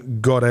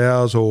haven't got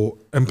ours,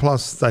 and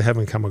plus they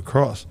haven't come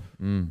across.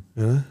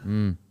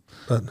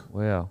 But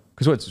wow,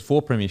 because it's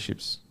 4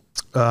 premierships.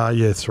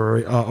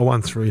 3. I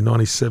won 3: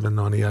 97,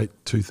 98,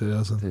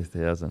 2000.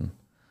 2000.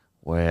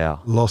 Wow.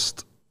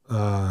 Lost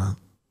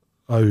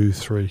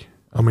 03.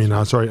 I mean,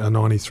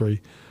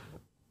 93.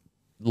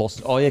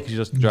 Lost. Oh yeah, because you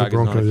just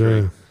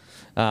Dragons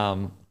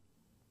 93.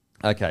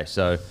 Okay,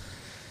 so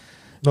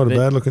not a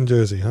bad looking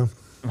jersey, huh?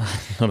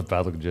 Not a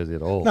bad looking jersey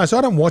at all. No, so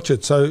I don't watch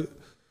it. So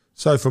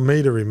for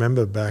me to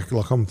remember back,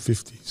 like I'm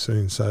 50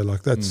 soon, so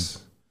like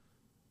that's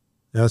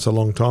that's a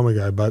long time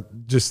ago.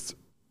 But just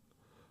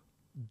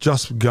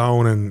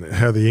going and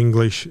how the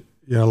English,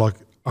 like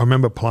I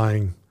remember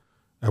playing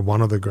at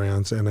one of the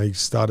grounds, and they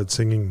started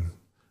singing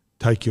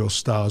 "Take Your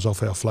Stars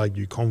Off Our Flag,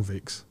 You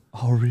Convicts."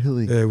 Oh,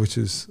 really? Yeah, which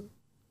is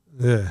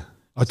I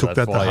took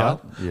that to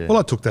heart. Yeah. Well,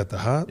 I took that to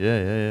heart.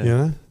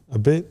 Yeah. A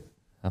bit.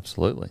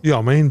 Absolutely. Yeah,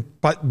 I mean,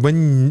 but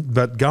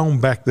going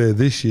back there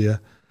this year,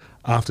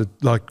 after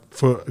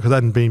because I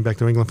hadn't been back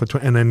to England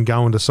and then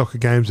going to soccer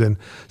games and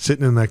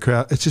sitting in that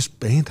crowd, it's just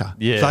banter.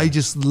 Yeah. They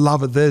just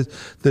love it.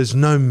 There's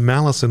no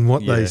malice in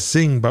what they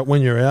sing, but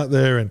when you're out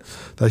there and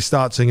they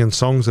start singing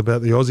songs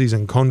about the Aussies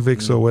and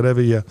convicts or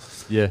whatever, it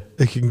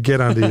can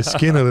get under your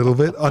skin a little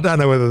bit. I don't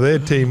know whether their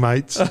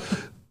teammates.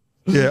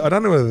 I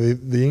don't know whether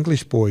the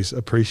English boys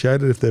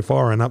appreciate it if they're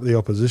firing up the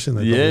opposition.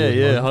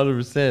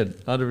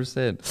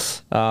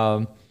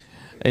 100%.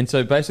 And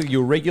so basically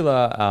your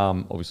regular,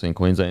 obviously in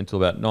Queensland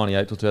until about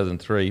 98 till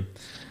 2003,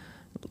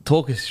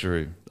 talk us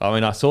through. I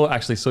mean, I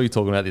actually saw you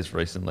talking about this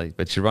recently,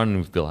 but you're running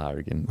with Bill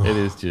Harrigan. It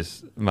is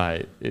just,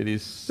 mate, it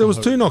is so... There was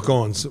 2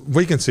 knock-ons.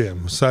 We can see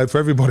them. So for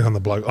everybody on the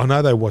Bloke, I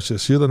know they watch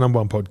this. You're the number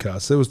 1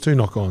 podcast. There was 2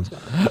 knock-ons.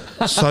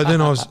 so then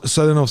I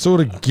was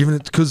sort of giving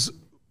it, because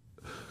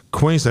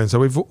Queensland, so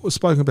we've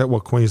spoken about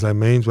what Queensland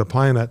means. We're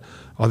playing at,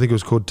 I think it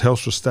was called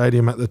Telstra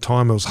Stadium at the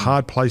time. It was a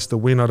hard place to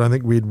win. I don't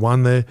think we'd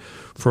won there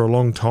for a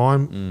long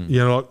time. You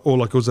know,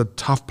 it was a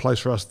tough place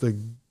for us to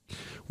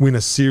win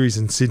a series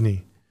in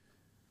Sydney.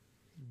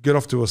 Get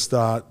off to a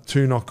start,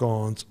 2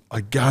 knock-ons.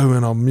 I go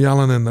and I'm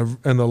yelling, and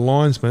the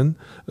linesman,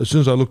 as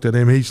soon as I looked at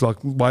him, he's like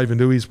waving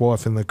to his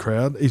wife in the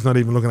crowd. He's not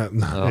even looking at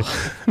no.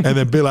 Oh. And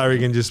then Bill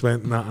Harrigan just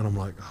went, no. And I'm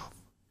like, oh.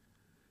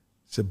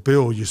 He said,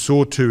 Bill, you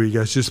saw 2. He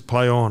goes, just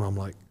play on. I'm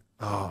like,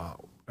 oh.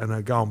 And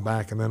I'm going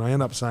back. And then I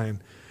end up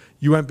saying,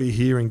 you won't be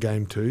here in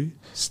game 2.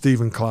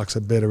 Stephen Clark's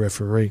a better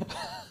referee.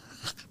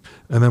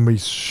 And then we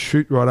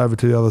shoot right over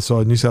to the other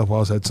side. New South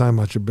Wales had so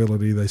much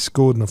ability. They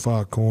scored in the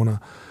far corner.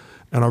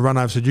 And I run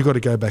over and said, you've got to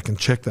go back and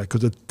check that,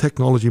 because the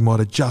technology might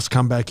have just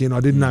come back in.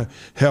 I didn't know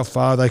how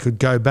far they could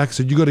go back. I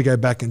said, you've got to go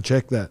back and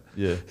check that.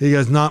 Yeah. He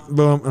goes, nah,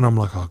 boom. And I'm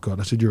like, oh, God.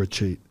 I said, you're a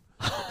cheat.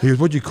 He goes,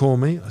 what'd you call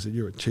me? I said,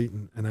 you're a cheat,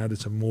 and added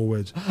some more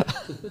words.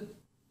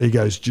 He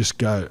goes, just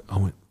go. I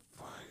went,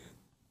 fuck.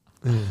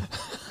 Yeah.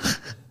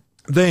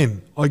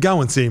 Then I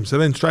go and see him. So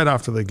then straight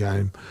after the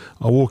game,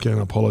 I walk in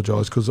and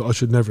apologise, because I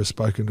should never have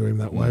spoken to him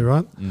that way,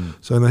 right?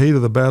 So in the heat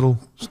of the battle,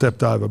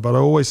 stepped over. But I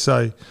always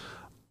say,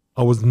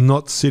 I was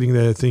not sitting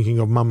there thinking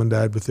of mum and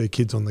dad with their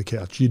kids on the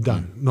couch. You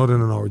don't. Not in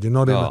an origin.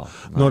 Not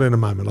in a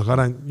moment. Like, I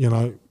don't, you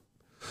know.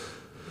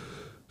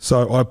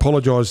 So I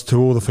apologised to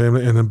all the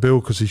family, and then Bill,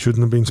 because he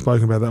shouldn't have been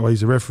spoken about that way.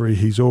 He's a referee.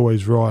 He's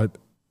always right.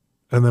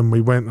 And then we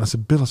went, and I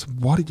said, Bill,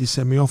 why did you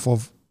send me off?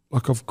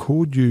 I've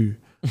called you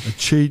a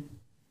cheat.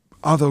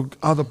 Other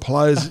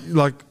players,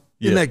 like,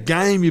 in that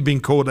game, you've been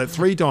called that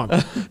 3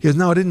 times. He goes,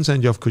 no, I didn't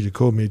send you off because you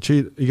called me a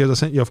cheat. He goes, I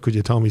sent you off because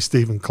you told me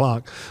Stephen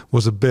Clark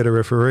was a better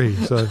referee.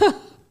 So...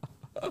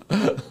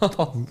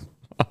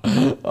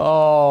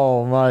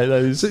 Oh, mate,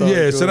 that is so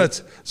yeah.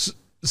 good.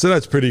 So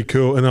that's pretty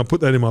cool, and I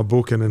put that in my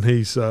book. And then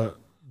he's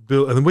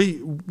Bill, and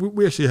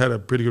we actually had a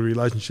pretty good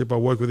relationship. I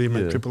worked with him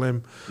at Triple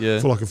M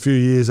for like a few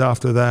years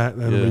after that,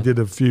 and we did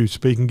a few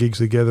speaking gigs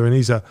together. And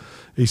he's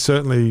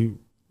certainly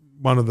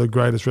one of the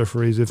greatest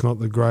referees, if not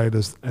the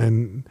greatest.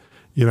 And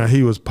you know,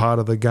 he was part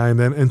of the game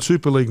then, and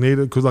Super League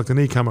needed, because like, then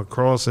he come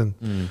across, and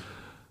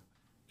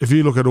if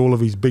you look at all of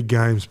his big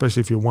games,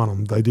 especially if you won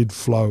them, they did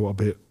flow a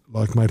bit.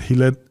 Like, mate,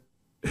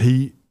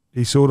 he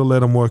sort of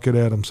let them work it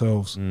out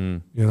themselves,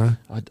 you know?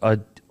 I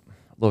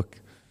look,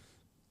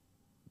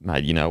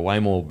 mate, you know way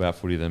more about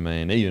footy than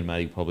me, and even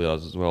Matty probably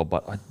does as well,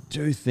 but I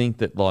do think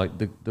that, like,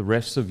 the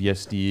refs of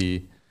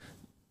yesteryear,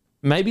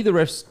 maybe the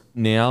refs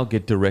now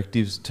get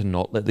directives to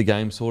not let the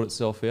game sort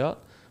itself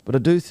out, but I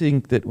do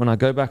think that when I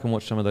go back and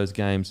watch some of those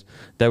games,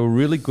 they were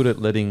really good at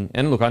letting,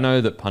 and look, I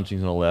know that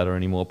punching's not allowed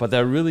anymore, but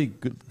they're really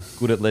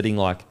good at letting,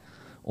 like,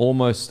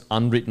 almost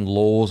unwritten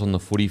laws on the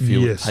footy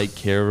field take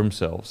care of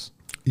themselves.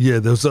 Yeah,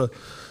 there's a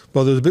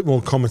bit more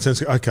common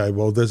sense. Okay,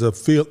 well, there's a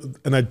feel,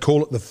 and they'd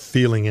call it the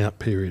feeling out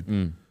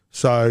period.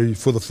 So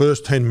for the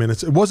first 10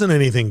 minutes, it wasn't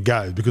anything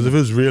go, because if it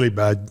was really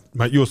bad,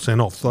 mate, you're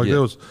sent off. Like,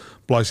 there was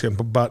blokes getting,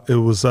 but it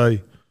was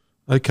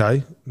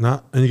okay, nah.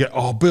 And you go,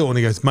 oh, Bill, and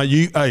he goes, mate,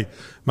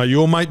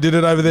 your mate did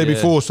it over there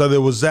before, so there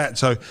was that.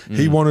 So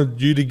he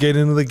wanted you to get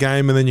into the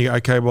game, and then you go,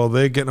 okay, well,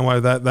 they're getting away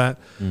with that.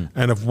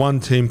 And if one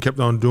team kept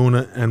on doing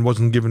it and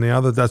wasn't giving the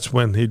other, that's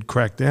when he'd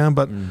crack down.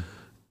 But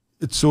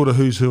it's sort of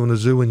who's who in the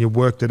zoo, and you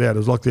worked it out. It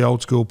was like the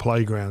old school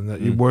playground,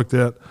 that you worked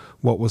out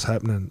what was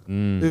happening.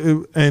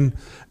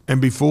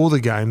 And before the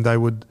game, they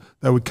would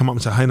come up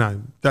and say, hey,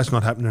 no, that's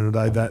not happening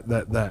today,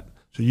 that.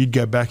 So you'd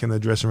go back in the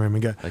dressing room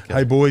and go,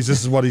 hey, boys,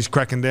 this is what he's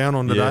cracking down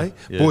on today.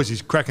 Boys,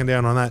 he's cracking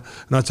down on that.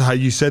 And I'd say, hey,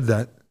 you said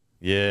that.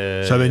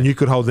 Yeah. So then you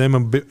could hold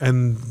them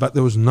but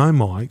there was no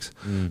mics.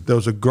 There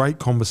was a great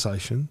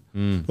conversation.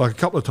 Like a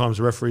couple of times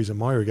the referees in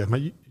my area go,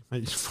 mate,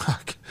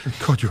 fuck,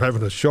 God, you're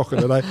having a shocker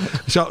today.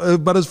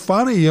 But it's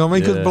funny, you know what I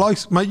mean? Because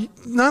blokes, mate,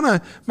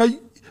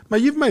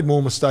 mate, you've made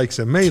more mistakes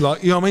than me.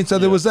 Like, you know what I mean? So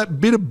there was that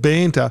bit of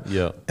banter,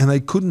 and they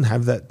couldn't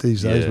have that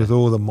these days with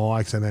all the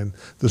mics and then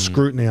the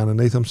scrutiny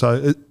underneath them.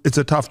 So it's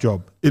a tough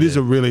job. It is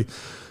a really,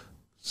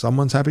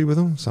 someone's happy with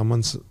them,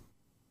 someone's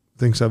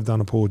thinks they've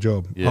done a poor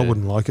job. I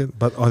wouldn't like it,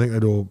 but I think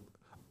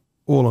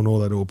all in all,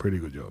 they do a pretty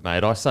good job.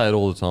 Mate, I say it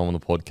all the time on the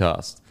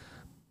podcast.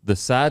 The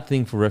sad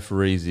thing for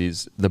referees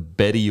is the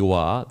better you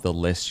are, the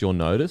less you're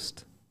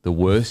noticed. The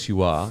worse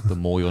you are, the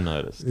more you're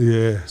noticed.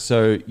 Yeah.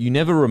 So you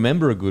never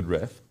remember a good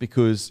ref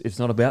because it's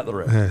not about the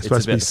ref. Yeah, it's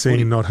supposed to be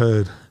seen, not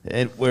heard.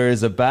 And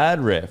whereas a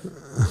bad ref,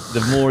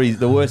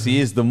 the worse he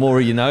is, the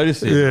more you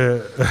notice him.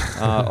 Yeah.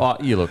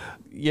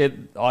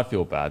 I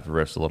feel bad for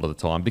refs a lot of the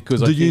time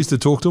because Did you used to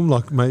talk to them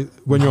like, mate,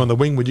 when you're on the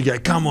wing? Would you go,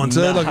 "Come on,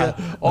 sir"?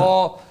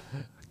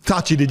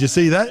 Touchy? Did you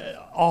see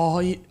that?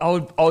 I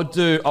would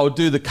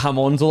do the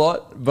come-ons a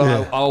lot,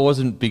 but I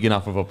wasn't big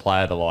enough of a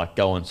player to like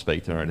go and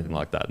speak to her or anything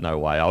like that. No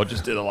way. I would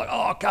just do the like,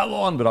 oh, come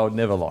on, but I would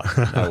never like,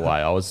 no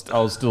way. I was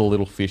still a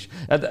little fish.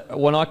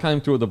 When I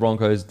came through with the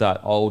Broncos,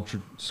 that old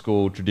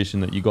school tradition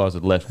that you guys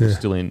had left was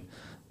still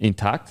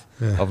intact.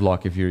 Of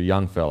like, if you're a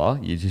young fella,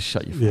 you just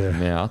shut your fucking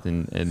mouth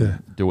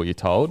and do what you're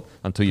told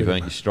until you've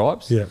earned your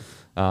stripes.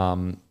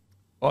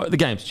 The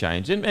game's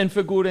changed, and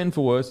for good and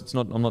for worse. It's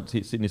not. I'm not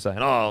sitting here saying,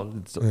 "Oh,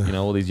 it's,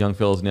 all these young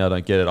fellas now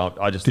don't get it."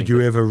 I just did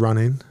you ever run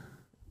in?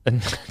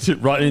 And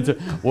right into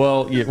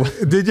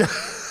Did you?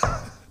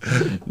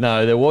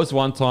 No, there was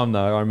one time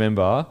though. I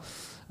remember.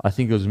 I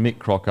think it was Mick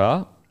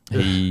Crocker.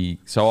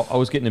 So I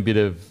was getting a bit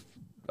of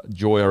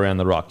joy around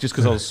the ruck just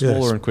because I was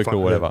smaller and quicker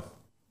or whatever.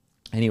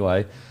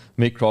 Anyway,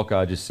 Mick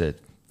Crocker just said,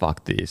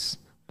 "Fuck this!"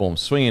 Boom,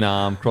 swinging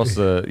arm across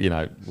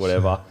the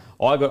whatever.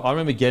 I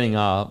remember getting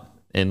up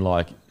and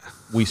like.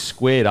 We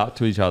squared up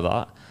to each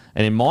other,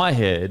 and in my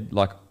head,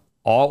 like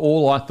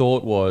all I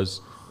thought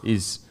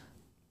is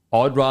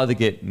I'd rather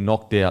get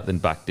knocked out than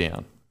back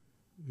down.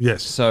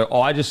 Yes. So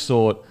I just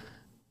thought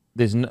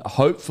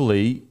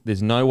hopefully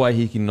there's no way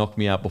he can knock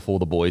me out before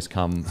the boys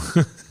come.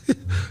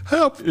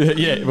 Help!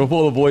 Yeah,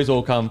 before the boys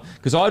all come,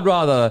 because I'd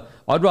rather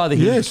him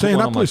put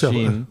one on my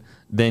chin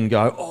than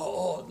go,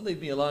 oh, leave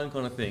me alone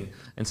kind of thing.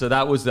 And so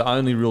that was the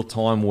only real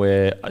time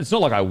where it's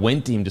not like I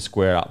went to him to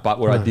square up, but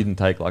where I didn't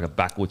take like a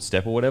backward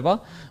step or whatever.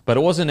 But it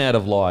wasn't out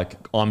of like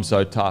I'm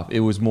so tough. It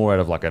was more out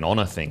of like an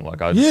honour thing.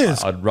 Like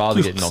I'd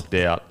rather get knocked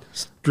out.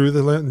 Through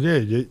the land,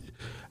 yeah.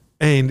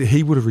 And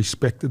he would have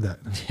respected that.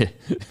 Yeah,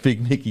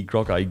 Big Mickey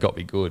Crocker, he got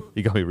me good.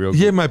 He got me real good.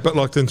 Yeah, mate. But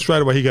like then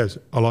straight away he goes,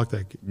 I like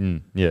that.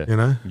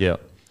 Yeah, Yeah.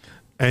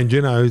 And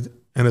and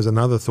there's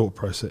another thought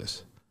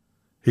process.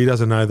 He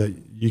doesn't know that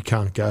you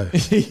can't go.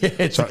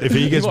 So if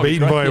he gets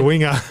beaten by a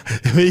winger,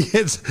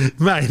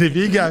 if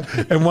you go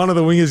and one of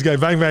the wingers go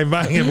bang, bang,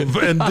 bang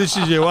and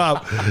dishes you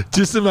up,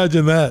 just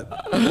imagine that.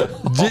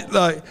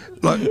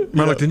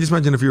 Just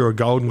imagine if you were a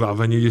Golden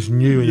Glove and you just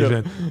knew and you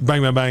went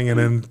bang, bang, bang and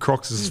then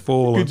Crocs is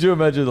falling. Could you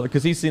imagine,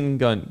 because he's sitting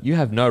going, you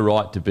have no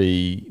right to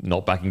be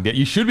not backing down.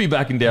 You should be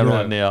backing down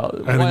right now.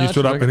 And then you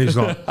stood up and he's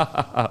like.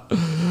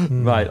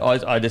 Mate,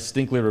 I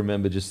distinctly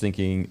remember just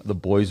thinking the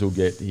boys will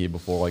get here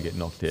before I get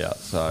knocked out.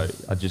 So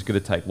I just got to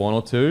take one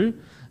or two,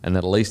 and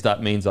then at least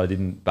that means I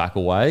didn't back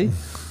away.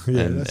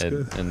 That's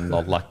good. And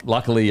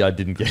luckily I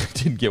didn't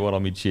get one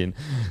on my chin,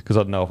 because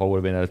I don't know if I would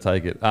have been able to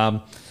take it.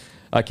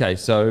 Okay,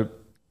 so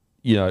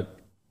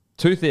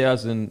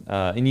 2000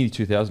 in year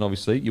 2000,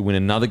 obviously you win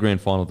another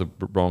grand final with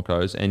the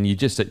Broncos, and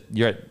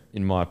you're at,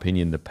 in my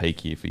opinion, the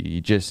peak here for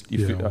you.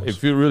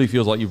 It really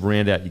feels like you've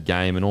rounded out your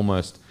game, and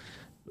almost.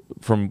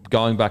 From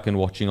going back and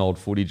watching old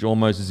footage,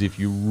 almost as if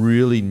you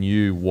really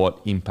knew what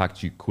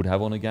impact you could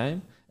have on a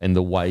game and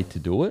the way to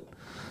do it.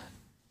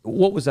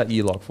 What was that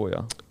year like for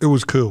you? It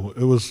was cool.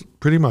 It was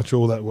pretty much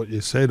all that what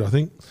you said. I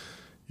think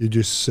you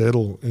just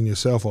settle in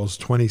yourself. I was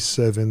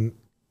 27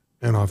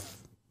 and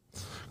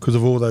because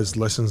of all those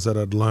lessons that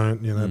I'd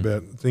learned,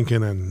 about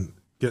thinking and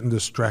getting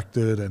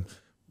distracted and,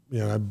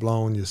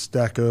 blowing your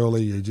stack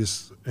early,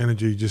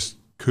 energy just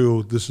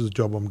cool. This is the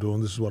job I'm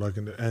doing. This is what I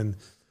can do.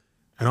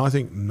 And I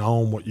think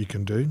knowing what you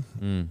can do,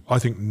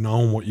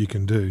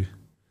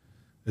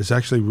 is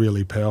actually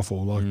really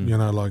powerful.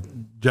 Like,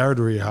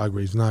 Jared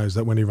Hargreaves knows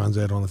that when he runs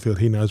out on the field,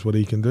 he knows what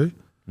he can do.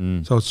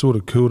 So it's sort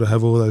of cool to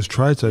have all those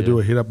traits. They do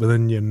a hit up, but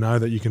then you know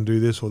that you can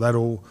do this or that,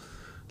 all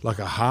like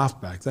a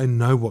halfback. They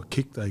know what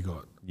kick they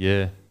got.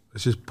 Yeah.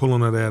 It's just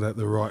pulling it out at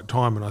the right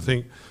time. And I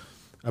think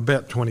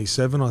about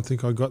 27, I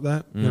think I got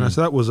that.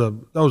 So that was a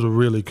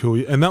really cool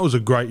year. And that was a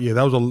great year.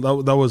 That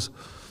was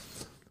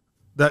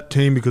that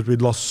team, because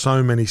we'd lost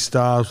so many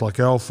stars like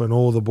Alf and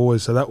all the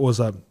boys. So that was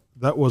a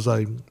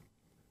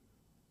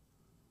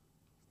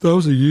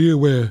year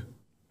where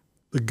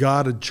the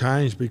guard had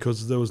changed,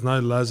 because there was no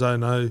Lazo,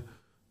 no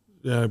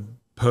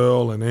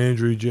Pearl and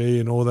Andrew G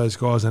and all those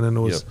guys, and then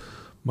there was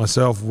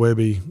myself,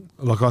 Webby.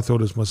 Like I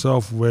thought it was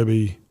myself,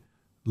 Webby,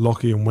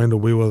 Lockie and Wendell.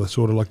 We were the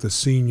sort of like the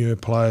senior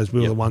players.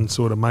 We were the ones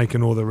sort of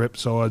making all the rep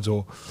sides,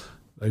 or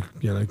they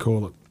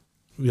call it,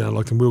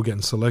 and we were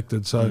getting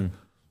selected. So.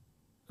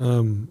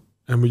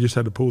 And we just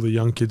had to pull the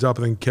young kids up.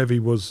 And then Kevy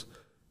was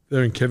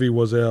there, and Kevy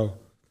was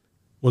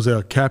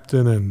our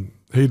captain, and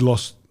he'd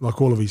lost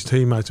like all of his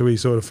teammates, so he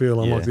sort of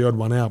feeling like the odd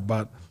one out.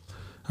 But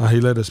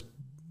he led us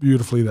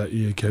beautifully that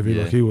year, Kevy.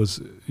 Like he was,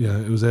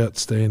 it was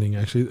outstanding.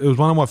 Actually, it was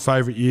one of my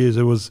favourite years.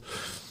 It was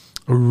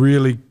a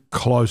really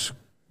close.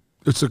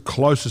 It's the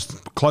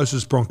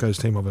closest Broncos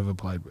team I've ever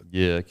played with.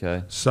 Yeah.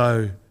 Okay.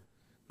 So.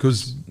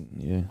 Because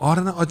I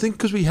don't know, I think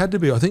because we had to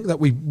be. I think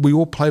that we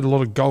all played a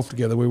lot of golf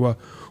together. We were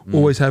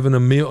always having a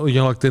meal.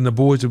 Like then the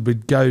boys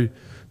would go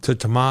to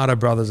Tomato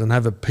Brothers and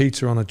have a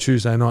pizza on a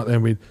Tuesday night.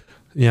 Then we'd,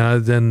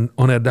 then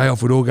on our day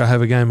off we'd all go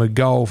have a game of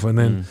golf. And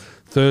then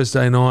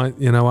Thursday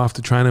night,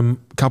 after training,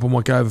 a couple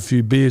might go have a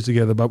few beers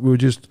together. But we were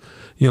just,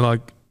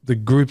 like the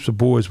groups of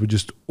boys were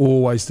just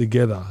always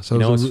together. So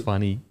what's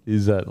funny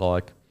is that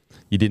like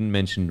you didn't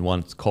mention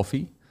once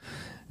coffee,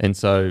 and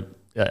so.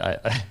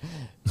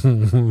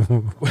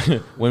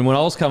 when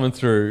I was coming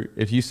through,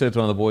 if you said to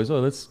one of the boys, "Oh,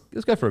 let's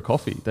go for a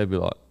coffee," they'd be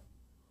like,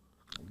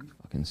 "Are you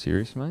fucking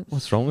serious, mate?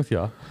 What's wrong with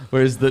you?"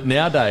 Whereas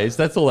nowadays,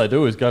 that's all they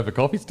do is go for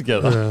coffees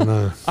together. Yeah,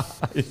 no.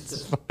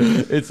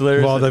 It's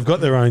hilarious. Well, they've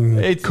got their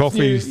own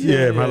coffees.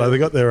 Yeah, mate, like, they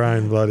got their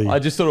own bloody. I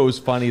just thought it was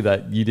funny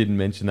that you didn't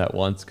mention that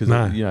once because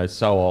you know,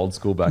 so old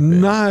school back then.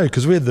 No,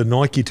 because we had the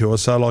Nike tour.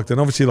 So like, then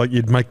obviously like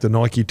you'd make the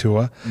Nike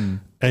tour,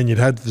 and you'd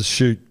have to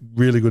shoot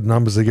really good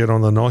numbers to get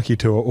on the Nike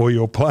tour, or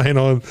you're playing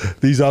on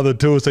these other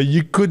tours. So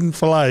you couldn't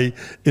play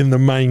in the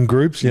main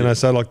groups, you know.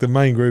 So like the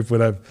main group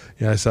would have,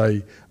 you know,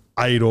 say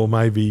 8 or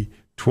maybe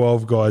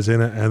 12 guys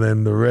in it, and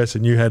then the rest,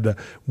 and you had to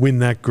win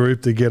that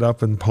group to get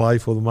up and play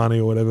for the money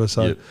or whatever.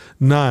 So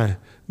no,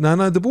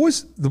 the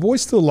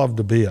boys still loved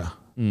the beer.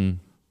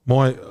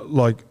 My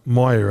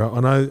era, I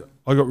know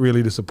I got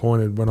really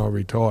disappointed when I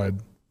retired,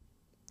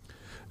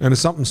 and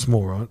it's something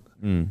small, right?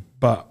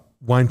 But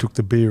Wayne took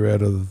the beer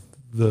out of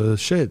the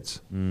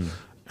sheds,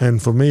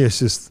 and for me it's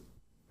just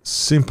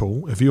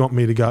simple. If you want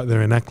me to go out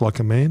there and act like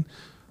a man,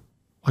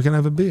 I can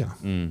have a beer.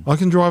 I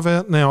can drive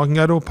out now, I can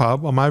go to a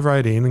pub, I'm over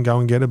 18 and go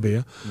and get a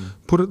beer,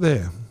 put it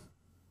there,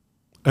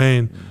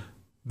 and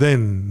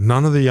then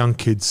none of the young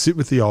kids sit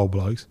with the old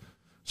blokes.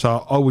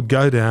 So I would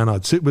go down,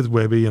 I'd sit with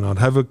Webby and I'd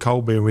have a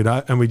cold beer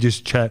and we'd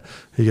just chat.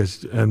 He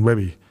goes, and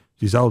Webby,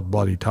 he's old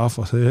bloody tough.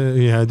 I said,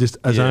 yeah, just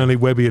as only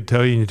Webby would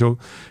tell you, and you talk.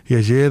 He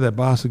goes, yeah, that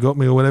bastard got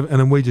me or whatever. And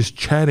then we're just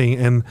chatting,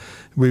 and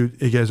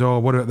he goes, oh,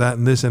 what about that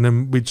and this? And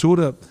then we'd sort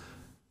of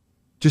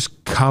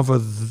just cover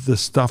the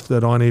stuff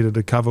that I needed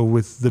to cover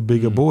with the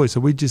bigger boys. So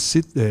we'd just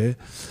sit there,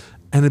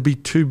 and it'd be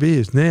 2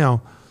 beers.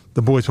 Now,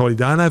 the boys probably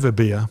don't have a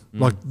beer.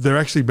 Like, they're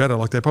actually better.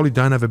 Like, they probably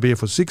don't have a beer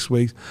for 6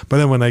 weeks. But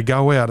then when they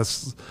go out,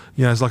 it's,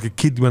 you know, it's like a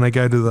kid when they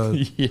go to the,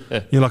 you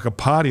know, like a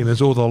party and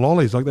there's all the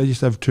lollies. Like, they just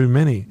have too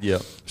many. Yeah.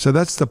 So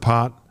that's the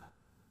part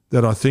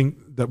that I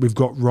think that we've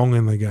got wrong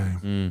in the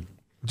game.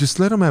 Just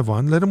let them have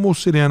one. Let them all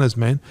sit down as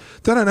men.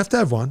 They don't have to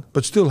have one,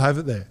 but still have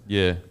it there.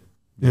 Yeah.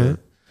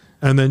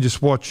 And then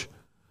just watch,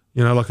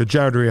 you know, like a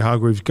Jared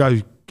Hargreaves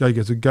go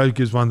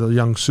gives one to the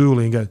young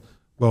Sully and go,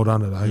 well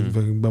done today.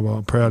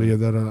 I'm proud of you,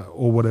 that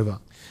or whatever.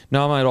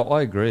 No, mate,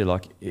 I agree.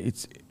 Like,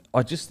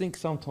 I just think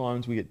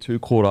sometimes we get too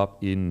caught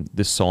up in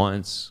the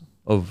science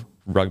of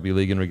rugby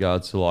league in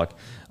regards to like,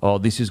 oh,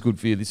 this is good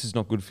for you, this is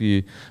not good for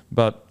you.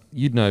 But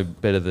you'd know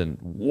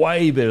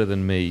way better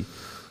than me.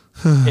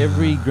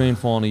 Every grand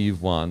final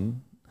you've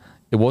won,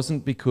 it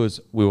wasn't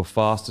because we were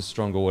faster,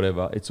 stronger,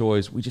 whatever. It's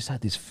always, we just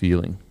had this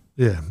feeling.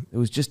 Yeah. It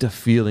was just a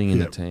feeling in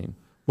the team.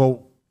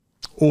 Well,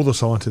 all the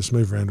scientists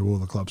move around to all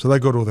the clubs, so they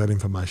got all that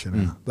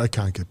information out. They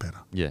can't get better.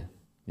 Yeah.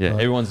 Right?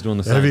 Everyone's doing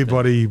the same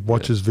Everybody thing.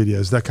 Watches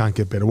videos. They can't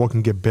get better. What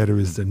can get better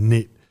is the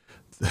knit,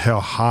 how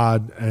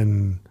hard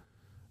and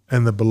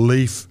the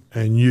belief,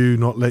 and you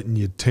not letting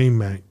your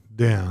teammate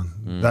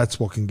down. That's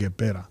what can get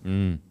better.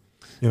 You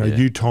know,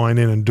 you tying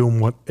in and doing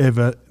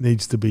whatever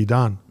needs to be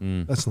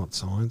done. That's not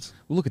science.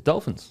 Well, look at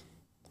Dolphins.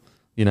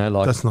 You know,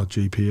 like, that's not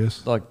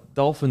GPS. Like,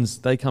 Dolphins,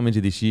 they come into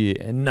this year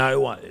and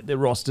their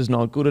roster's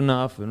not good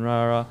enough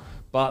and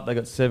but they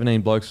got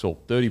 17 blokes or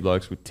 30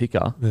 blokes with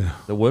ticker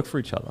that work for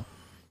each other,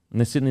 and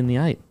they're sitting in the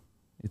 8.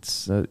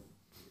 It's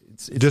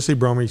Jesse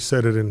Bromwich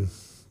said it in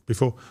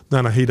before.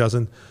 No, he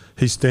doesn't.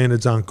 His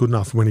standards aren't good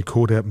enough. When he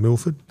called out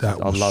Milford, I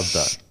love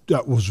that.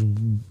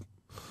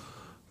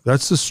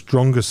 That's the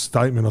strongest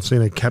statement I've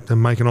seen a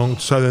captain make it on.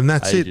 So then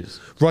that's it.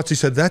 Right, he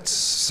said that's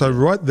so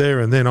right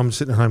there, and then I'm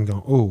sitting at home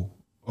going, oh,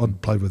 I'd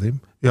play with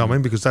him. You know what I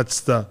mean? Because that's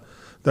the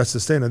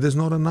standard. There's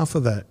not enough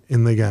of that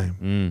in the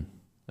game.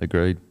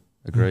 Agreed.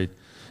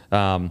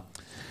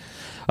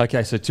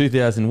 Okay, so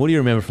 2000. What do you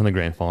remember from the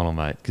grand final,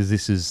 mate? Because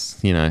this is,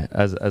 you know,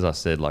 as I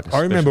said, like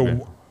I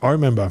remember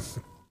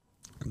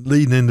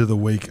leading into the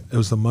week. It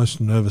was the most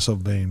nervous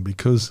I've been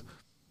because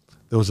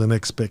there was an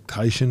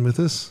expectation with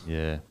us.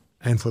 Yeah.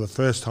 And for the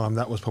first time,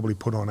 that was probably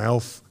put on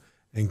Alf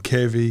and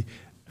Kevy,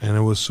 and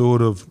it was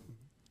sort of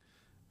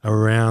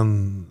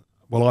around.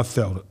 Well, I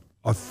felt it.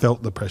 I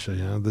felt the pressure,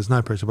 you know. There's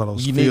no pressure, but I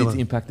was feeling. You needed to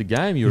impact the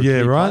game. You were a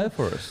key player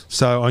for us.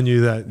 So I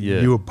knew that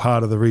you were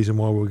part of the reason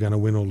why we were going to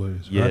win or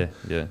lose, right?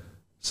 Yeah.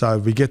 So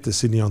we get to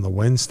Sydney on the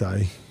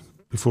Wednesday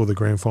before the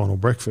grand final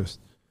breakfast.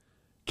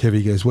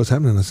 Kevy goes, what's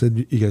happening? I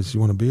said, he goes, you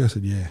want a beer? I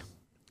said, yeah.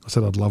 I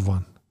said, I'd love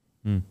one.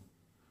 And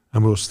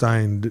we were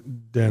staying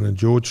down in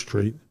George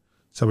Street.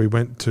 So we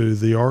went to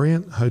the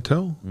Orient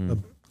Hotel,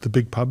 the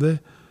big pub there.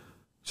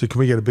 So can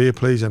we get a beer,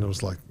 please? And it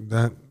was like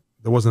that.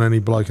 There wasn't any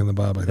bloke in the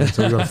bar back then.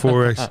 So we got a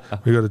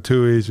 4X, we got a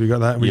 2Es, we got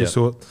that. And we just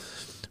thought,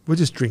 we'll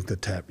just drink the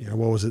tap. You know,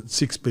 what was it?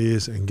 6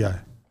 beers and go.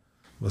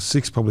 Well,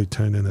 6 probably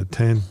turned into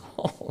 10.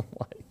 Oh,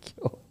 my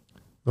God.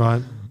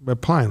 Right? We're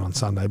playing on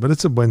Sunday, but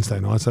it's a Wednesday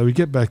night. So we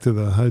get back to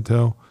the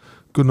hotel,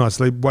 good night's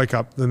sleep, wake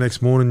up the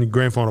next morning, the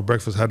grand final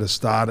breakfast had to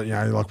start at, you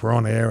know, like we're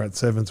on air at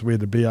 7, so we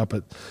had to be up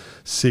at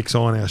 6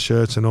 on our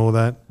shirts and all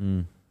that.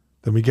 Then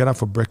we get up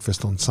for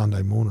breakfast on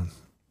Sunday morning.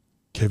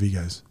 Kevy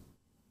goes,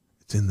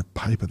 it's in the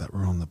paper that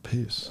we're on the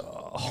piss.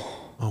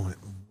 I went,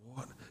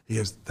 what? He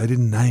goes, they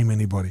didn't name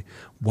anybody.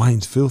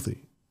 Wayne's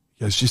filthy.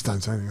 He goes, just don't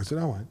say anything. I said,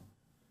 I won't.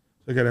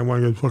 So I go down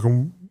one and go,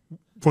 fucking,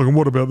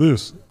 what about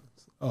this?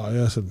 Oh,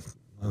 yeah, I said,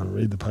 I don't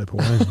read the paper,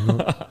 Wayne. You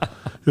know?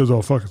 He goes,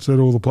 oh, fuck, it said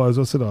all the players.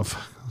 I said, oh,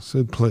 fuck. I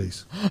said,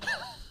 please.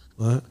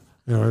 Right?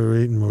 You know, we're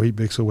eating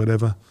Weet-Bix or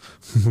whatever.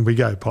 We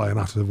go playing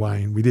after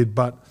Wayne. We did,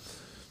 but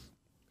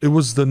it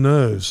was the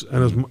nerves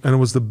and it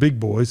was the big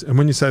boys. And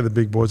when you say the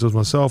big boys, it was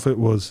myself, it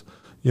was,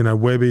 you know,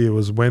 Webby, it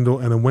was Wendell.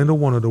 And then Wendell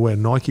wanted to wear,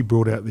 Nike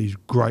brought out these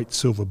great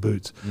silver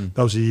boots.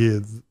 That was the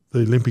year the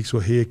Olympics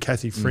were here.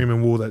 Kathy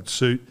Freeman wore that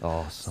suit.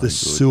 Oh, so the good.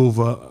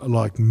 Silver,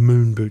 like,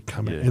 moon boot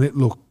coming. And it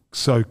looked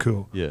so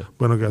cool. Yeah.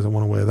 Wendell goes, I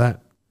want to wear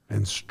that.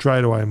 And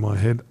straight away in my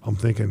head, I'm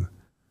thinking,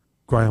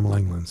 Graham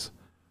Langlands.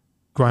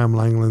 Graham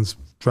Langlands,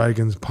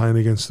 Dragons playing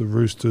against the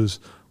Roosters,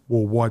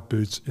 wore white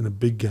boots in a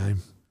big game.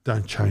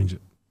 Don't change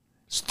it.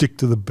 Stick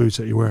to the boots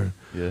that you're wearing.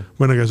 Yeah.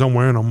 When he goes, I'm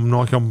wearing them. I'm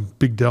Nike, I'm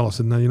Big Dell. I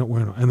said, no, you're not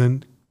wearing them. And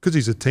then, because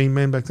he's a team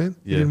man back then,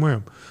 he didn't wear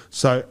them.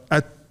 So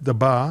at the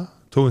bar,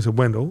 talking to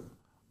Wendell,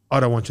 I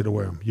don't want you to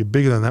wear them. You're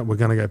bigger than that. We're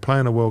going to go play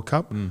in a World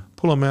Cup.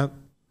 Pull them out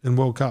in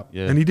World Cup.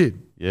 Yeah. And he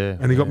did. Yeah.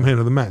 And he got man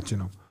of the match, you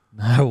know.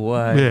 No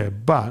way. Yeah,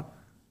 but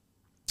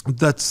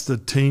that's the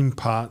team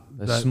part.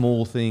 The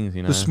small things,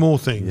 you know. The small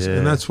things. Yeah.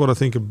 And that's what I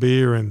think of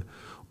beer and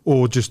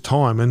or just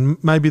time.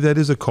 And maybe that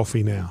is a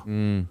coffee now.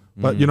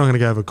 But you're not going to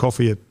go have a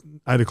coffee at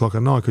 8 o'clock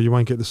at night because you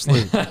won't get to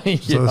sleep.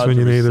 So that's when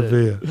you need a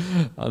beer.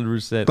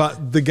 100%.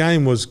 But the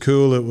game was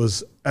cool. It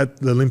was at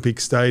the Olympic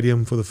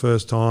Stadium for the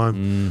first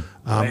time.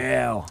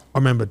 Wow. I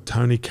remember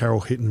Tony Carroll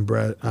hitting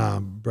Brad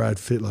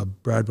Fittler.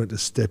 Brad went to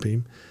step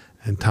him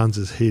and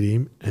Tunses hit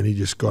him and he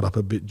just got up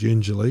a bit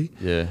gingerly.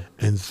 Yeah.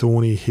 And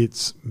Thorny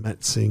hits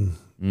Matt Singh.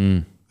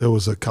 There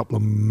was a couple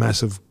of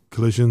massive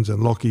collisions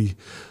and Lockie,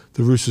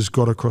 the Roosters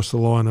got across the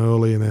line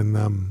early and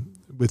then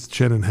with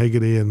Shannon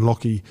Hegarty and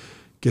Lockie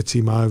gets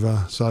him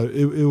over. So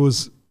it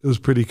was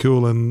pretty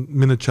cool. And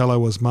Minicello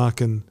was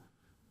marking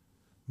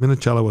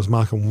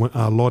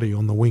Lottie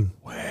on the wing.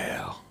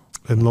 Wow.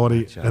 And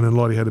Lottie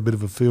had a bit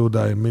of a field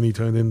day and Minnie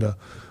turned into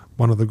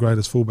one of the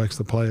greatest fullbacks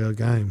to play our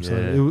game. So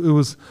it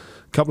was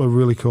a couple of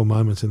really cool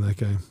moments in that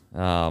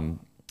game.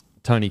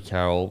 Tony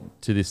Carroll,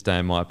 to this day,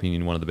 in my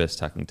opinion, one of the best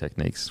tackling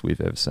techniques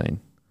we've ever seen.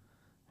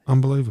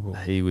 Unbelievable.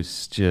 He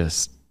was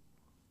just...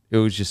 It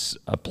was just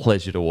a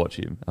pleasure to watch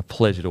him. A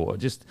pleasure to watch.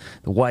 Just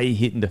the way he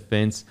hit in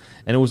defence.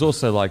 And it was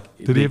also like...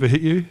 Did he ever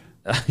hit you?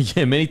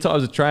 Yeah, many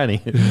times at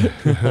training. It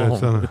hurts,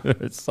 doesn't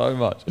it? It's so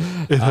much.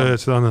 It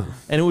hurts, doesn't it?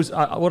 And it was...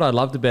 what I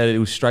loved about it, it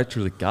was straight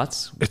through the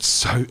guts. It's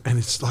so... And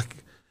it's like...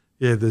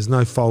 Yeah, there's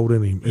no fold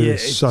in him.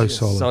 It's so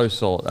solid. So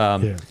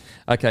solid.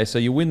 Okay, so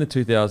you win the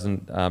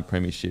 2000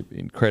 premiership.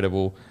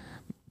 Incredible.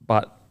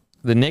 But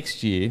the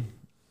next year,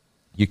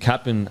 you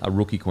captain a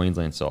rookie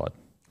Queensland side.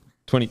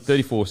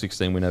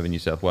 34-16 win over New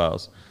South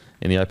Wales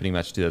in the opening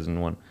match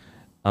 2001.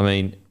 I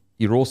mean,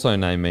 you're also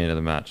named man of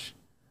the match.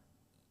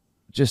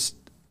 Just,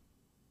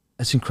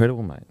 it's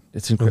incredible, mate.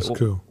 It's incredible. That's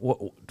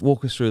cool.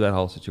 Walk us through that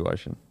whole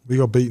situation. We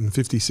got beaten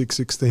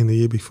 56-16 the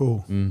year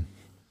before.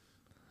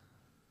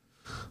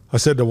 I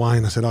said to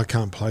Wayne, I said, I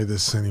can't play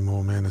this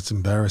anymore, man. It's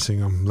embarrassing.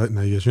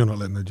 He goes, you're not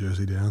letting the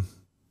jersey down.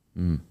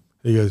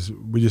 He goes,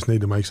 we just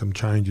need to make some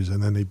changes.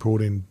 And then he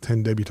brought in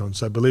 10 debutants.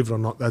 So believe it or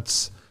not,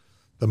 that's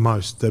the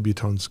most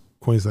debutants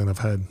Queensland have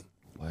had.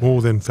 Wow.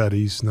 More than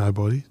fatties,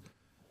 nobody.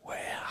 Wow.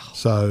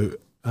 So,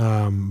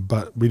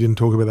 but we didn't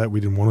talk about that. We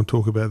didn't want to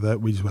talk about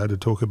that. We just had to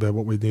talk about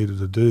what we needed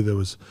to do. There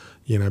was,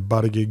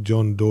 Buttigieg,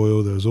 John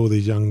Doyle. There was all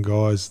these young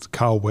guys.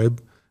 Carl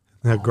Webb.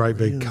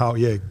 Big Carl.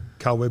 Yeah,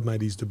 Carl Webb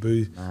made his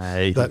debut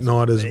that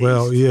night as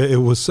well. Yeah, it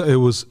was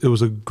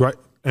a great.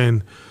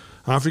 And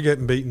after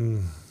getting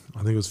beaten,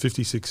 I think it was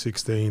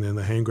 56-16 and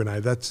the hand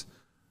grenade. That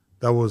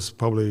was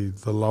probably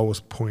the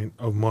lowest point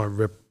of my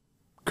rep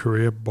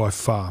career by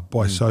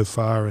so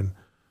far, and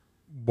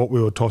what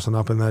we were tossing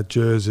up in that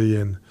jersey,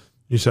 and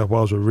New South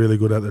Wales were really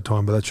good at the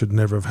time, but that should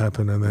never have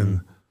happened. And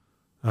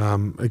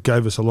then it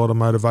gave us a lot of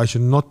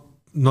motivation,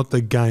 not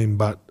the game,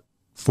 but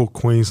for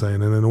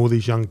Queensland. And then all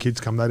these young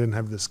kids come, they didn't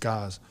have the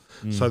scars.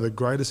 So the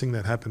greatest thing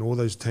that happened, all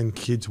those 10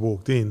 kids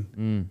walked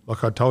in,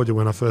 like I told you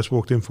when I first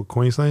walked in for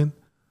Queensland,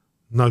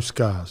 no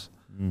scars.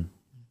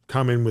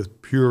 Come in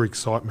with pure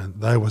excitement.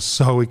 They were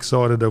so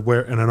excited to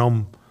wear, and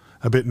I'm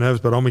a bit nervous,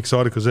 but I'm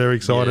excited because they're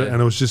excited,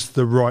 and it was just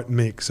the right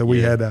mix. So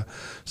we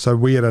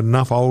had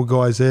enough old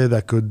guys there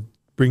that could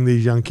bring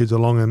these young kids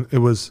along,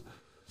 and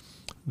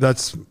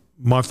that's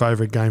my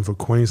favourite game for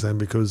Queensland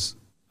because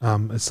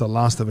it's the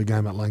last ever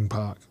game at Lang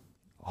Park.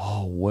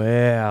 Oh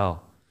wow!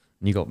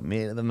 And you got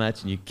man of the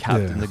match, and you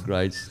captained the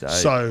great stage.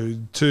 So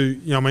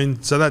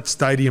so that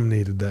stadium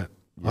needed that.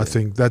 I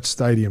think that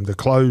stadium to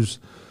close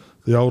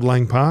the old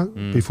Lang Park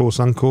before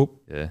Suncorp.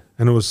 Yeah,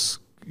 and it was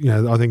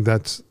I think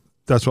that's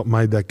what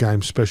made that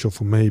game special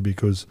for me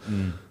because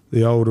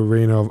the old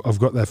arena, I've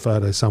got that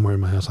photo somewhere in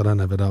my house. I don't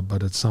have it up,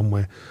 but it's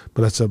somewhere.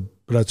 But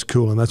that's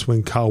cool, and that's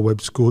when Carl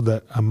Webb scored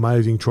that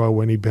amazing try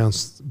when he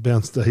bounced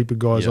a heap of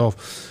guys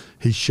off.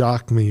 He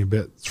sharked me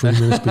about 3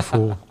 minutes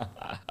before,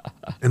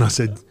 and I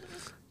said,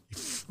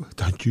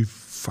 "Don't you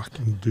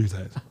fucking do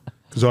that."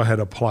 because I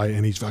had a play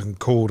and he's fucking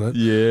called it.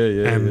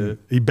 And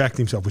he backed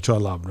himself, which I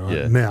loved, right?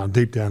 Yeah. Now,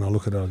 deep down, I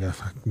look at it, I go,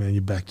 fuck, man,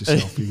 you backed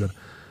yourself.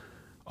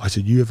 I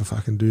said, you ever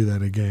fucking do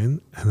that again?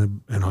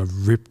 And I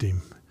ripped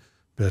him.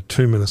 About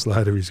 2 minutes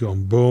later, he's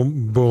gone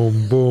boom,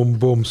 boom, boom,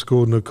 boom,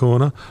 scored in the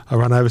corner. I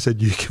ran over and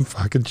said, you can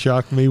fucking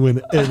chuck me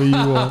whenever you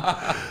want.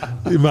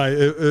 Mate,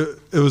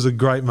 it was a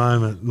great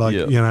moment. Like,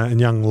 you know, and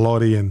young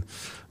Lottie, and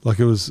like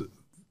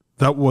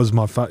that was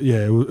my,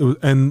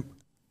 and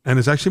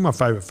it's actually my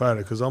favourite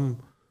photo because I'm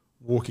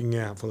walking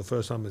out for the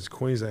first time as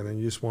Queensland and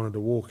you just wanted to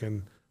walk,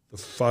 and the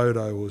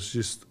photo was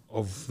just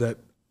of that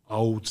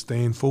old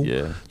standful.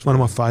 Yeah. It's one of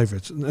my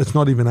favourites. It's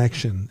not even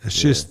action. It's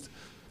just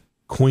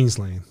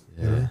Queensland.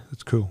 Yeah,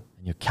 it's cool.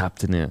 And you're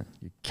captain out.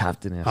 You're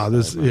captain out.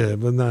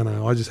 But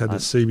no. I just had the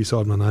C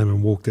beside my name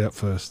and walked out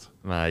first.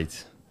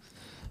 Mate,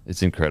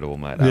 it's incredible,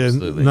 mate. Yeah,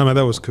 Absolutely. No, mate,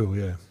 that was cool,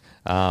 yeah.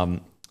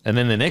 And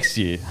then the next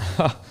year,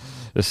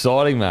 the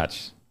siding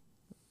match.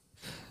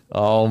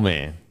 Oh,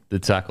 man, the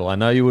tackle. I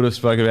know you would have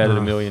spoken about it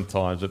a million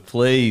times, but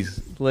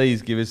please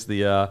give us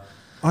the...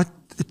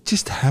 It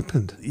just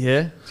happened.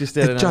 Yeah? It just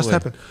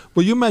happened.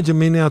 Well, you imagine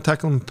me now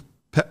tackling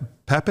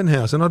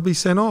Pappenhouse and I'd be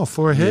sent off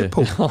for a hair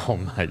pull. Oh,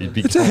 mate, you'd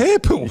be It's gone. A hair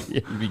pull.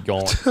 You'd be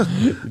gone.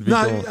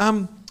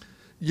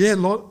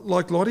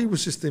 Like Lottie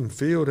was just in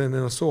field, and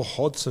then I saw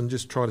Hodgson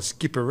just try to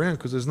skip around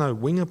because there's no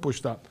winger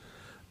pushed up.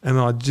 And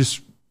I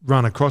just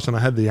run across and I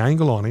had the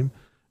angle on him,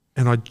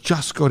 and I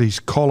just got his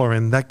collar,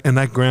 and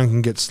that ground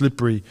can get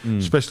slippery,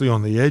 especially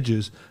on the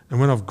edges. And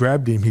when I've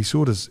grabbed him, he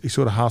sort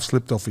of half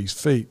slipped off his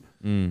feet.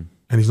 And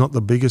he's not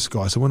the biggest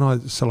guy. So when I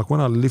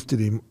lifted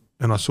him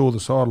and I saw the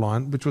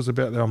sideline, which was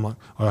about there, I'm like,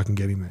 I can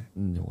get him there.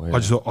 Wow. I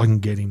just thought I can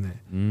get him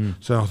there.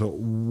 So I thought,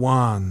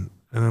 one.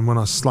 And then when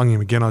I slung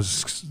him again, I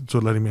just sort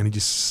of let him in. He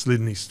just slid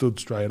and he stood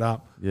straight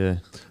up. Yeah.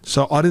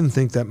 So I didn't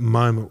think that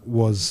moment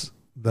was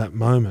that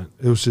moment.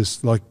 It was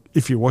just like,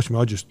 if you watch me,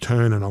 I just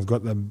turn and I've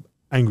got the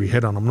angry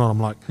head on. I'm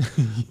like,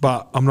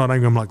 but I'm not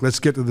angry. I'm like, let's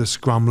get to the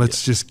scrum.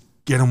 Let's just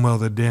get them while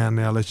they're down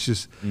now. Let's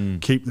just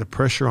keep the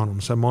pressure on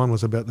them. So mine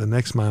was about the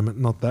next moment,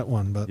 not that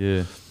one. But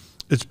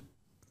it's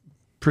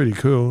pretty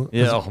cool.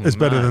 Yeah, it's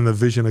better than the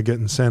vision of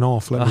getting sent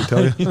off, let me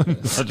tell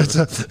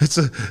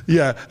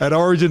you. At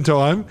Origin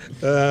time,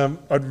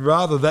 I'd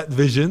rather that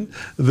vision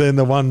than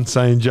the one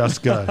saying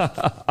just go.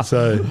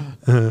 So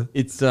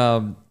it's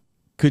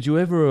could you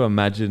ever have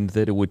imagined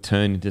that it would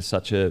turn into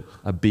such a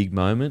big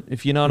moment,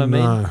 if you know what I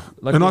mean? No.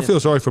 Like, and I feel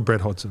sorry for Brett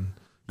Hodgson,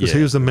 because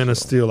he was the men of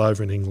steel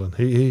over in England.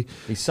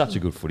 He's such a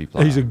good footy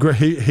player.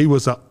 He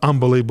was an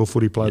unbelievable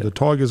footy player. The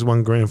Tigers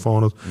won grand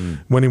finals.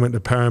 When he went to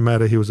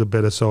Parramatta, he was a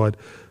better side.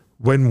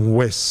 When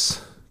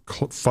West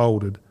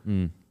folded,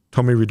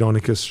 Tommy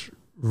Raudonikis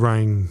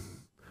rang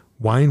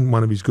Wayne,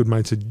 one of his good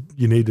mates, said,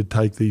 you need to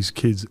take these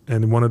kids,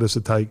 and wanted us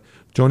to take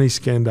Johnny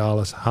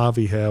Skandalis,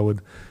 Harvey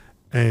Howard,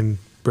 and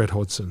Brett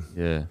Hodgson.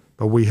 Yeah.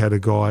 But we had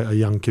a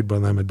young kid by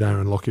the name of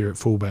Darren Lockyer at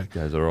fullback.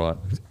 Goes all right.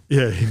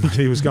 Yeah,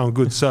 he was going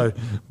good. So,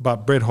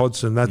 but Brett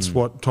Hodgson, that's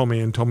what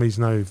Tommy was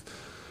no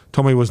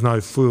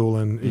fool,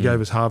 and he gave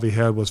us Harvey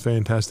Howard was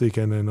fantastic,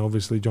 and then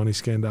obviously Johnny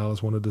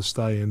Skandalis wanted to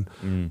stay, and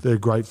they're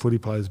great footy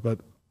players. But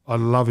I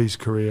love his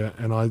career,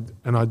 and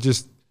I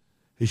just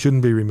he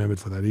shouldn't be remembered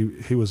for that.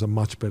 He was a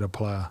much better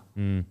player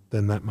than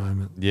that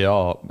moment.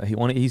 Yeah,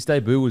 his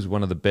debut was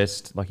one of the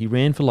best. Like, he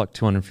ran for like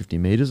 250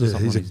 metres or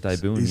something on his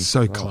debut. He's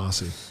so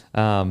classy.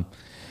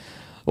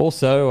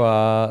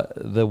 Also,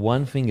 the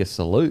one finger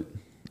salute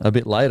a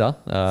bit later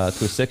to a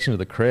section of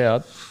the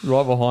crowd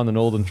right behind the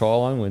northern try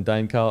line when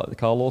Dane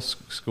Carlos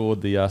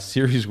scored the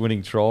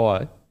series-winning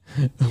try.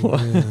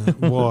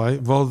 Why?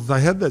 Well,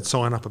 they had that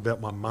sign up about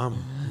my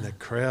mum in that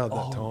crowd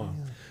that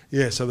time.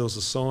 Yeah, so there was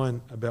a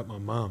sign about my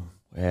mum.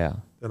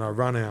 Wow. Then I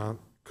run out,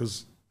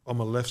 because I'm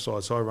a left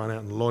side, so I run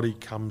out and Lottie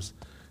comes,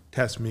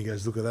 taps me, he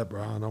goes, look at that,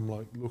 bro. And I'm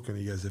like, look, and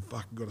he goes, they've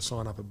fucking got a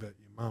sign up about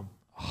your mum.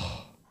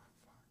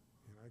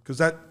 Because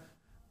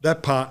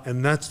that part,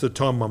 and that's the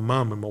time my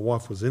mum and my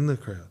wife was in the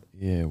crowd.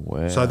 Yeah,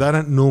 wow. So they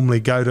don't normally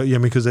go to,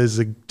 because there's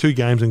 2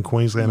 games in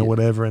Queensland or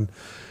whatever, and,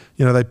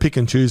 they pick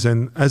and choose.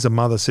 And as a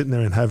mother sitting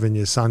there and having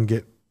your son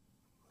get,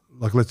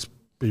 like, let's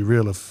be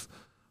real, if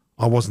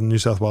I wasn't New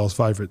South Wales'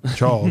 favourite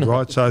child,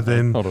 right? So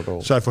then, not at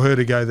all. So for her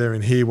to go there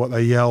and hear what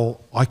they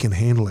yell, I can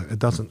handle it.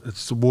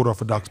 It's the water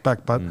off a duck's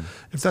back. But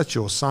if that's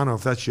your son or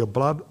if that's your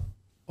blood,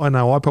 I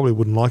know I probably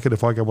wouldn't like it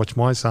if I go watch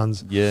my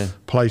sons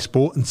play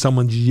sport and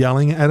someone's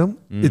yelling at them.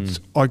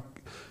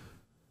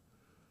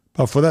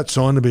 But for that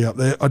sign to be up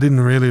there, I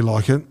didn't really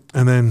like it.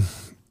 And then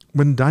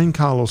when Dane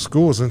Carlos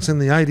scores, and it's in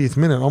the 80th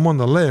minute, I'm on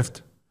the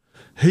left,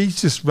 he's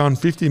just run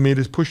 50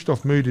 metres, pushed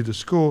off Moody to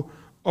score.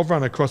 I've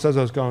run across as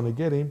I was going to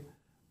get him.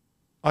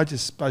 I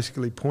just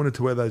basically pointed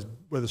to where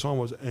the sign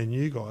was, and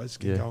you guys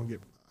can go and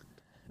get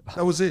fucked.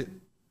 That was it.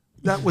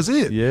 That was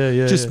it.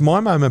 Just my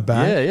moment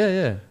back.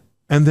 Yeah.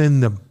 And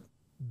then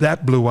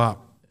that blew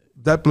up.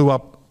 That blew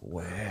up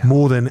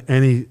more than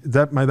any.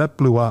 That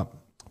blew up.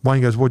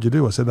 Wayne goes, what'd you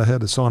do? I said, I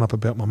had to sign up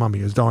about my mum. He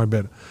goes, don't worry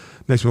about it.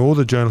 Next to me, all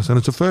the journalists, and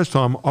it's the first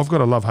time, I've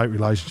got a love-hate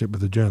relationship with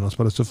the journalists,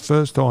 but it's the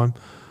first time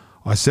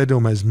I said to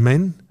them as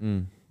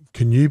men,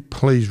 can you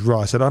please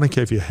write? I said, I don't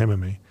care if you hammer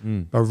me,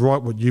 but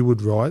write what you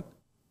would write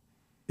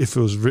if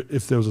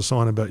there was a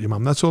sign about your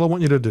mum. That's all I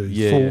want you to do.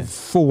 Yeah.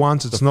 For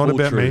once, it's not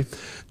about truth. me.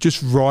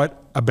 Just write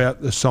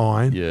about the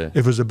sign. Yeah. If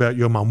it was about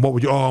your mum, what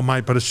would you? Oh,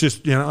 mate, but it's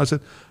just, you know. I said,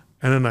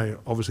 and then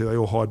they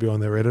all hide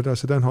behind their editor. I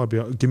said, don't hide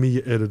behind. Give me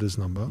your editor's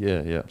number.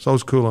 Yeah, yeah. So I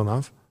was cool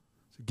enough.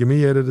 So give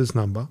me your editor's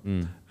number,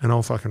 and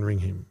I'll fucking ring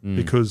him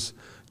because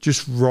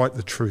just write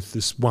the truth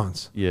this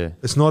once. Yeah.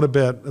 It's not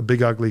about a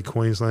big ugly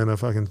Queenslander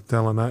fucking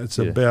telling that. It's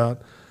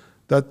about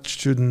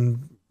that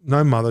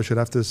no mother should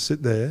have to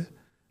sit there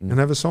and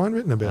have a sign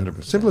written about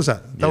it. Simple as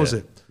that. That was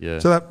it.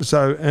 Yeah.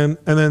 And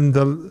then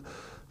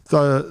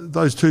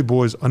those two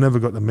boys, I never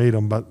got to meet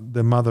them, but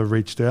their mother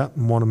reached out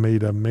and wanted me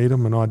to meet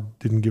them, and I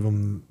didn't give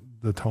them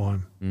the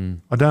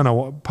time. I don't know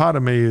what part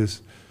of me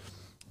is.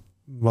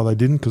 Well, they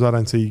didn't, because I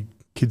don't see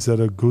kids that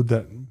are good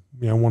that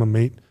want to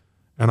meet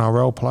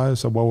NRL players.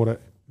 So why would I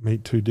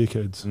meet two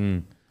dickheads?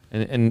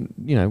 And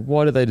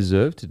why do they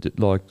deserve to do,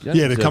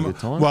 to come?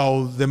 Time?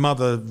 Well, their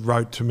mother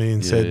wrote to me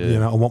and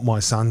said, I want my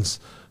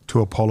sons to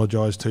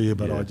apologise to you,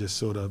 but I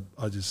just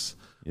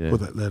put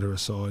that letter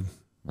aside.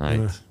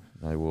 Mate,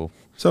 they will.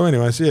 So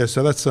anyways,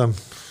 so that's I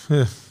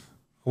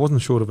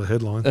wasn't short of a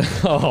headline.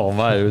 Oh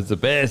mate, it was the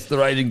best, the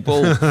Raging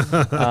Bull.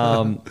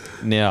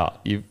 Now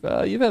you've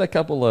had a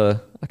couple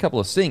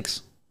of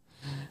sinks.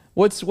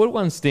 What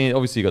one stand?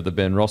 Obviously you got the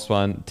Ben Ross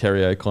one,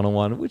 Terry O'Connor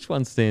one. Which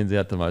one stands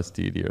out the most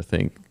to you, do you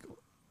think?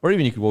 Or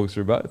even you could walk us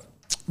through both.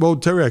 Well,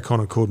 Terry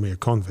O'Connor called me a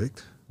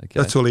convict. Okay.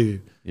 That's all he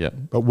did. Yeah.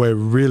 But we're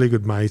really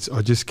good mates.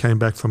 I just came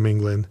back from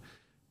England.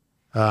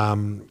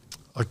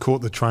 I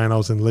caught the train. I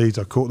was in Leeds.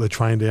 I caught the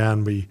train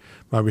down. We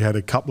had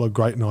a couple of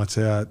great nights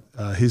out.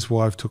 His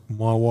wife took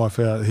my wife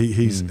out.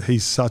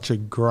 He's such a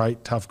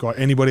great, tough guy.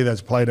 Anybody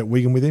that's played at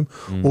Wigan with him,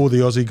 all the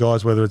Aussie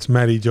guys, whether it's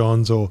Matty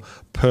Johns or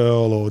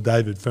Pearl or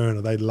David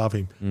Ferner, they love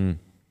him.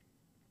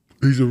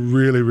 He's a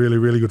really, really,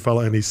 really good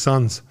fella, and his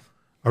son's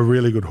a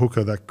really good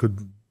hooker that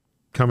could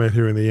come out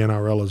here in the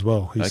NRL as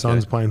well. His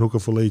son's playing hooker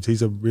for Leeds.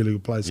 He's a really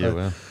good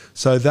player.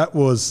 So that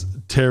was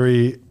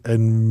Terry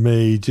and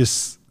me,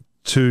 just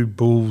two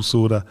bulls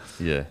sort of.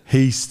 Yeah.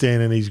 He's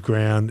standing his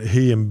ground.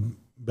 He and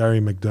Barry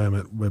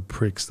McDermott were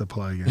pricks to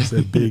play against.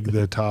 They're big,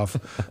 they're tough.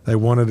 They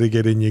wanted to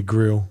get in your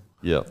grill.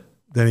 Yeah.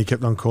 Then he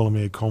kept on calling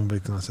me a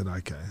convict, and I said,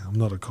 okay, I'm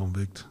not a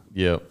convict.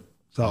 Yeah.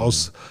 So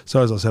as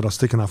I said, I was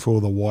sticking up for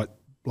all the white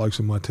blokes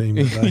in my team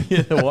today.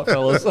 Yeah, the white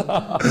fellas.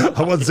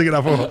 I wasn't sticking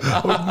up for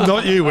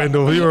not you,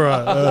 Wendell. You were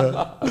right.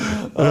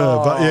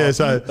 But yeah,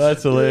 so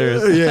that's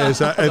hilarious. Yeah,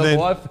 so and then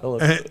white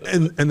fellas.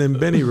 and then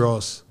Benny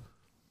Ross.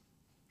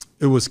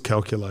 It was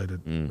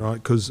calculated, right?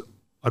 Because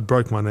I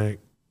broke my neck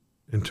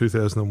in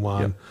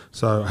 2001,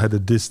 so I had a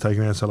disc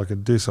taken out. So like a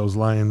disc, I was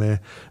laying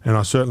there, and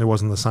I certainly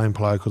wasn't the same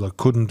player because I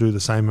couldn't do the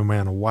same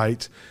amount of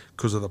weight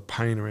because of the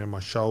pain around my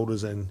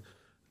shoulders, and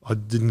I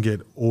didn't get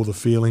all the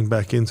feeling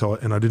back in.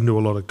 And I didn't do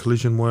a lot of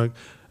collision work.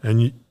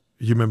 And you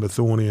remember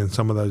Thorny and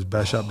some of those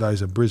bash up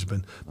days at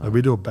Brisbane.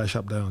 We do a bash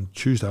up day on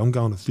Tuesday. I'm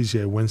going to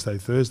physio Wednesday,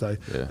 Thursday.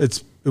 Yeah.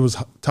 It was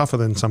tougher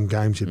than some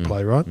games you'd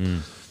play, right?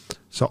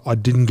 So I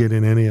didn't get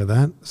in any of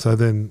that. So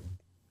then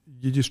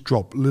you just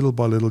drop little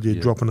by little.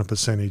 You're dropping a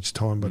percentage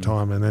time by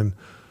time, and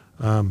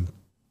then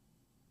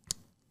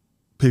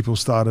people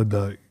started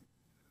to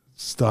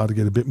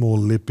get a bit more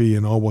lippy,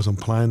 and I wasn't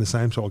playing the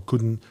same, so I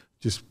couldn't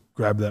just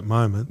grab that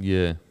moment.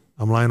 Yeah,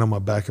 I'm laying on my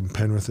back in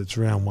Penrith. It's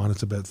round one.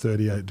 It's about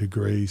 38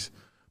 degrees.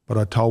 But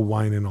I told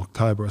Wayne in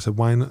October, I said,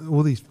 Wayne,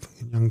 all these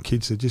young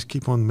kids, they just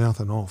keep on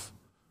mouthing off.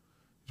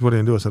 What are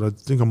you going to do? I said, I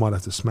think I might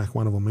have to smack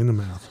one of them in the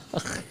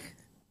mouth.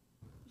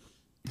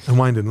 And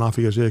Wayne didn't laugh.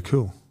 He goes, yeah,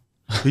 cool.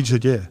 He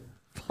said, yeah.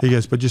 He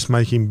goes, but just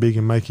make him big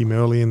and make him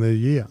early in the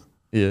year.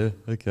 Yeah,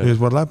 okay. He goes,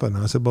 what'll happen?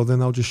 I said, well,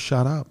 then I'll just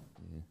shut up.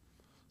 Yeah.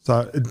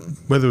 So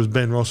whether it was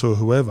Ben Ross or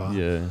whoever,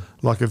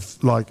 like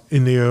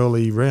in the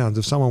early rounds,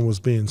 if someone was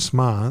being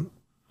smart,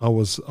 I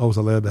was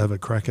allowed to have a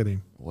crack at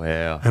him.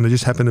 Wow. And it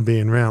just happened to be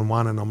in round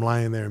one, and I'm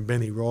laying there, and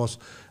Benny Ross,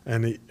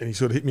 and he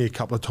sort of hit me a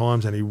couple of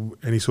times, and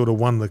he sort of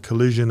won the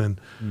collision,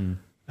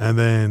 and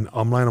then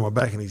I'm laying on my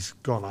back, and he's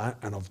gone,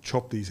 and I've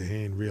chopped his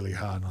hand really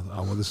hard. And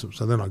I thought,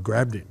 so then I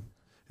grabbed him.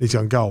 He's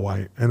going, go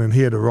away. And then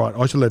he had a right.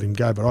 I should let him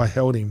go, but I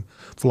held him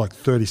for like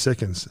 30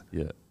 seconds.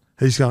 Yeah.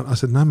 He's going, I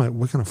said, no, mate,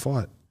 we're going to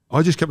fight.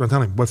 I just kept on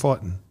telling him, we're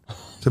fighting. I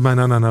said, mate,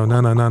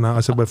 no.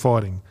 I said, we're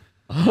fighting.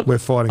 We're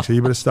fighting, so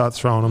you better start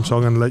throwing him, so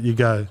I'm going to let you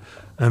go.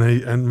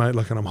 And mate,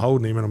 and I'm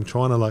holding him, and I'm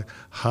trying to like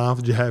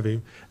half jab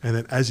him, and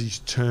then as he's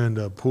turned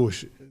to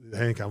push the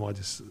handcuff, I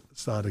just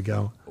started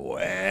going.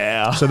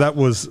 Wow. So that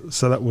was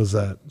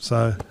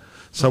that.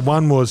 So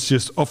one was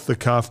just off the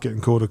cuff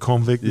getting called a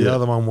convict. The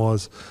other one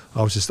was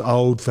I was just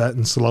old, fat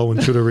and slow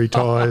and should have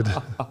retired.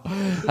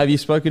 Have you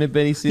spoken to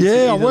Benny since?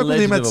 Yeah, I worked with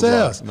him at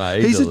South.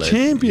 Mate, he's a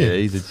champion. Yeah,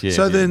 he's a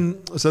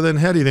champion. So then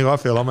how do you think I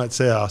feel? I'm at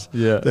South.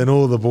 Yeah. Then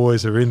all the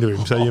boys are into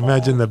him. So you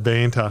imagine the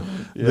banter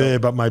there.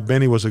 But mate,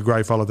 Benny was a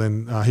great fella.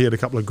 Then he had a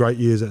couple of great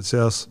years at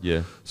South.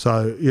 Yeah.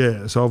 So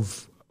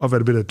I've had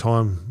a bit of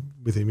time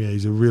with him. Yeah,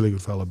 he's a really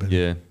good fella, Benny.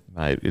 Yeah,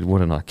 mate.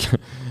 What a night.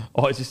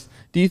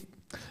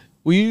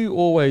 Were you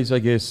always, I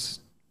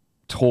guess,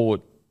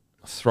 taught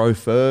throw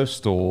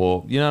first,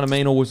 or you know what I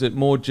mean, or was it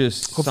more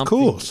just of something?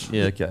 course?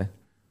 Yeah, okay.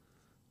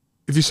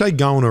 If you say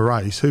go on a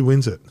race, who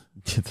wins it?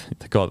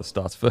 The guy that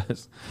starts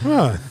first.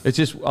 Right. It's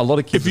just a lot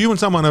of kids. If you and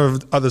someone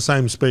are the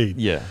same speed,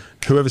 yeah,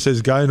 whoever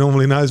says go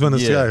normally knows when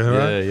it's go.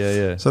 Right?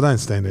 Yeah. So don't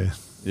stand there.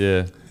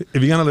 Yeah.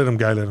 If you're going to let them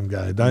go, let them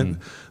go. Don't.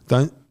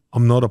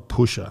 I'm not a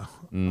pusher.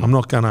 I'm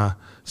not going to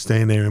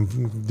stand there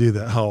and do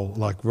that whole,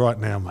 like right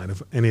now, mate,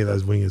 if any of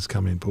those wingers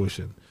come in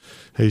pushing,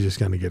 he's just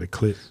going to get a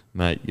clip.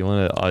 Mate, you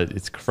want to,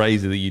 it's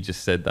crazy that you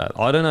just said that.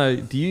 I don't know,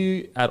 do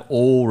you at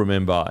all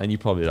remember, and you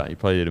probably don't, you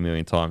probably did a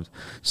million times,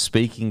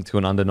 speaking to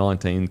an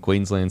under-19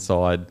 Queensland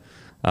side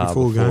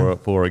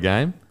before a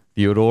game?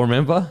 Do you at all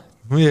remember?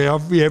 Yeah,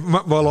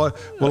 well,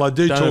 I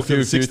do talk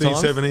to 16,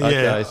 17.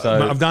 Okay, yeah,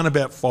 so I've done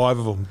about 5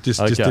 of them, just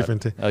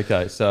different.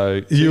 Okay, so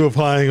you were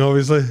playing,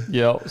 obviously.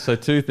 Yeah, so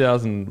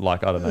 2000,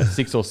 like I don't know,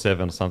 6 or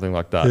 7 or something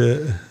like that.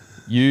 Yeah.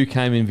 You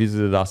came and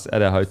visited us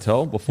at our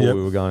hotel before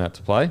we were going out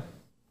to play,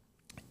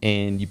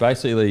 and you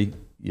basically,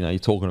 you know, you're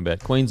talking about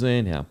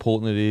Queensland, how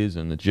important it is,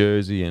 and the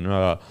jersey, and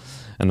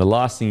the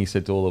last thing you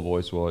said to all the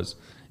boys was,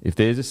 if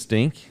there's a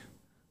stink,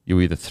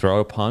 you either throw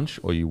a punch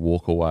or you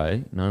walk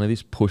away. None of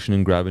this pushing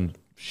and grabbing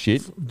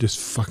shit. Just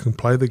fucking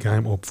play the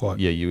game or fight.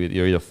 Yeah,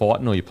 you're either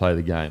fighting or you play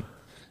the game.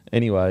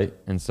 Anyway,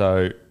 and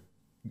so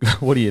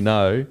what do you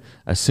know?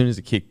 As soon as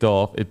it kicked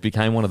off, it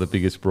became one of the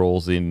biggest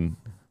brawls in...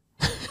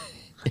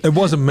 It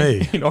wasn't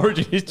me. in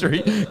Origin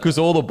history, because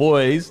all the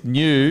boys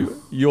knew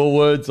your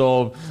words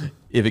of,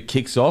 if it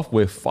kicks off,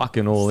 we're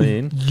fucking all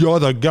in. You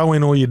either go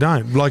in or you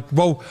don't. Like,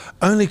 well,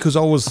 only because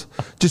I was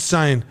just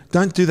saying,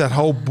 don't do that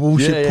whole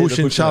bullshit push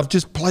and shove.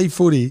 Just play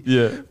footy.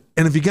 Yeah.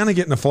 And if you're going to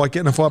get in a fight,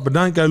 but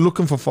don't go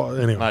looking for fight.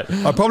 Anyway, mate,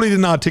 I probably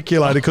didn't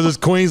articulate it because it's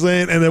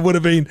Queensland and there would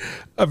have been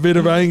a bit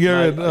of anger.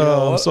 Mate, and,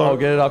 I'm sorry. I'll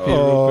get it up here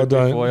real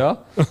quick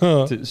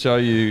for you to show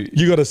you.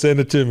 You got to send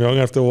it to me. I'm going to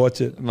have to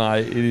watch it.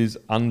 Mate, it is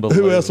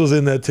unbelievable. Who else was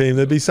in that team?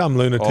 There'd be some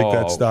lunatic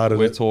that started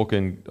We're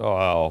talking,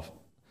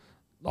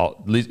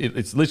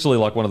 it's literally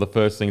like one of the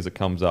first things that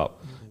comes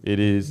up. It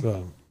is.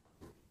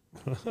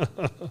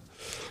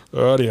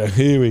 Rightio,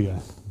 here we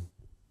go.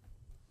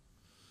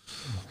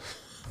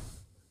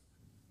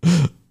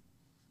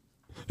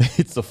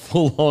 It's a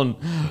full on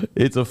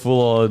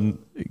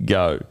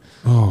go.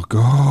 Oh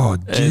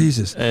God,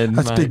 Jesus! And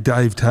that's, mate, Big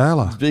Dave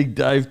Taylor. Big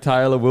Dave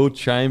Taylor, Will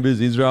Chambers,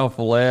 Israel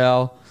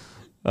Folau,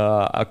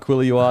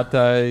 Aquila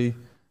Uarte,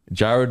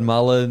 Jared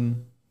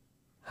Mullen,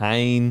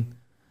 Hayne.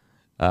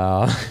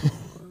 And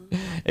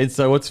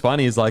so what's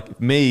funny is, like,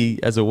 me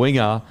as a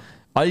winger,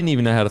 I didn't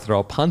even know how to throw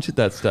a punch at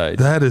that stage.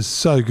 That is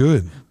so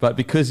good. But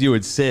because you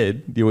had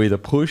said you either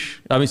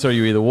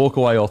you either walk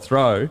away or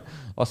throw,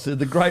 I said,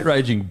 the great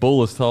raging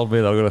bull has told me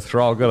that I've got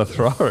to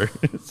throw.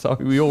 So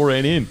we all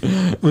ran in.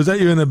 Was that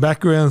you in the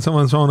background?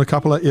 Someone throwing a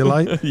couple at you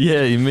late?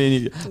 Yeah, you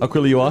mean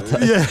Aquila Uarte?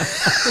 Yeah.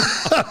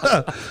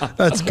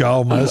 That's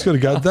gold, mate. It's got to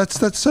go.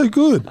 That's so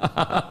good.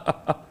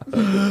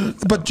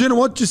 But do you know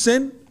what, just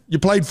then? You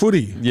played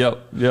footy.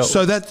 Yep.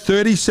 So that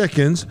 30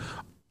 seconds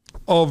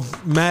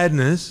of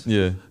madness,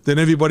 then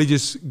everybody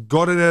just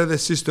got it out of their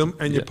system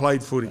and you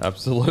played footy.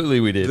 Absolutely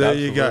we did. There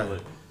you go.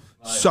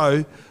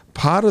 So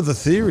part of the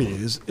theory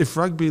is, if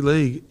rugby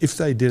league, if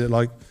they did it,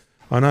 like,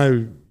 I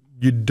know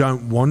you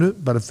don't want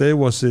it, but if there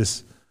was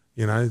this,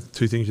 you know,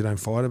 2 things you don't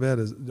fight about,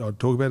 I'd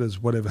talk about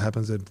is whatever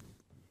happens at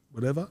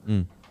whatever,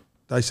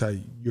 they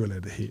say you're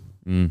allowed to hit.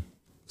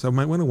 So,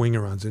 mate, when a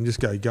winger runs in, just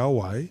go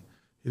away,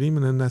 hit him,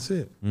 and then that's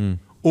it.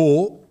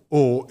 Or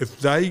if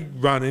they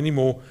run any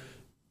more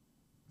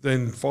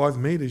than 5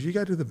 metres, you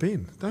go to the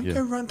bin. Don't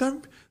go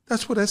run.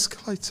 That's what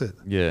escalates it.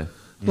 Yeah.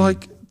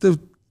 Like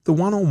the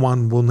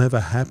one-on-one will never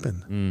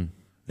happen.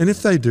 And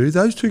if they do,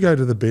 those 2 go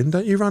to the bin.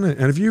 Don't you run in?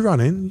 And if you run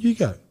in, you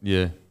go.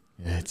 Yeah.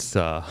 It's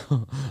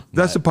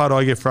that's the part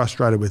I get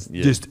frustrated with.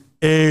 Just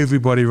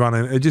everybody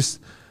running.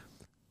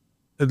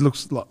 It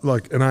looks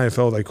like an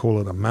AFL, they call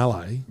it a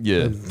melee.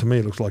 Yeah. And to me,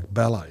 it looks like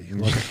ballet.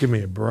 Like, give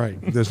me a break.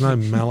 There's no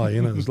melee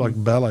in it. It's like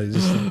ballet.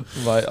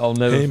 Mate, I'll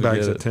never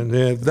handbags forget it. 10.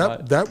 Yeah,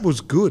 that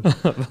was good.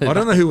 I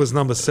don't know who was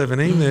number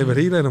 17 there, but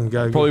he let him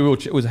go. Probably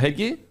was it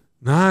headgear?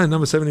 No,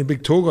 number 17,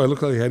 big tall guy.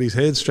 Looked like he had his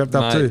head strapped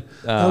up too.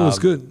 That was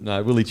good.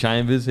 No, Willie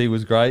Chambers, he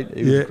was great.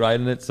 He was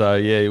great in it. So,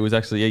 it was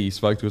actually, you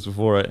spoke to us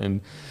before it. And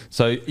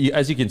so,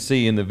 as you can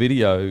see in the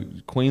video,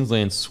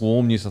 Queensland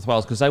swarmed New South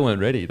Wales because they weren't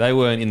ready. They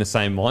weren't in the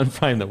same mind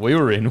frame that we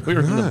were in.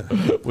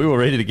 We were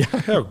ready to go.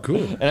 How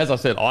good. And as I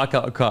said, at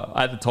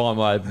the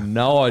time, I had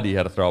no idea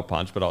how to throw a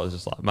punch, but I was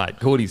just like, mate,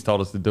 Gordy's told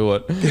us to do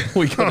it.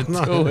 We got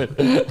to do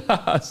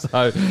it.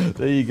 So,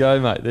 there you go,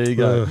 mate. There you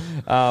go.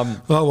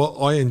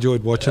 Well, I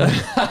enjoyed watching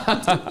it.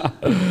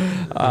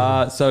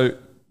 So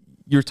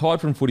you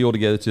retired from footy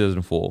altogether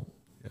 2004.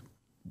 Yep.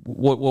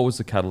 What was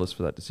the catalyst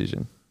for that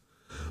decision?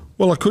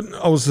 Well,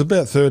 I was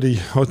about 30.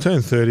 I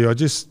turned 30. I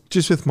just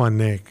with my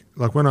neck,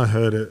 like when I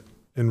heard it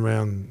in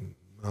in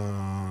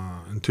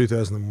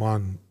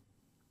 2001,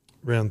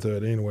 round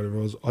 13 or whatever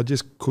it was, I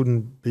just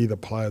couldn't be the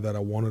player that I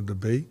wanted to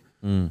be.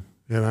 You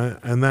You know,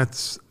 and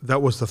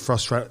that was the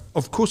frustration.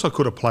 Of course, I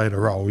could have played a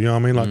role. You know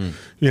what I mean? Like,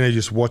 you know, you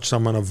just watch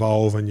someone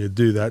evolve and you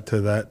do that to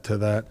that to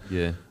that.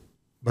 Yeah.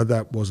 But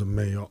that wasn't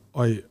me.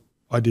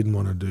 I didn't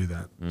want to do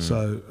that.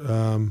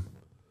 So,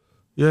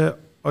 yeah,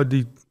 I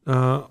did.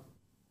 I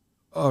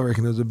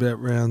reckon it was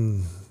about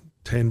round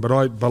 10. But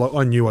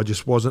I knew I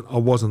just wasn't. I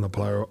wasn't the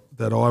player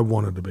that I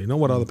wanted to be. Not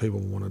what other people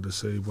wanted to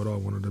see. What I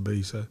wanted to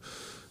be. So,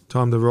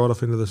 time to ride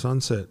off into the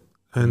sunset.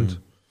 And.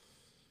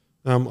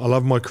 I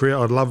love my career.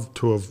 I would love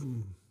to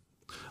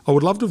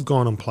have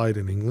gone and played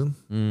in England.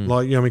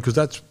 Like, you know, because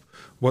that's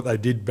what they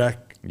did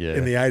back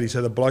in the 80s.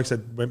 So the blokes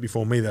that went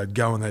before me, they'd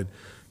go and they'd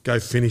go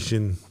finish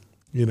in,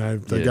 you know,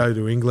 they go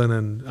to England,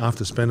 and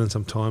after spending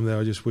some time there,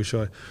 I just wish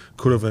I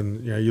could have.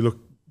 And, you know, you look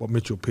what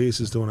Mitchell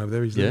Pearce is doing over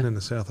there. He's living in the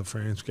south of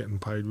France, getting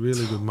paid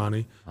really good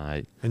money.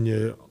 And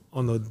you're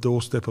on the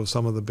doorstep of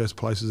some of the best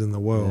places in the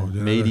world.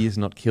 You know? Media's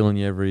not killing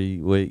you every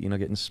week. You're not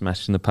getting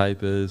smashed in the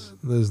papers.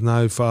 There's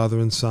no father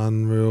and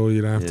son rule.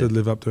 You don't have to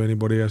live up to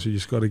anybody else. You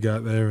just got to go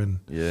out there and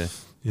you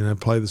know,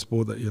 play the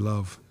sport that you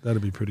love.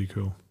 That'd be pretty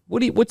cool.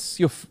 What's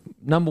your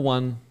number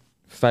one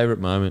favourite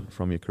moment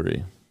from your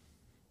career?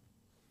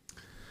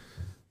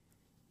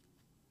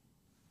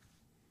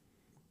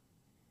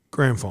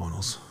 Grand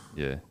finals.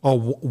 Yeah. Oh,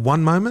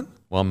 one moment?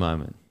 One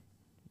moment.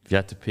 If you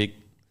had to pick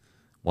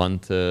one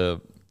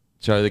to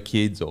show the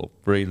kids or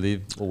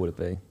relive, what would it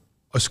be?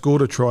 I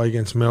scored a try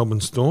against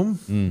Melbourne Storm.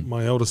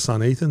 My eldest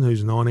son, Ethan,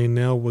 who's 19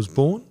 now, was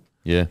born.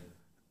 Yeah.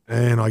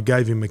 And I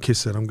gave him a kiss,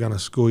 said, I'm going to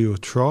score you a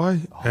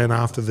try. And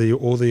after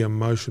all the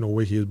emotional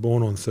week, he was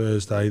born on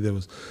Thursday. There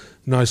was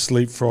no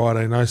sleep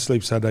Friday, no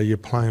sleep Saturday. You're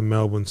playing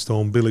Melbourne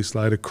Storm, Billy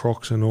Slater,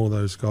 Crocs and all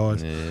those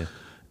guys. Yeah.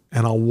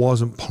 And I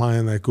wasn't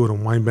playing that good.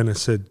 And Wayne Bennett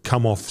said,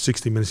 come off,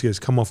 60 minutes. He goes,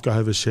 come off, go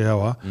have a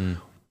shower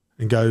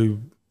and go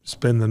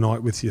spend the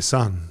night with your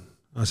son.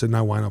 I said,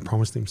 no, Wayne, I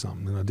promised him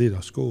something. And I did. I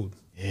scored.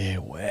 Yeah,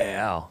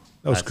 wow.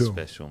 That was cool.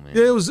 Special, man.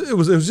 Yeah, it was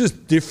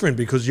just different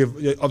because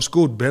I've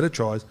scored better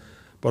tries,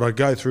 but I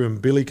go through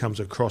and Billy comes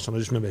across and I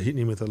just remember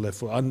hitting him with the left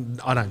foot.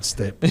 I don't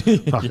step.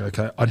 Fuck,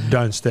 okay. I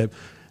don't step.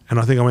 And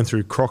I think I went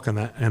through Croc and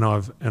that, and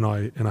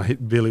I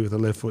hit Billy with a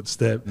left foot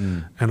step,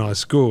 and I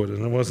scored.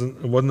 And it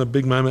wasn't a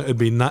big moment. It'd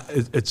be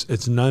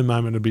it's no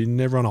moment. It'd be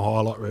never on a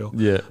highlight reel.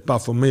 Yeah. But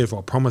for me, if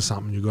I promise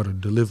something, you got to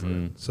deliver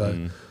it.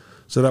 So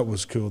that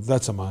was cool.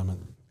 That's a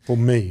moment for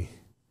me.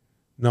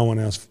 No one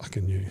else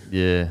fucking knew.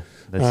 Yeah,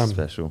 that's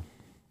special.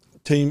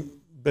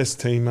 Best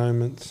team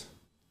moments.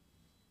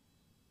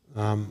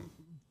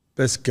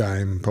 Best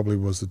game probably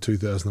was the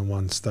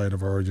 2001 State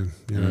of Origin.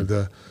 You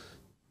know,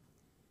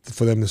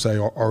 for them to say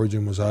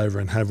Origin was over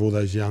and have all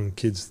those young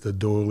kids, the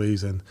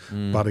Doilies and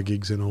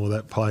Buttergigs and all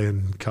that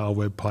playing, Carl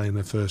Webb playing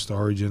their first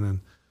Origin, and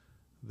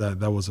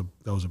that was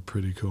a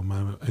pretty cool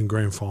moment. And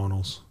grand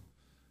finals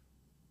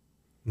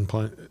and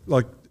playing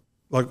like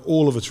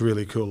all of it's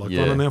really cool. Like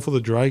running out for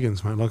the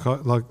Dragons, man. Like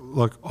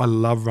I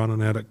love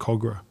running out at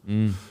Cogra.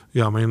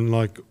 Yeah, I mean,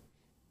 like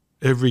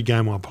every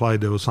game I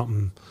played, there was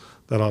something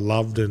that I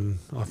loved, and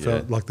I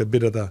felt like the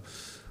bit of the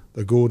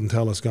Gorden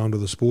Tallis going to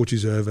the sports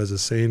reserve as a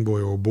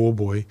sandboy or a ball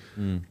boy,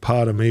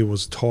 part of me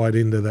was tied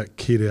into that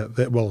kid out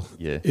there. Well,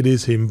 it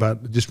is him,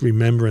 but just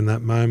remembering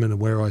that moment and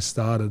where I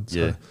started.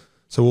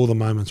 So all the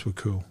moments were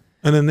cool.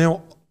 And then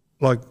now,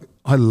 like,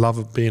 I love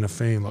it being a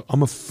fan. Like,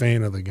 I'm a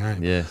fan of the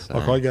game. Yeah,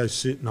 like, I go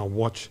sit and I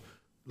watch,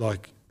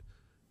 like,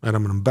 and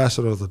I'm an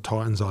ambassador of the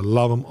Titans. I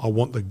love them. I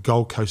want the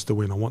Gold Coast to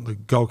win. I want the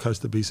Gold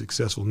Coast to be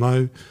successful.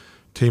 No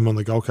team on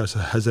the Gold Coast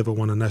has ever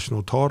won a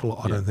national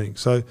title, I don't think.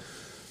 So,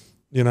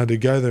 you know, to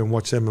go there and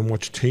watch them and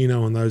watch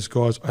Tino and those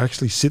guys, I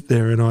actually sit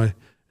there and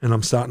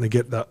I'm starting to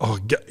get that,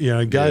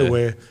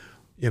 where,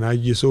 you know,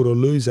 you sort of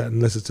lose that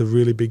unless it's a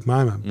really big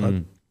moment. But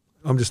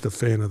I'm just a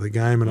fan of the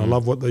game, and I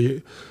love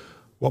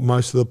what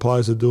most of the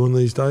players are doing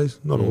these days.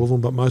 Not all of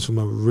them, but most of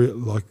them are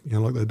like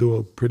they do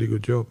a pretty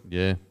good job.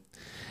 Yeah.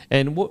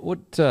 And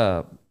what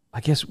I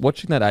guess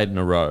watching that 8 in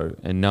a row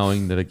and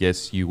knowing that I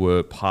guess you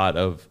were part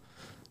of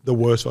the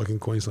worst fucking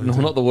Queensland No,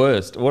 team. not the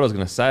worst. What I was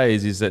going to say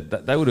is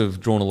that they would have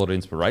drawn a lot of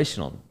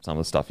inspiration on some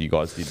of the stuff you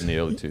guys did in the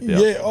early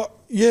 2000s.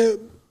 Yeah.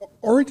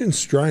 Origin's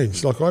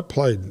strange. Like, I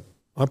played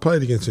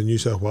against a New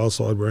South Wales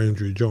side where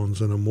Andrew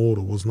Johns, an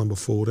immortal, was number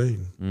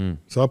 14.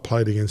 So I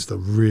played against a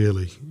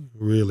really,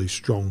 really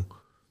strong.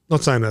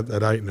 Not saying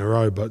that 8 in a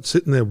row, but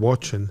sitting there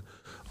watching,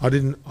 I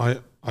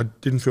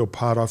didn't feel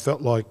part. I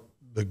felt like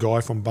the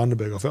guy from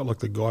Bundaberg. I felt like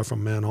the guy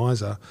from Mount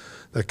Isa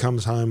that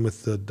comes home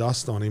with the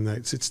dust on him,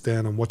 that sits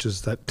down and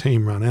watches that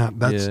team run out.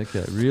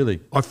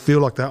 Really. I feel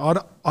like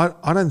that.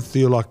 I don't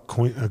feel like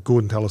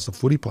Gorden Tallis, the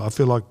footy player. I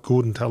feel like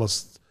Gorden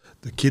Tallis,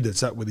 the kid that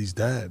sat with his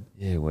dad.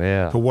 Yeah,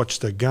 wow. To watch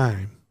the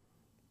game.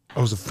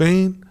 I was a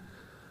fan.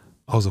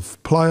 I was a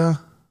player.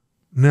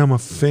 Now I'm a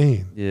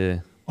fan. Yeah.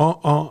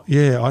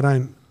 I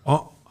don't.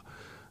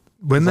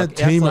 When that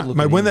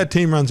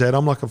team runs out,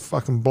 I'm like a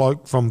fucking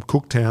bloke from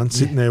Cooktown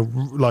sitting there,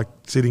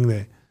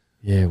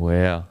 Yeah,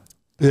 wow.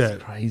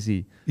 That's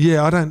crazy.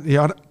 Yeah, I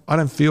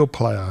don't feel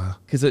player.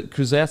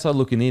 Because outside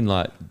looking in,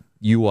 like,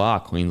 you are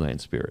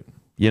Queensland spirit.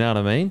 You know what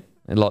I mean?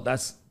 And like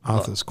that's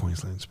Arthur's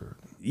Queensland spirit.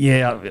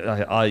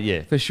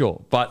 Yeah, for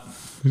sure. But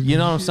you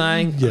know what I'm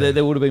saying? Yeah.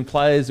 There would have been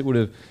players that would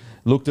have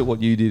looked at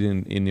what you did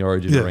in the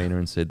Origin arena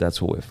and said,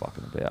 that's what we're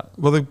fucking about.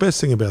 Well, the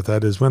best thing about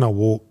that is when I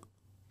walk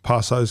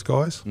past those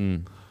guys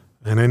and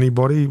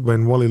anybody,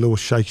 when Wally Lewis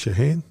shakes your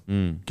hand,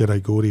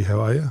 g'day Gordy,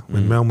 how are you?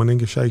 When Mel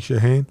Meninga shakes your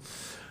hand,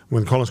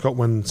 when Colin Scott,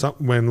 when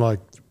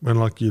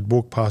you'd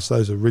walk past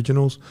those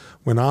originals,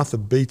 when Arthur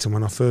Beats and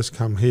when I first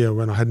come here,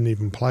 when I hadn't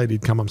even played,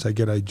 he'd come up and say,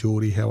 g'day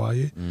Geordie, how are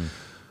you?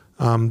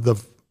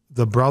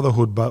 The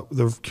brotherhood, but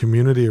the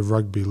community of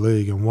rugby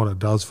league and what it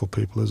does for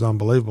people is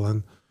unbelievable.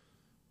 And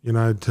you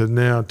know, to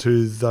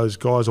those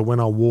guys, or when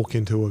I walk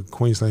into a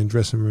Queensland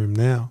dressing room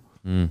now,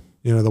 you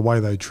know, the way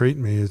they treat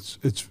me,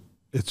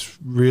 it's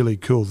really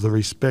cool. The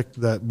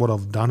respect that what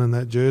I've done in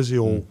that jersey,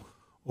 or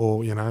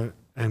you know,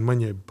 and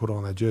when you put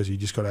on that jersey, you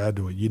just got to add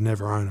to it. You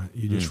never own it.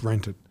 You just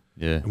rent it.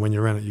 Yeah. And when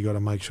you rent it, you got to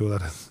make sure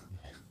that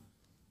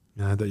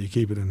you know that you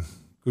keep it in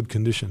good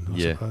condition. I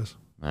suppose,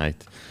 mate.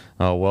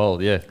 Oh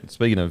well, yeah.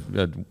 Speaking of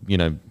you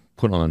know,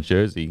 putting on a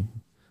jersey.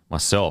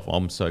 Myself,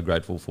 I'm so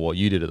grateful for what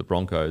you did at the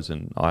Broncos,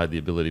 and I had the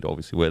ability to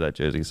obviously wear that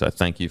jersey. So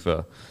thank you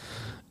for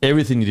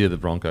everything you did at the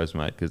Broncos,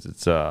 mate, because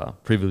it's a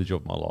privilege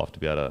of my life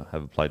to be able to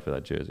have played for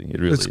that jersey. It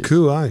really is. It's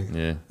cool, eh?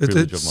 Yeah,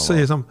 privilege of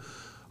my life.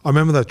 I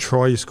remember that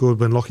try you scored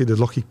when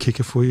Lockie kick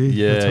it for you.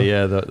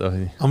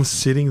 Yeah. I'm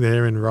sitting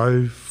there in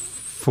row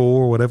 4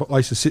 or whatever. I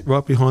used to sit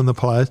right behind the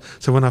players.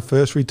 So when I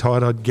first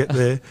retired, I'd get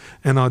there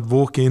and I'd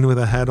walk in with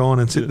a hat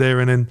on and sit there,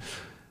 and then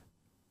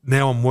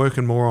now I'm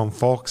working more on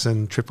Fox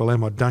and Triple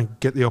M. I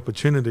don't get the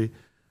opportunity.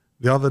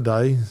 The other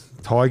day,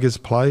 Tigers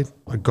played.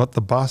 I got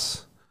the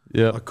bus.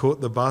 Yeah, I caught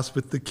the bus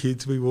with the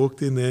kids. We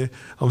walked in there.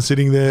 I'm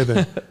sitting there.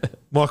 Then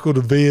Michael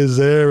De Beer's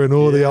there and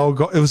all the old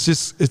guys. It was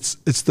just,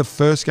 it's the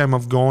first game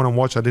I've gone and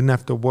watched. I didn't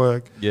have to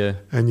work. Yeah.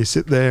 And you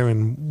sit there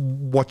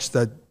and watch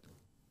that.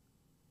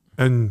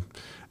 And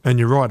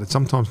you're right. It's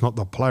sometimes not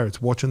the player.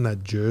 It's watching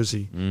that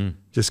jersey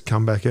just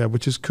come back out,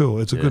 which is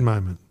cool. It's a good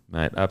moment.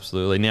 Mate,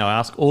 absolutely. Now, I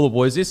ask all the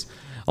boys this.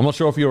 I'm not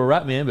sure if you're a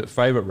rap man, but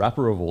favourite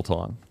rapper of all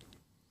time?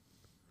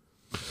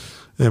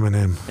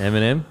 Eminem.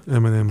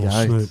 Eminem or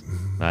Snoop.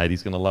 Mate,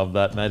 he's going to love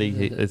that, Matty.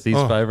 It's his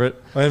favourite.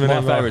 It's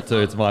my favourite too.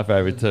 It's my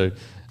favourite too.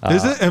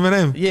 Is it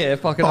Eminem? Yeah,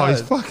 fucking. Oh,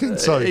 he's fucking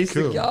so cool. He's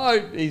the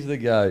GOAT. He's the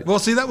GOAT. Well,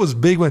 see, that was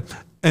big when,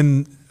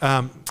 and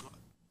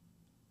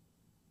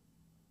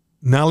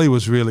Nelly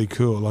was really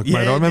cool. Like,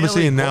 mate, I remember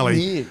seeing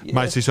Nelly.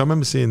 Mate, so I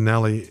remember seeing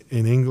Nelly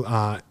in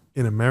England,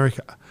 in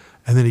America,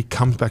 and then he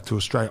comes back to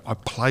Australia. I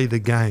play the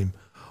game.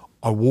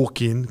 I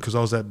walk in because I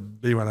was at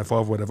B105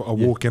 or whatever. I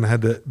walk in. I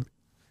had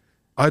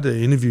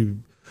to interview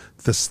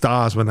the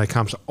stars when they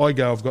come. So I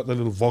go. I've got the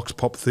little Vox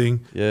Pop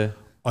thing. Yeah.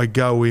 I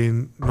go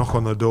in, knock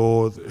on the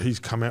door. He's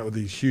come out with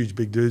these huge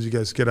big dudes. He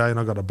goes, "G'day," and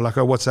I got a black.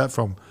 Oh, what's that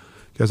from?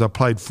 He goes, "I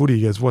played footy."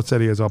 He goes, "What's that?"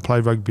 He goes, "I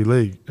played rugby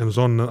league." And it was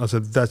on. I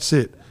said, "That's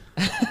it."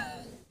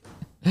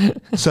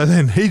 So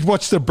then he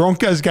watched the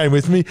Broncos game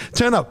with me.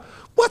 Turn up.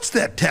 What's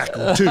that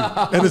tackle too?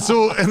 And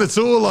it's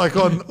all like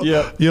on.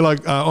 Yeah. You're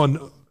like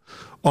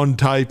on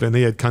tape, and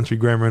he had country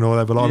grammar and all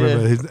that. But I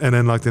remember, and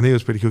then he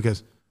was pretty cool. He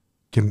goes,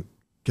 Can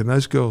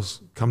those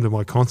girls come to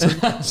my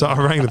concert? So I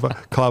rang the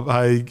club.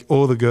 Hey,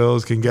 all the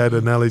girls can go to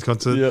Nelly's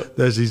concert. Yep.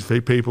 There's these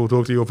people.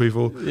 Talk to your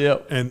people.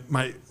 Yep. And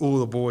mate, all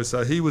the boys.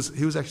 So he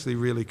was actually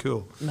really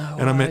cool. No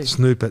way. I met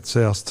Snoop at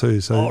South too.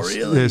 So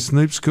really? Yeah,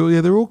 Snoop's cool.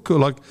 Yeah, they're all cool.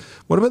 Like,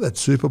 what about that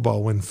Super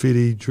Bowl when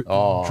Fitty,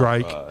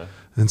 Drake,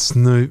 and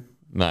Snoop?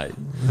 Mate,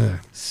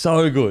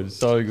 so good.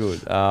 So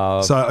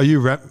are you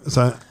rap?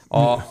 So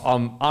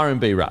I'm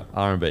R&B rap.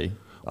 R&B.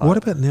 What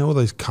about now all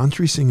those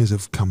country singers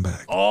have come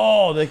back?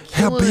 Oh, they're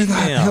killing it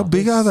now. How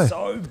big are they?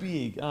 So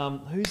big.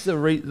 Who's the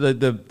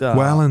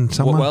Wellen,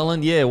 someone?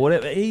 Wellen, yeah,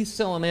 whatever. He's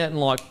selling out in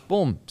like,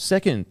 boom,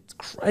 second. It's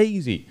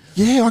crazy.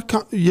 Yeah,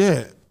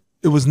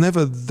 it was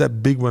never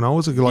that big when I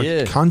was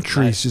like,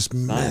 country's just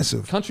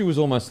massive. Country was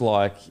almost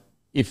like,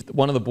 if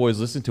one of the boys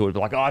listened to it, it'd be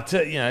like,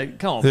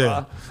 come on,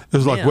 bro. It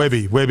was like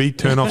Webby,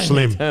 turn off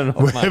Slim. Turn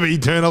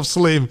off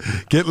Slim.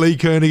 Get Lee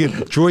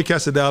Kernigan. Troy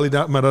Casadali,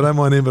 mate, I don't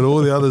mind him, but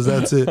all the others,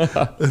 that's it.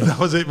 That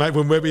was it, mate.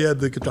 When Webby had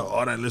the guitar,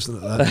 I don't listen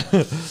to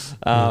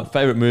that.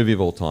 Favourite movie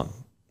of all time?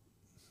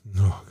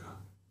 Oh, God.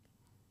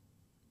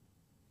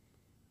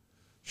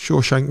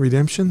 Shawshank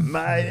Redemption.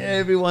 Mate,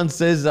 everyone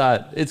says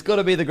that. It's got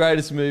to be the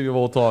greatest movie of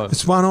all time.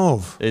 It's one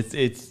of.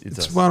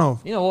 It's one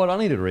of. You know what? I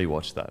need to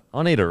rewatch that.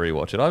 I need to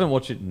rewatch it. I haven't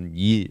watched it in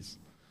years.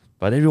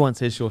 But everyone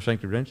says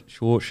Shawshank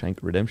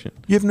Redemption.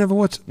 You've never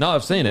watched it? No,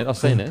 I've seen it.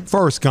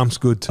 Forrest Gump's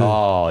good too.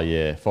 Oh,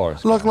 yeah,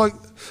 Forrest Gump. Like,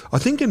 I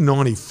think in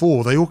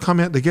 94, they all come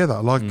out together.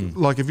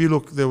 Like if you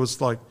look, there was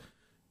like,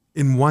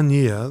 in 1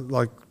 year,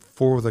 like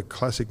 4 of the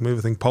classic movies,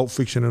 I think Pulp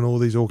Fiction and all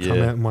these all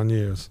come out in 1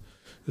 year.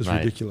 It's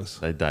ridiculous.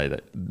 They date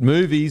it.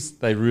 Movies,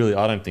 I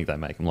don't think they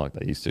make them like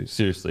they used to.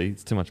 Seriously,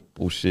 it's too much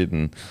bullshit.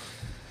 And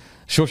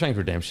Shawshank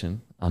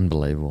Redemption,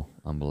 unbelievable.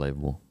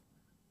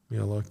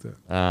 Yeah, I like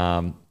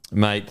that.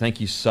 Mate, thank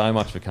you so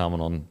much for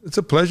coming on. It's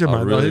a pleasure, mate.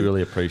 I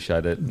really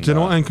appreciate it. Do you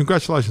know what? And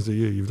congratulations to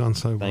you. You've done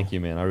so well. Thank you,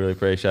 man. I really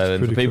appreciate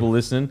it. And for people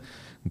listening,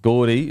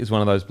 Gordy is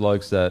one of those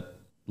blokes that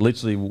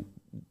literally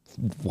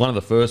one of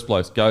the first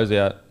blokes goes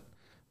out,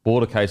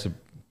 bought a case of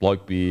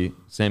Bloke beer,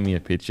 sent me a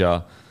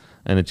picture,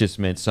 and it just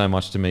meant so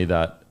much to me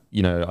that,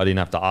 you know, I didn't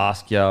have to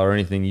ask you or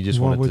anything. You just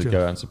wanted to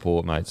go out and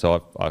support, mate.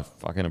 So I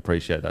fucking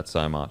appreciate that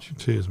so much.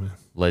 Cheers, man.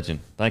 Legend.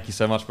 Thank you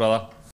so much, brother.